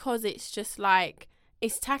 only because it's just like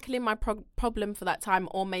it's tackling my problem for that time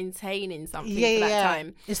or maintaining something for that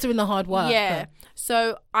time. It's doing the hard work. Yeah.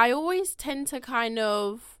 So I always tend to kind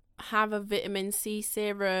of have a vitamin C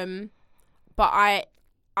serum, but I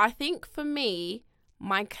think for me,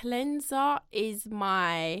 my cleanser is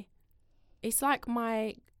it's like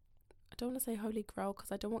my, I don't want to say holy grail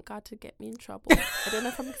because I don't want God to get me in trouble. I don't know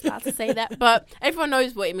if I'm allowed to say that, but everyone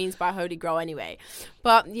knows what it means by holy grail anyway.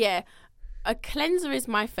 But yeah, a cleanser is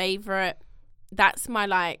my favorite. That's my,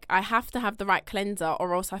 like, I have to have the right cleanser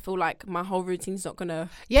or else I feel like my whole routine's not going to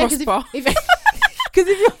prosper. Because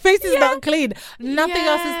if your face is not clean, nothing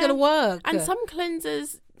else is going to work. And some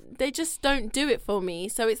cleansers, they just don't do it for me.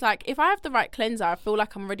 So it's like, if I have the right cleanser, I feel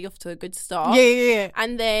like I'm already off to a good start. Yeah.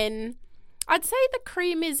 And then I'd say the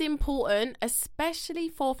cream is important, especially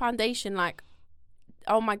for foundation. Like,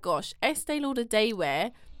 oh my gosh, Estee Lauder Day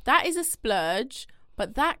Wear, that is a splurge.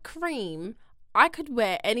 But that cream, I could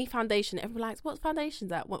wear any foundation. Everyone likes, what foundation is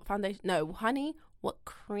that? What foundation? No, honey, what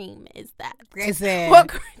cream is that? Is it?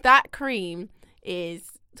 That cream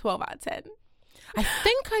is 12 out of 10. I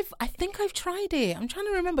think I've tried it. I'm trying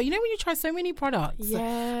to remember. You know when you try so many products,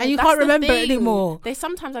 yeah, and you can't remember it anymore.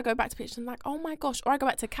 Sometimes I go back to pictures and I'm like, oh my gosh, or I go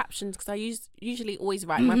back to captions because I usually always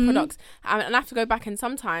write my products, and I have to go back. And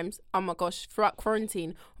sometimes, oh my gosh, throughout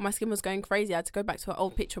quarantine, when my skin was going crazy, I had to go back to an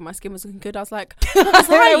old picture. And my skin was looking good. I was like, what was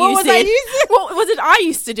I using? What did I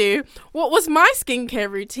used to do? What was my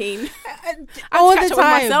skincare routine? All the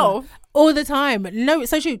time. All the time. No, it's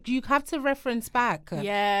so true. You have to reference back.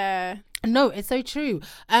 Yeah. No, it's so true.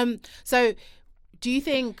 So do you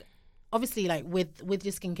think, obviously, like with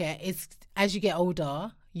your skincare, it's as you get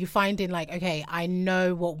older, you finding like, okay, I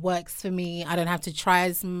know what works for me. I don't have to try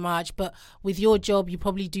as much. But with your job, you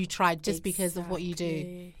probably do try just because of what you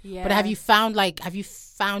do. Yeah. But have you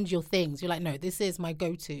found your things? You're like, no, this is my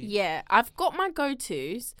go-to. Yeah, I've got my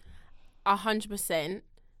go-tos 100%.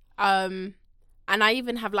 And I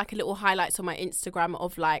even have like a little highlights on my Instagram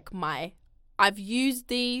of like I've used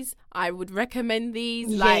these, I would recommend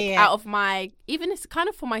these, out of my, even it's kind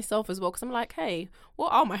of for myself as well, because I'm like, hey,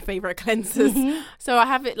 what are my favorite cleansers? So I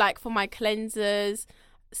have it like for my cleansers,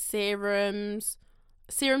 serums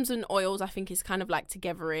and oils, I think is kind of like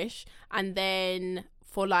togetherish. And then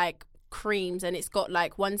for like creams, and it's got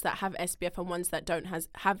like ones that have SPF and ones that don't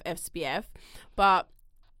have SPF. But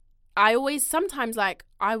I always, sometimes like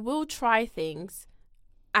I will try things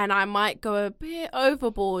and I might go a bit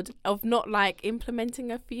overboard of not like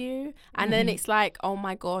implementing a few. And then it's like, oh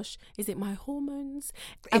my gosh, is it my hormones?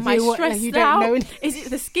 Am I stressed out? Is it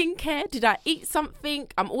the skincare? Did I eat something?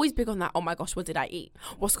 I'm always big on that. Oh my gosh, what did I eat?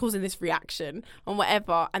 What's causing this reaction? And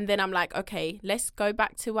whatever. And then I'm like, okay, let's go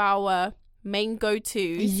back to our main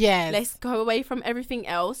go-tos. Yes. Let's go away from everything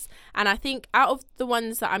else. And I think out of the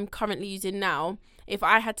ones that I'm currently using now, if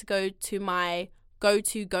I had to go to my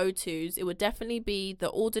go-tos, it would definitely be The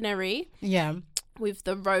Ordinary. Yeah. With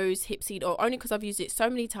the rose hip seed oil, only because I've used it so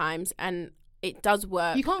many times and it does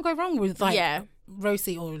work. You can't go wrong with like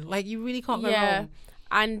rosy oil. Like you really can't go wrong.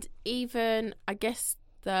 And even I guess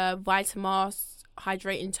the Vitamars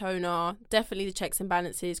hydrating toner, definitely the Checks and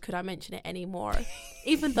Balances. Could I mention it anymore?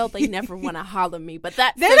 Even though they never want to holler me, but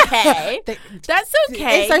that's okay. That's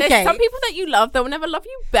okay. It's okay. There's some people that you love, they'll never love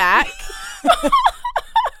you back.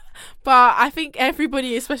 But I think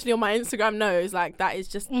everybody, especially on my Instagram, knows like that is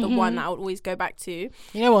just the one that I would always go back to. You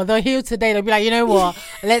know what? They'll heal today. They'll be like, you know what?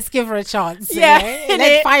 Let's give her a chance.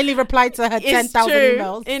 Let's finally reply to her 10,000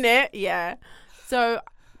 emails. Yeah. So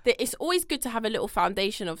it's always good to have a little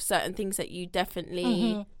foundation of certain things that you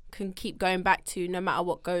definitely can keep going back to, no matter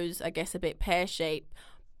what goes, I guess, a bit pear-shaped.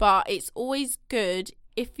 But it's always good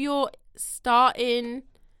if you're starting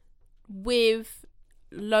with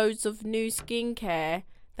loads of new skincare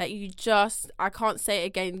that you just, I can't say it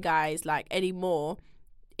again, guys, like anymore,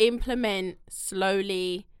 implement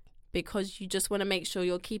slowly, because you just want to make sure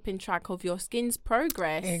you're keeping track of your skin's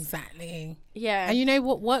progress. Exactly. Yeah. And you know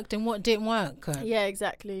what worked and what didn't work. Yeah,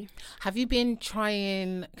 exactly. Have you been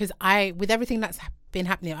trying, because with everything that's been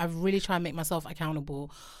happening, I've really tried to make myself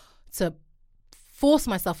accountable to force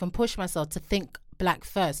myself and push myself to think black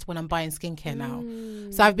first when I'm buying skincare now.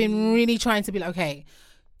 So I've been really trying to be like, okay,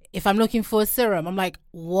 if I'm looking for a serum, I'm like,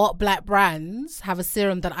 what black brands have a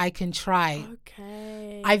serum that I can try?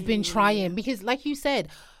 Okay. I've been trying because, like you said,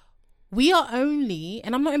 we are only,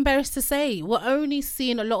 and I'm not embarrassed to say, we're only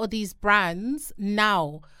seeing a lot of these brands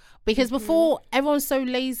now Because before, everyone's so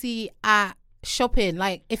lazy at shopping.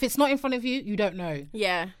 Like, if it's not in front of you, you don't know.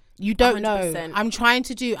 Yeah. You don't 100%. know. I'm trying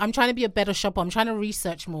to be a better shopper. I'm trying to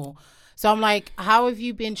research more. So I'm like, how have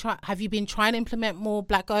you been trying to implement more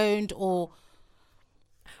black owned or?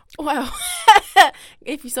 Well,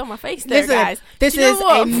 if you saw my face there, Listen, guys. This do you is know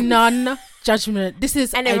what? a non-judgment. This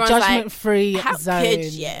is And a everyone's like, judgment-free "How zone.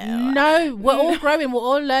 could you?" No, we're all growing. We're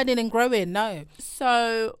all learning and growing. No.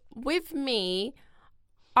 So with me,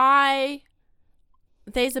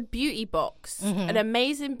 there's a beauty box, an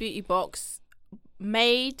amazing beauty box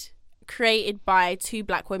created by two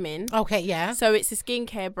black women. Okay, yeah. So it's a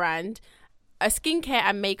skincare brand, a skincare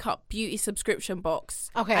and makeup beauty subscription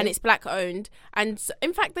box. Okay. And it's black owned. And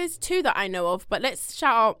in fact, there's two that I know of, but let's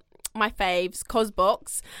shout out my faves,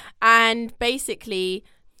 Cosbox. And basically,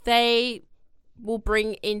 they will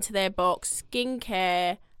bring into their box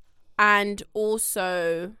skincare and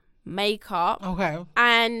also makeup. Okay.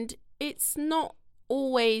 And it's not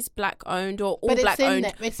always black owned or all But it's black in owned,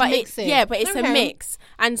 there. It's but mixing. but it's a Okay. mix,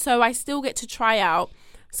 and so I still get to try out.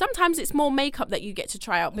 Sometimes it's more makeup that you get to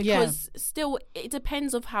try out because still it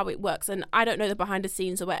depends of how it works, and I don't know the behind the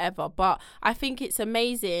scenes or whatever, but I think it's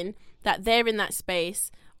amazing that they're in that space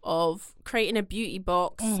of creating a beauty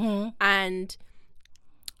box and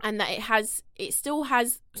that it still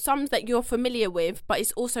has some that you're familiar with, but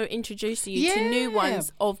it's also introducing you to new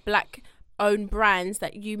ones of black own brands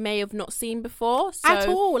that you may have not seen before. So, at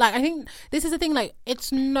all. Like, I think this is the thing, like,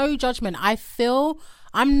 it's no judgment. I feel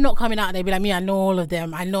I'm not coming out there be like, me, I know all of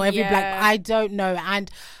them, I know every black, I don't know. And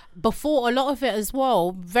before, a lot of it as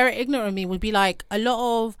well, very ignorant of me would be like, a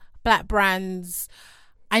lot of black brands,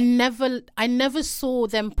 I never saw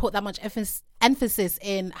them put that much emphasis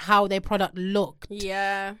in how their product looked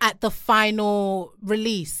at the final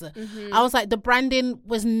release. I was like, the branding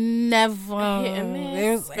was never hit and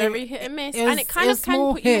miss. Very hit and miss. It was, and it kind of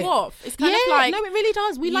can put hit. you off. It's kind of Yeah, like, no, it really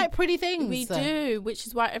does. We like pretty things. we do, which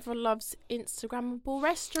is why everyone loves Instagrammable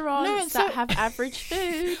restaurants that have average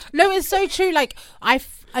food. No, it's so true. Like,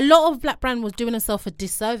 a lot of black brand was doing themselves a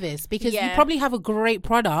disservice because you probably have a great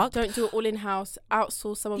product. Don't do it all in house.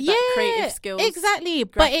 Outsource some of that creative skills. Exactly,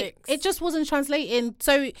 but it just wasn't translating.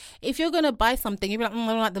 So if you're gonna buy something, you'll be like, I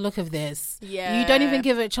don't like the look of this. Yeah, you don't even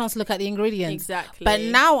give it a chance to look at the ingredients. Exactly. But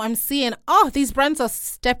now I'm seeing, these brands are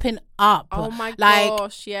stepping up. Oh my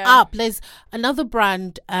gosh, yeah. Up. There's another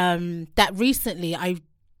brand that recently I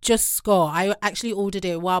just got. I actually ordered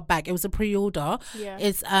it a while back. It was a pre-order. Yeah.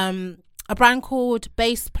 It's a brand called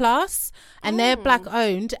Base Plus, and they're black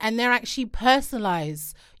owned, and they're actually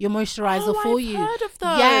personalize your moisturizer for I've you. Heard of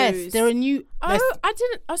those. Yes, they're a new. I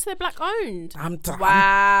didn't. Oh, so they're black owned.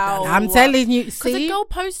 Wow. I'm telling you. Because See, a girl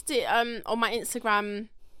posted on my Instagram,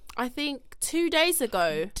 I think 2 days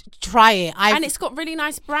ago. Try it. And it's got really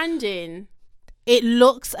nice branding. It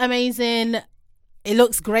looks amazing. It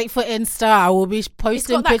looks great for Insta. I will be posting it's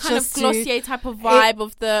got that pictures kind of Glossier type of vibe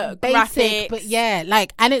of the basic, graphics. but yeah,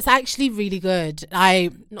 like, and it's actually really good.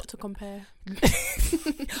 Not to compare.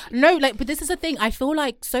 No, like, but this is the thing. I feel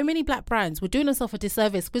like so many black brands were doing themselves a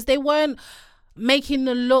disservice because they weren't making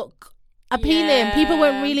the look appealing. Yeah. People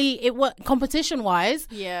weren't really competition wise.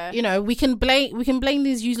 Yeah. You know, we can blame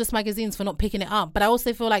these useless magazines for not picking it up, but I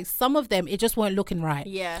also feel like some of them, it just weren't looking right.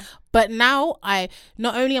 Yeah. But now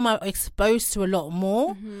not only am I exposed to a lot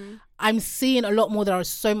more, I'm seeing a lot more that are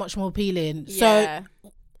so much more appealing. Yeah.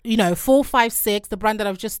 So, you know, 456, the brand that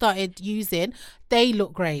I've just started using, they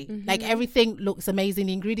look great. Like, everything looks amazing.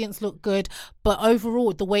 The ingredients look good. But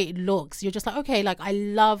overall, the way it looks, you're just like, okay, like, I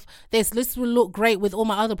love this. This will look great with all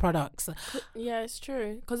my other products. Yeah, it's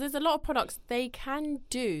true. Because there's a lot of products, they can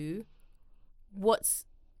do what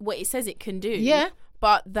it says it can do. Yeah.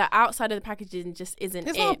 But the outside of the packaging just isn't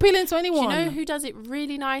It's not appealing to anyone. Do you know who does it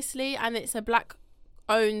really nicely? And it's a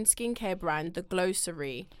black-owned skincare brand, The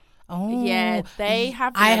Glossary. Oh, yeah, they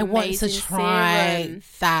have. I want to try serum.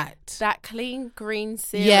 that. That clean green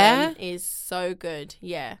serum is so good.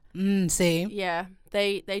 Yeah. See. Yeah,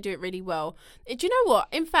 they do it really well. Do you know what?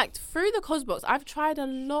 In fact, through the Cosbox, I've tried a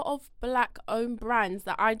lot of black-owned brands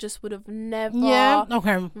that I just would have never. Yeah.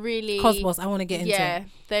 Okay. Really. Cosmos, I want to get into. Yeah,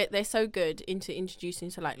 they're so good into introducing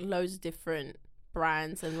to like loads of different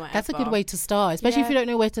brands and whatever. That's a good way to start, especially if you don't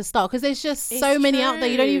know where to start, because there's just so many out there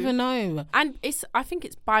you don't even know. And I think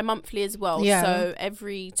it's bi-monthly as well. Yeah. So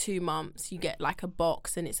every 2 months you get like a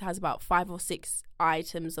box, and it has about 5 or 6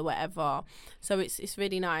 items or whatever. So it's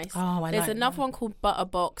really nice. There's another one called Butter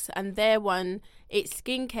Box, and their one, it's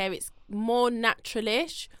skincare. It's more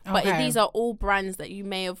naturalish, but these are all brands that you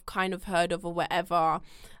may have kind of heard of or whatever.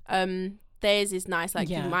 Theirs is nice. Like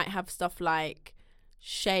you might have stuff like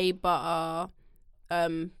shea butter,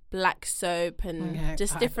 black soap and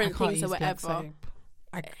just different I can't things or use black whatever. soap.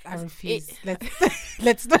 I refuse.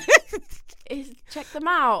 Let's Check them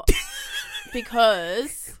out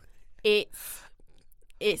because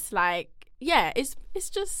it's like, yeah, it's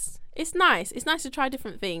nice. It's nice to try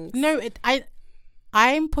different things. No,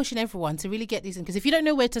 I'm pushing everyone to really get these in, because if you don't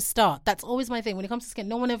know where to start, that's always my thing when it comes to skin.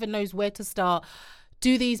 No one ever knows where to start.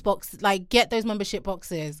 Do these boxes, like get those membership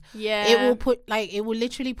boxes. Yeah, it will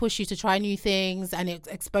literally push you to try new things and it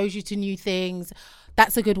expose you to new things.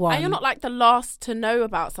 That's a good one. And you're not like the last to know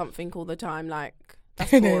about something all the time. Like,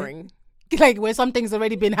 that's boring. Like where something's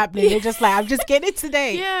already been happening, you're just like, I'm just getting it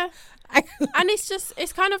today. Yeah. And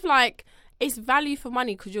it's kind of like, it's value for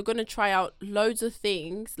money because you're going to try out loads of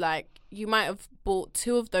things. Like, you might have bought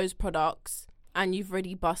 2 of those products and you've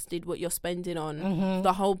already busted what you're spending on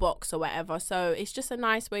the whole box or whatever. So it's just a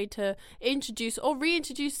nice way to introduce or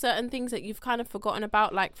reintroduce certain things that you've kind of forgotten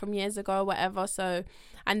about, like from years ago or whatever. So,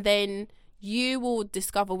 and then you will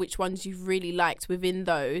discover which ones you've really liked within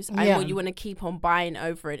those and what you want to keep on buying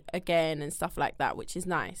over it again and stuff like that, which is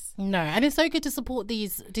nice. No, and it's so good to support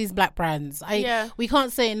these black brands. We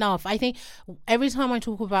can't say enough. I think every time I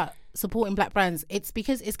talk about supporting black brands, it's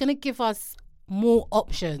because it's going to give us more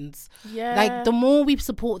options. Yeah, like the more we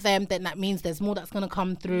support them, then that means there's more that's going to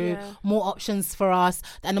come through, more options for us,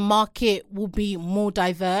 and the market will be more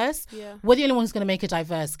diverse. We're the only ones going to make it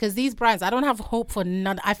diverse, because these brands, I don't have hope for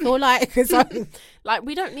none. I feel like like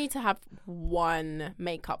we don't need to have one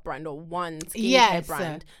makeup brand or one skincare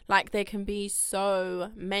brand. Like there can be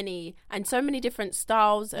so many and so many different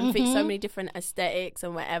styles and fit so many different aesthetics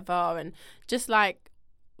and whatever, and just like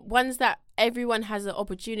ones that everyone has an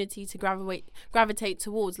opportunity to gravitate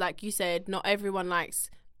towards. Like you said, not everyone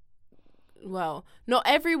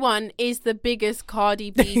is the biggest Cardi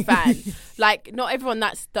B fan. Like not everyone,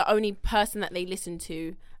 that's the only person that they listen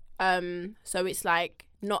to. So it's like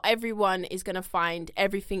not everyone is gonna find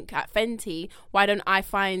everything at Fenty. Why don't I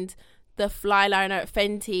find the fly liner at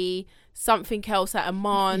Fenty, something else at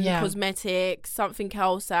Aman Cosmetics, something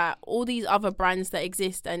else at all these other brands that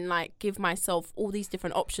exist, and like give myself all these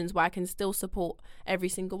different options where I can still support every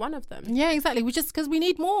single one of them. Yeah, exactly. Because we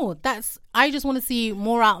need more. I just want to see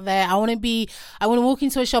more out there. I want to walk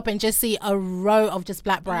into a shop and just see a row of just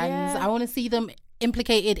black brands. I want to see them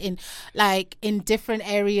implicated in different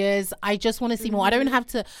areas. I just want to see more. I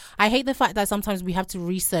hate the fact that sometimes we have to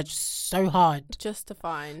research so hard just to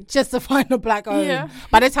find a black owned.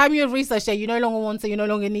 By the time you have researched it, you no longer want it, you no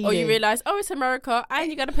longer need it, or you realize, oh, it's America and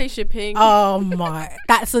you gotta pay shipping. Oh my,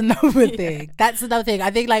 that's another thing.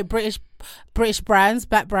 I think like British brands,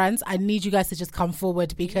 black brands, I need you guys to just come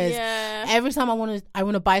forward, because every time I want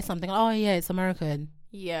to buy something, oh yeah, it's American.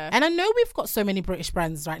 Yeah. And I know we've got so many British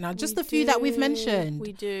brands right now. Just the few that we've mentioned.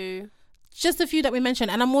 We do. Just a few that we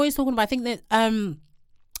mentioned. And I'm always talking about, I think that I'm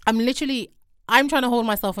trying to hold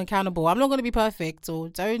myself accountable. I'm not going to be perfect, or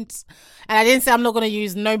don't. And I didn't say I'm not going to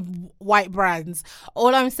use no white brands.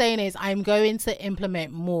 All I'm saying is I'm going to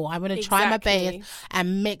implement more. I'm going to try my best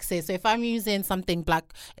and mix it. So if I'm using something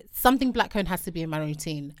black owned has to be in my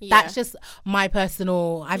routine. That's just my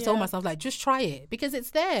personal, I've told myself, like, just try it because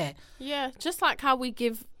it's there. Yeah, just like how we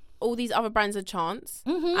give all these other brands a chance.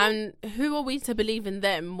 And who are we to believe in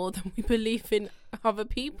them more than we believe in other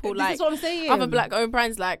people? This is what I'm saying. Other black owned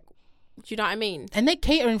brands, like, do you know what I mean? And they're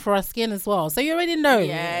catering for our skin as well, so you already know.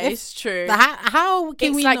 Yeah, it's true. How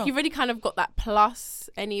can we? It's like you've already kind of got that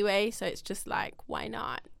plus anyway, so it's just like, why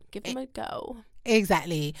not give them a go?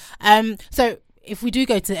 Exactly. So if we do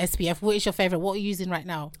go to SPF, what is your favorite? What are you using right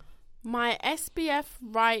now? My SPF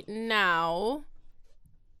right now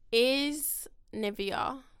is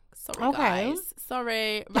Nivea. Sorry, guys.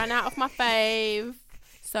 Sorry, ran out of my fave.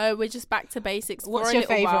 So we're just back to basics. What's your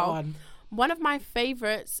favorite one? One of my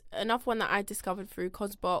favourites, another one that I discovered through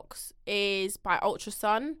Cosbox, is by Ultra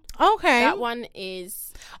Sun. Okay. That one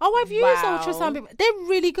is... Oh, I've used Ultra Sun. They're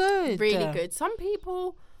really good. Really good. Some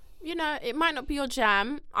people, it might not be your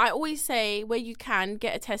jam. I always say, where you can,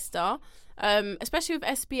 get a tester. Especially with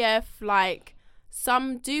SPF, like...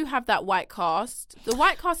 Some do have that white cast. The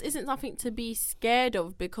white cast isn't something to be scared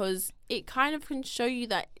of, because it kind of can show you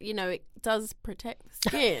that, it does protect the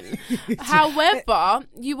skin. However,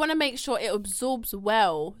 you want to make sure it absorbs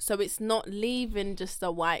well, so it's not leaving just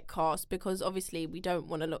a white cast, because obviously we don't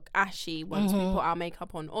want to look ashy once we put our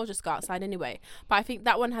makeup on, or just go outside anyway. But I think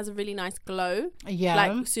that one has a really nice glow. Yeah.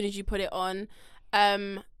 Like as soon as you put it on.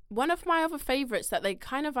 One of my other favourites that they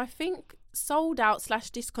kind of, I think, sold out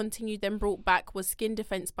 / discontinued, then brought back, was Skin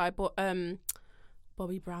Defense by Bobbi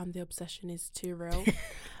Brown. The obsession is too real.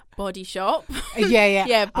 Body Shop. Yeah.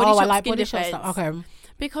 Yeah, Body Shop I like Skin Body Defense. Shop stuff. Okay.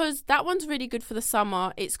 because that one's really good for the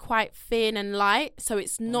summer. It's quite thin and light, so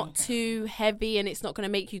it's not too heavy and it's not going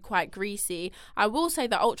to make you quite greasy. I will say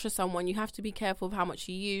the Ultra Sun one, you have to be careful of how much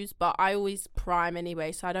you use, but I always prime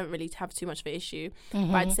anyway, so I don't really have too much of an issue.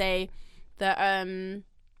 But I'd say the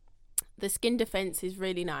Skin Defense is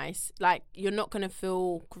really nice. Like, you're not going to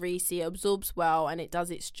feel greasy. It absorbs well and it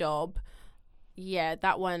does its job. Yeah,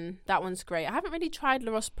 that one's great. I haven't really tried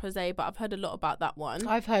La Roche-Posay, but I've heard a lot about that one.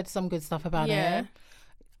 I've heard some good stuff about it.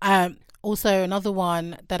 Also, another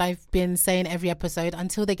one that I've been saying every episode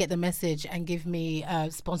until they get the message and give me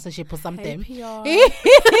sponsorship or something. Hey, PR.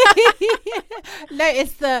 No,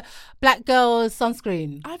 it's the Black Girls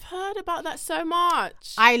sunscreen. I've heard about that so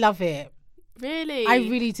much. I love it. Really? I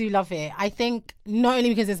really do love it. I think not only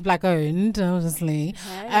because it's black owned, obviously,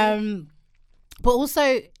 but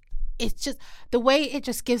also it's just the way it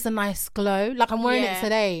just gives a nice glow. Like, I'm wearing it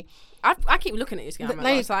today. I keep looking at your skin.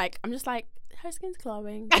 I'm just like, her skin's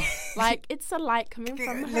glowing. Like, it's a light coming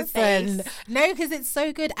from her face. No, because it's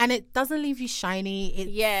so good and it doesn't leave you shiny.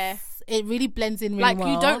 It really blends in really well.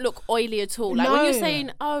 Like, you don't look oily at all. Like, when you're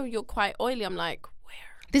saying, oh, you're quite oily, I'm like, where?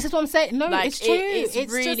 This is what I'm saying. No, like, it's true. It's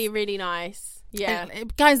really, really nice. Yeah.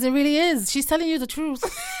 Guys, it really is. She's telling you the truth.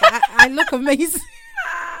 I look amazing.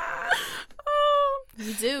 Oh,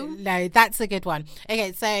 you do. No, that's a good one.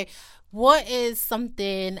 Okay, so what is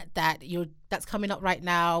something that's coming up right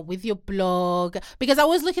now with your blog? Because I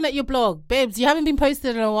was looking at your blog, babes. You haven't been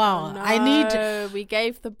posted in a while. No, we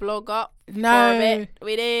gave the blog up. No, for a bit.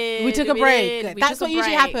 We did. We took a break. That's what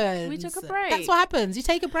usually happens. We took a break. That's what happens. You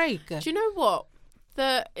take a break. Do you know what?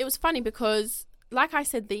 It was funny because, like I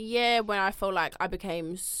said, the year when I felt like I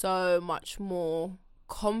became so much more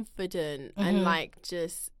confident and like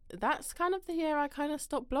just. That's kind of the year I kind of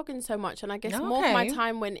stopped blogging so much, and I guess more of my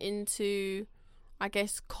time went into, I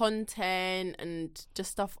guess, content and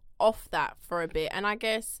just stuff off that for a bit. And I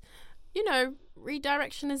guess, you know,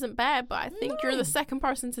 redirection isn't bad, but I think you're the second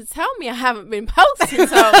person to tell me I haven't been posting,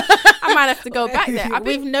 so I might have to go back there.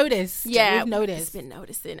 We've noticed. Yeah, we've noticed. It's been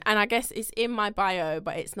noticing, and I guess it's in my bio,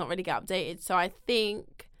 but it's not really get updated. So I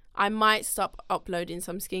think I might stop uploading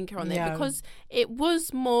some skincare on there because it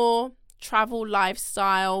was more travel,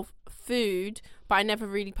 lifestyle, food, but I never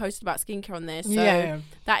really posted about skincare on there. So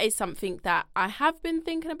that is something that I have been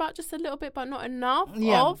thinking about just a little bit, but not enough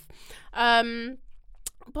of.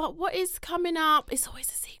 But what is coming up? It's always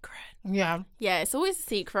a secret. Yeah, it's always a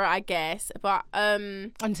secret, I guess. But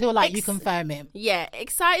until you confirm it. Yeah,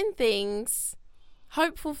 exciting things,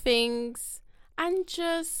 hopeful things, and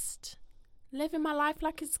just living my life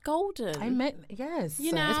like it's golden. Yes.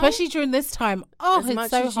 You know? Especially during this time. Oh, as it's much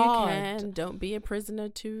so as hard. You can. Don't be a prisoner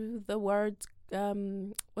to the words,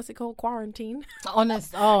 what's it called? Quarantine.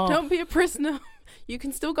 Honest. Oh. Don't be a prisoner. You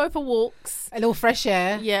can still go for walks. A little fresh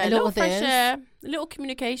air. Yeah, a little fresh air. A little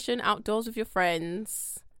communication outdoors with your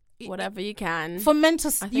friends. Whatever you can. For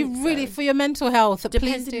mental, for your mental health.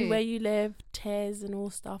 Depending please do. where you live, tears and all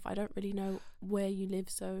stuff. I don't really know where you live,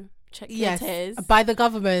 so check your tears. By the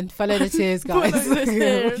government, follow the tears, guys.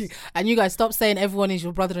 And you guys stop saying everyone is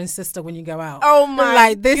your brother and sister when you go out. Oh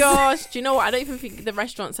my gosh. Do you know what? I don't even think the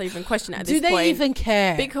restaurants are even questioning it at this point. Do they even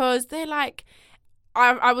care? Because they're like,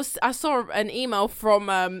 I saw an email from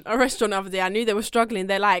a restaurant the other day. I knew they were struggling.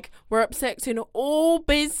 They're like, we're accepting all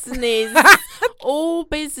business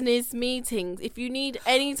meetings. If you need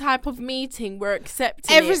any type of meeting, we're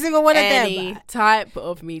accepting every single one of them. Any type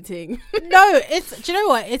of meeting. No, do you know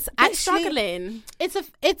what? It's actually struggling.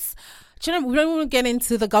 Do you know, we don't want to get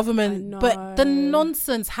into the government, but the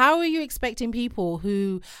nonsense. How are you expecting people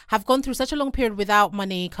who have gone through such a long period without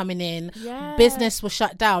money coming in, business was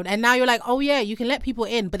shut down, and now you're like, oh yeah, you can let people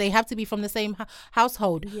in, but they have to be from the same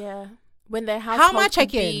household. Yeah. When their household how much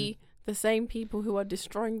could be the same people who are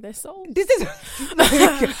destroying their souls. This is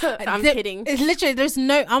I'm kidding. It's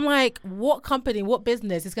literally, I'm like, what company, what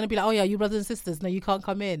business is going to be like, oh yeah, you brothers and sisters, no, you can't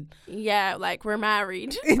come in. Yeah, like we're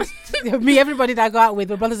married. Me, everybody that I go out with,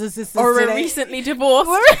 we're brothers and sisters. Or we're recently divorced.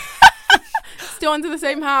 Still under the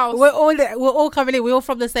same house. We're all coming in. We're all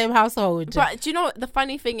from the same household. But do you know what the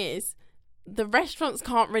funny thing is? The restaurants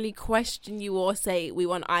can't really question you or say we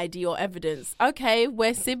want ID or evidence. Okay,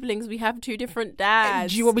 we're siblings. We have two different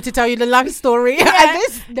dads. Do you want me to tell you the life story? Yeah,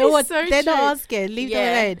 they're not asking. Leave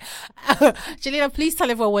them alone. Jelena, please tell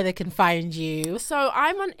everyone where they can find you. So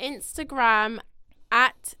I'm on Instagram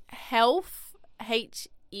at health HEATH.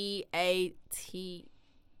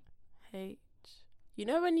 You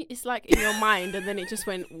know when it's like in your mind and then it just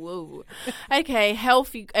went, whoa. Okay,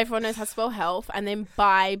 health, everyone knows how to spell health. And then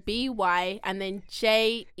by, B-Y, and then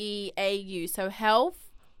J-E-A-U. So health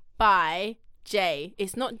by J.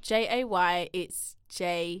 It's not J-A-Y, it's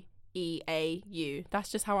J-E-A-U. J-E-A-U. That's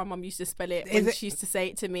just how my mum used to spell it when she used to say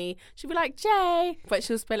it to me. She'd be like, J, but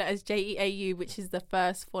she'll spell it as J-E-A-U, which is the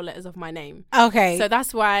first 4 letters of my name. Okay. So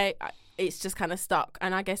that's why it's just kind of stuck.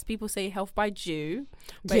 And I guess people say Health by Jew,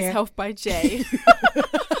 but it's Health by J.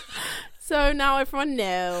 So now everyone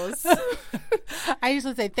knows. I just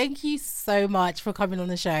want to say thank you so much for coming on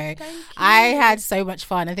the show. Thank you. I had so much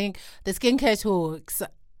fun. I think the skincare talks,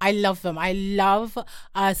 I love them. I love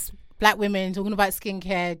us Black women talking about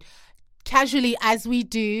skincare casually as we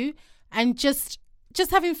do, and just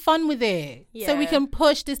having fun with it. Yeah. So we can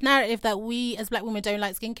push this narrative that we as Black women don't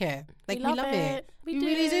like skincare. Like, we love it. We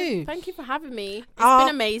really do. Thank you for having me. It's been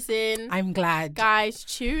amazing. I'm glad. Guys,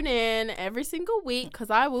 tune in every single week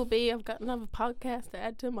because I've got another podcast to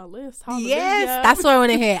add to my list. Hallelujah. Yes, that's what I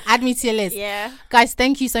want to hear. Add me to your list. Yeah. Guys,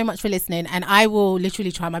 thank you so much for listening, and I will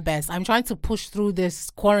literally try my best. I'm trying to push through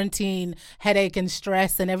this quarantine headache and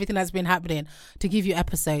stress and everything that's been happening to give you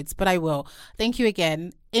episodes, but I will. Thank you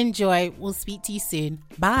again. Enjoy. We'll speak to you soon.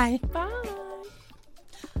 Bye. Bye.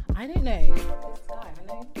 I don't know. This guy,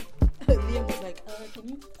 hello. Liam was like, can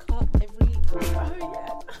you cut every... Oh,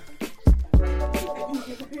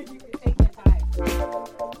 yeah. You can take your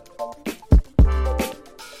time.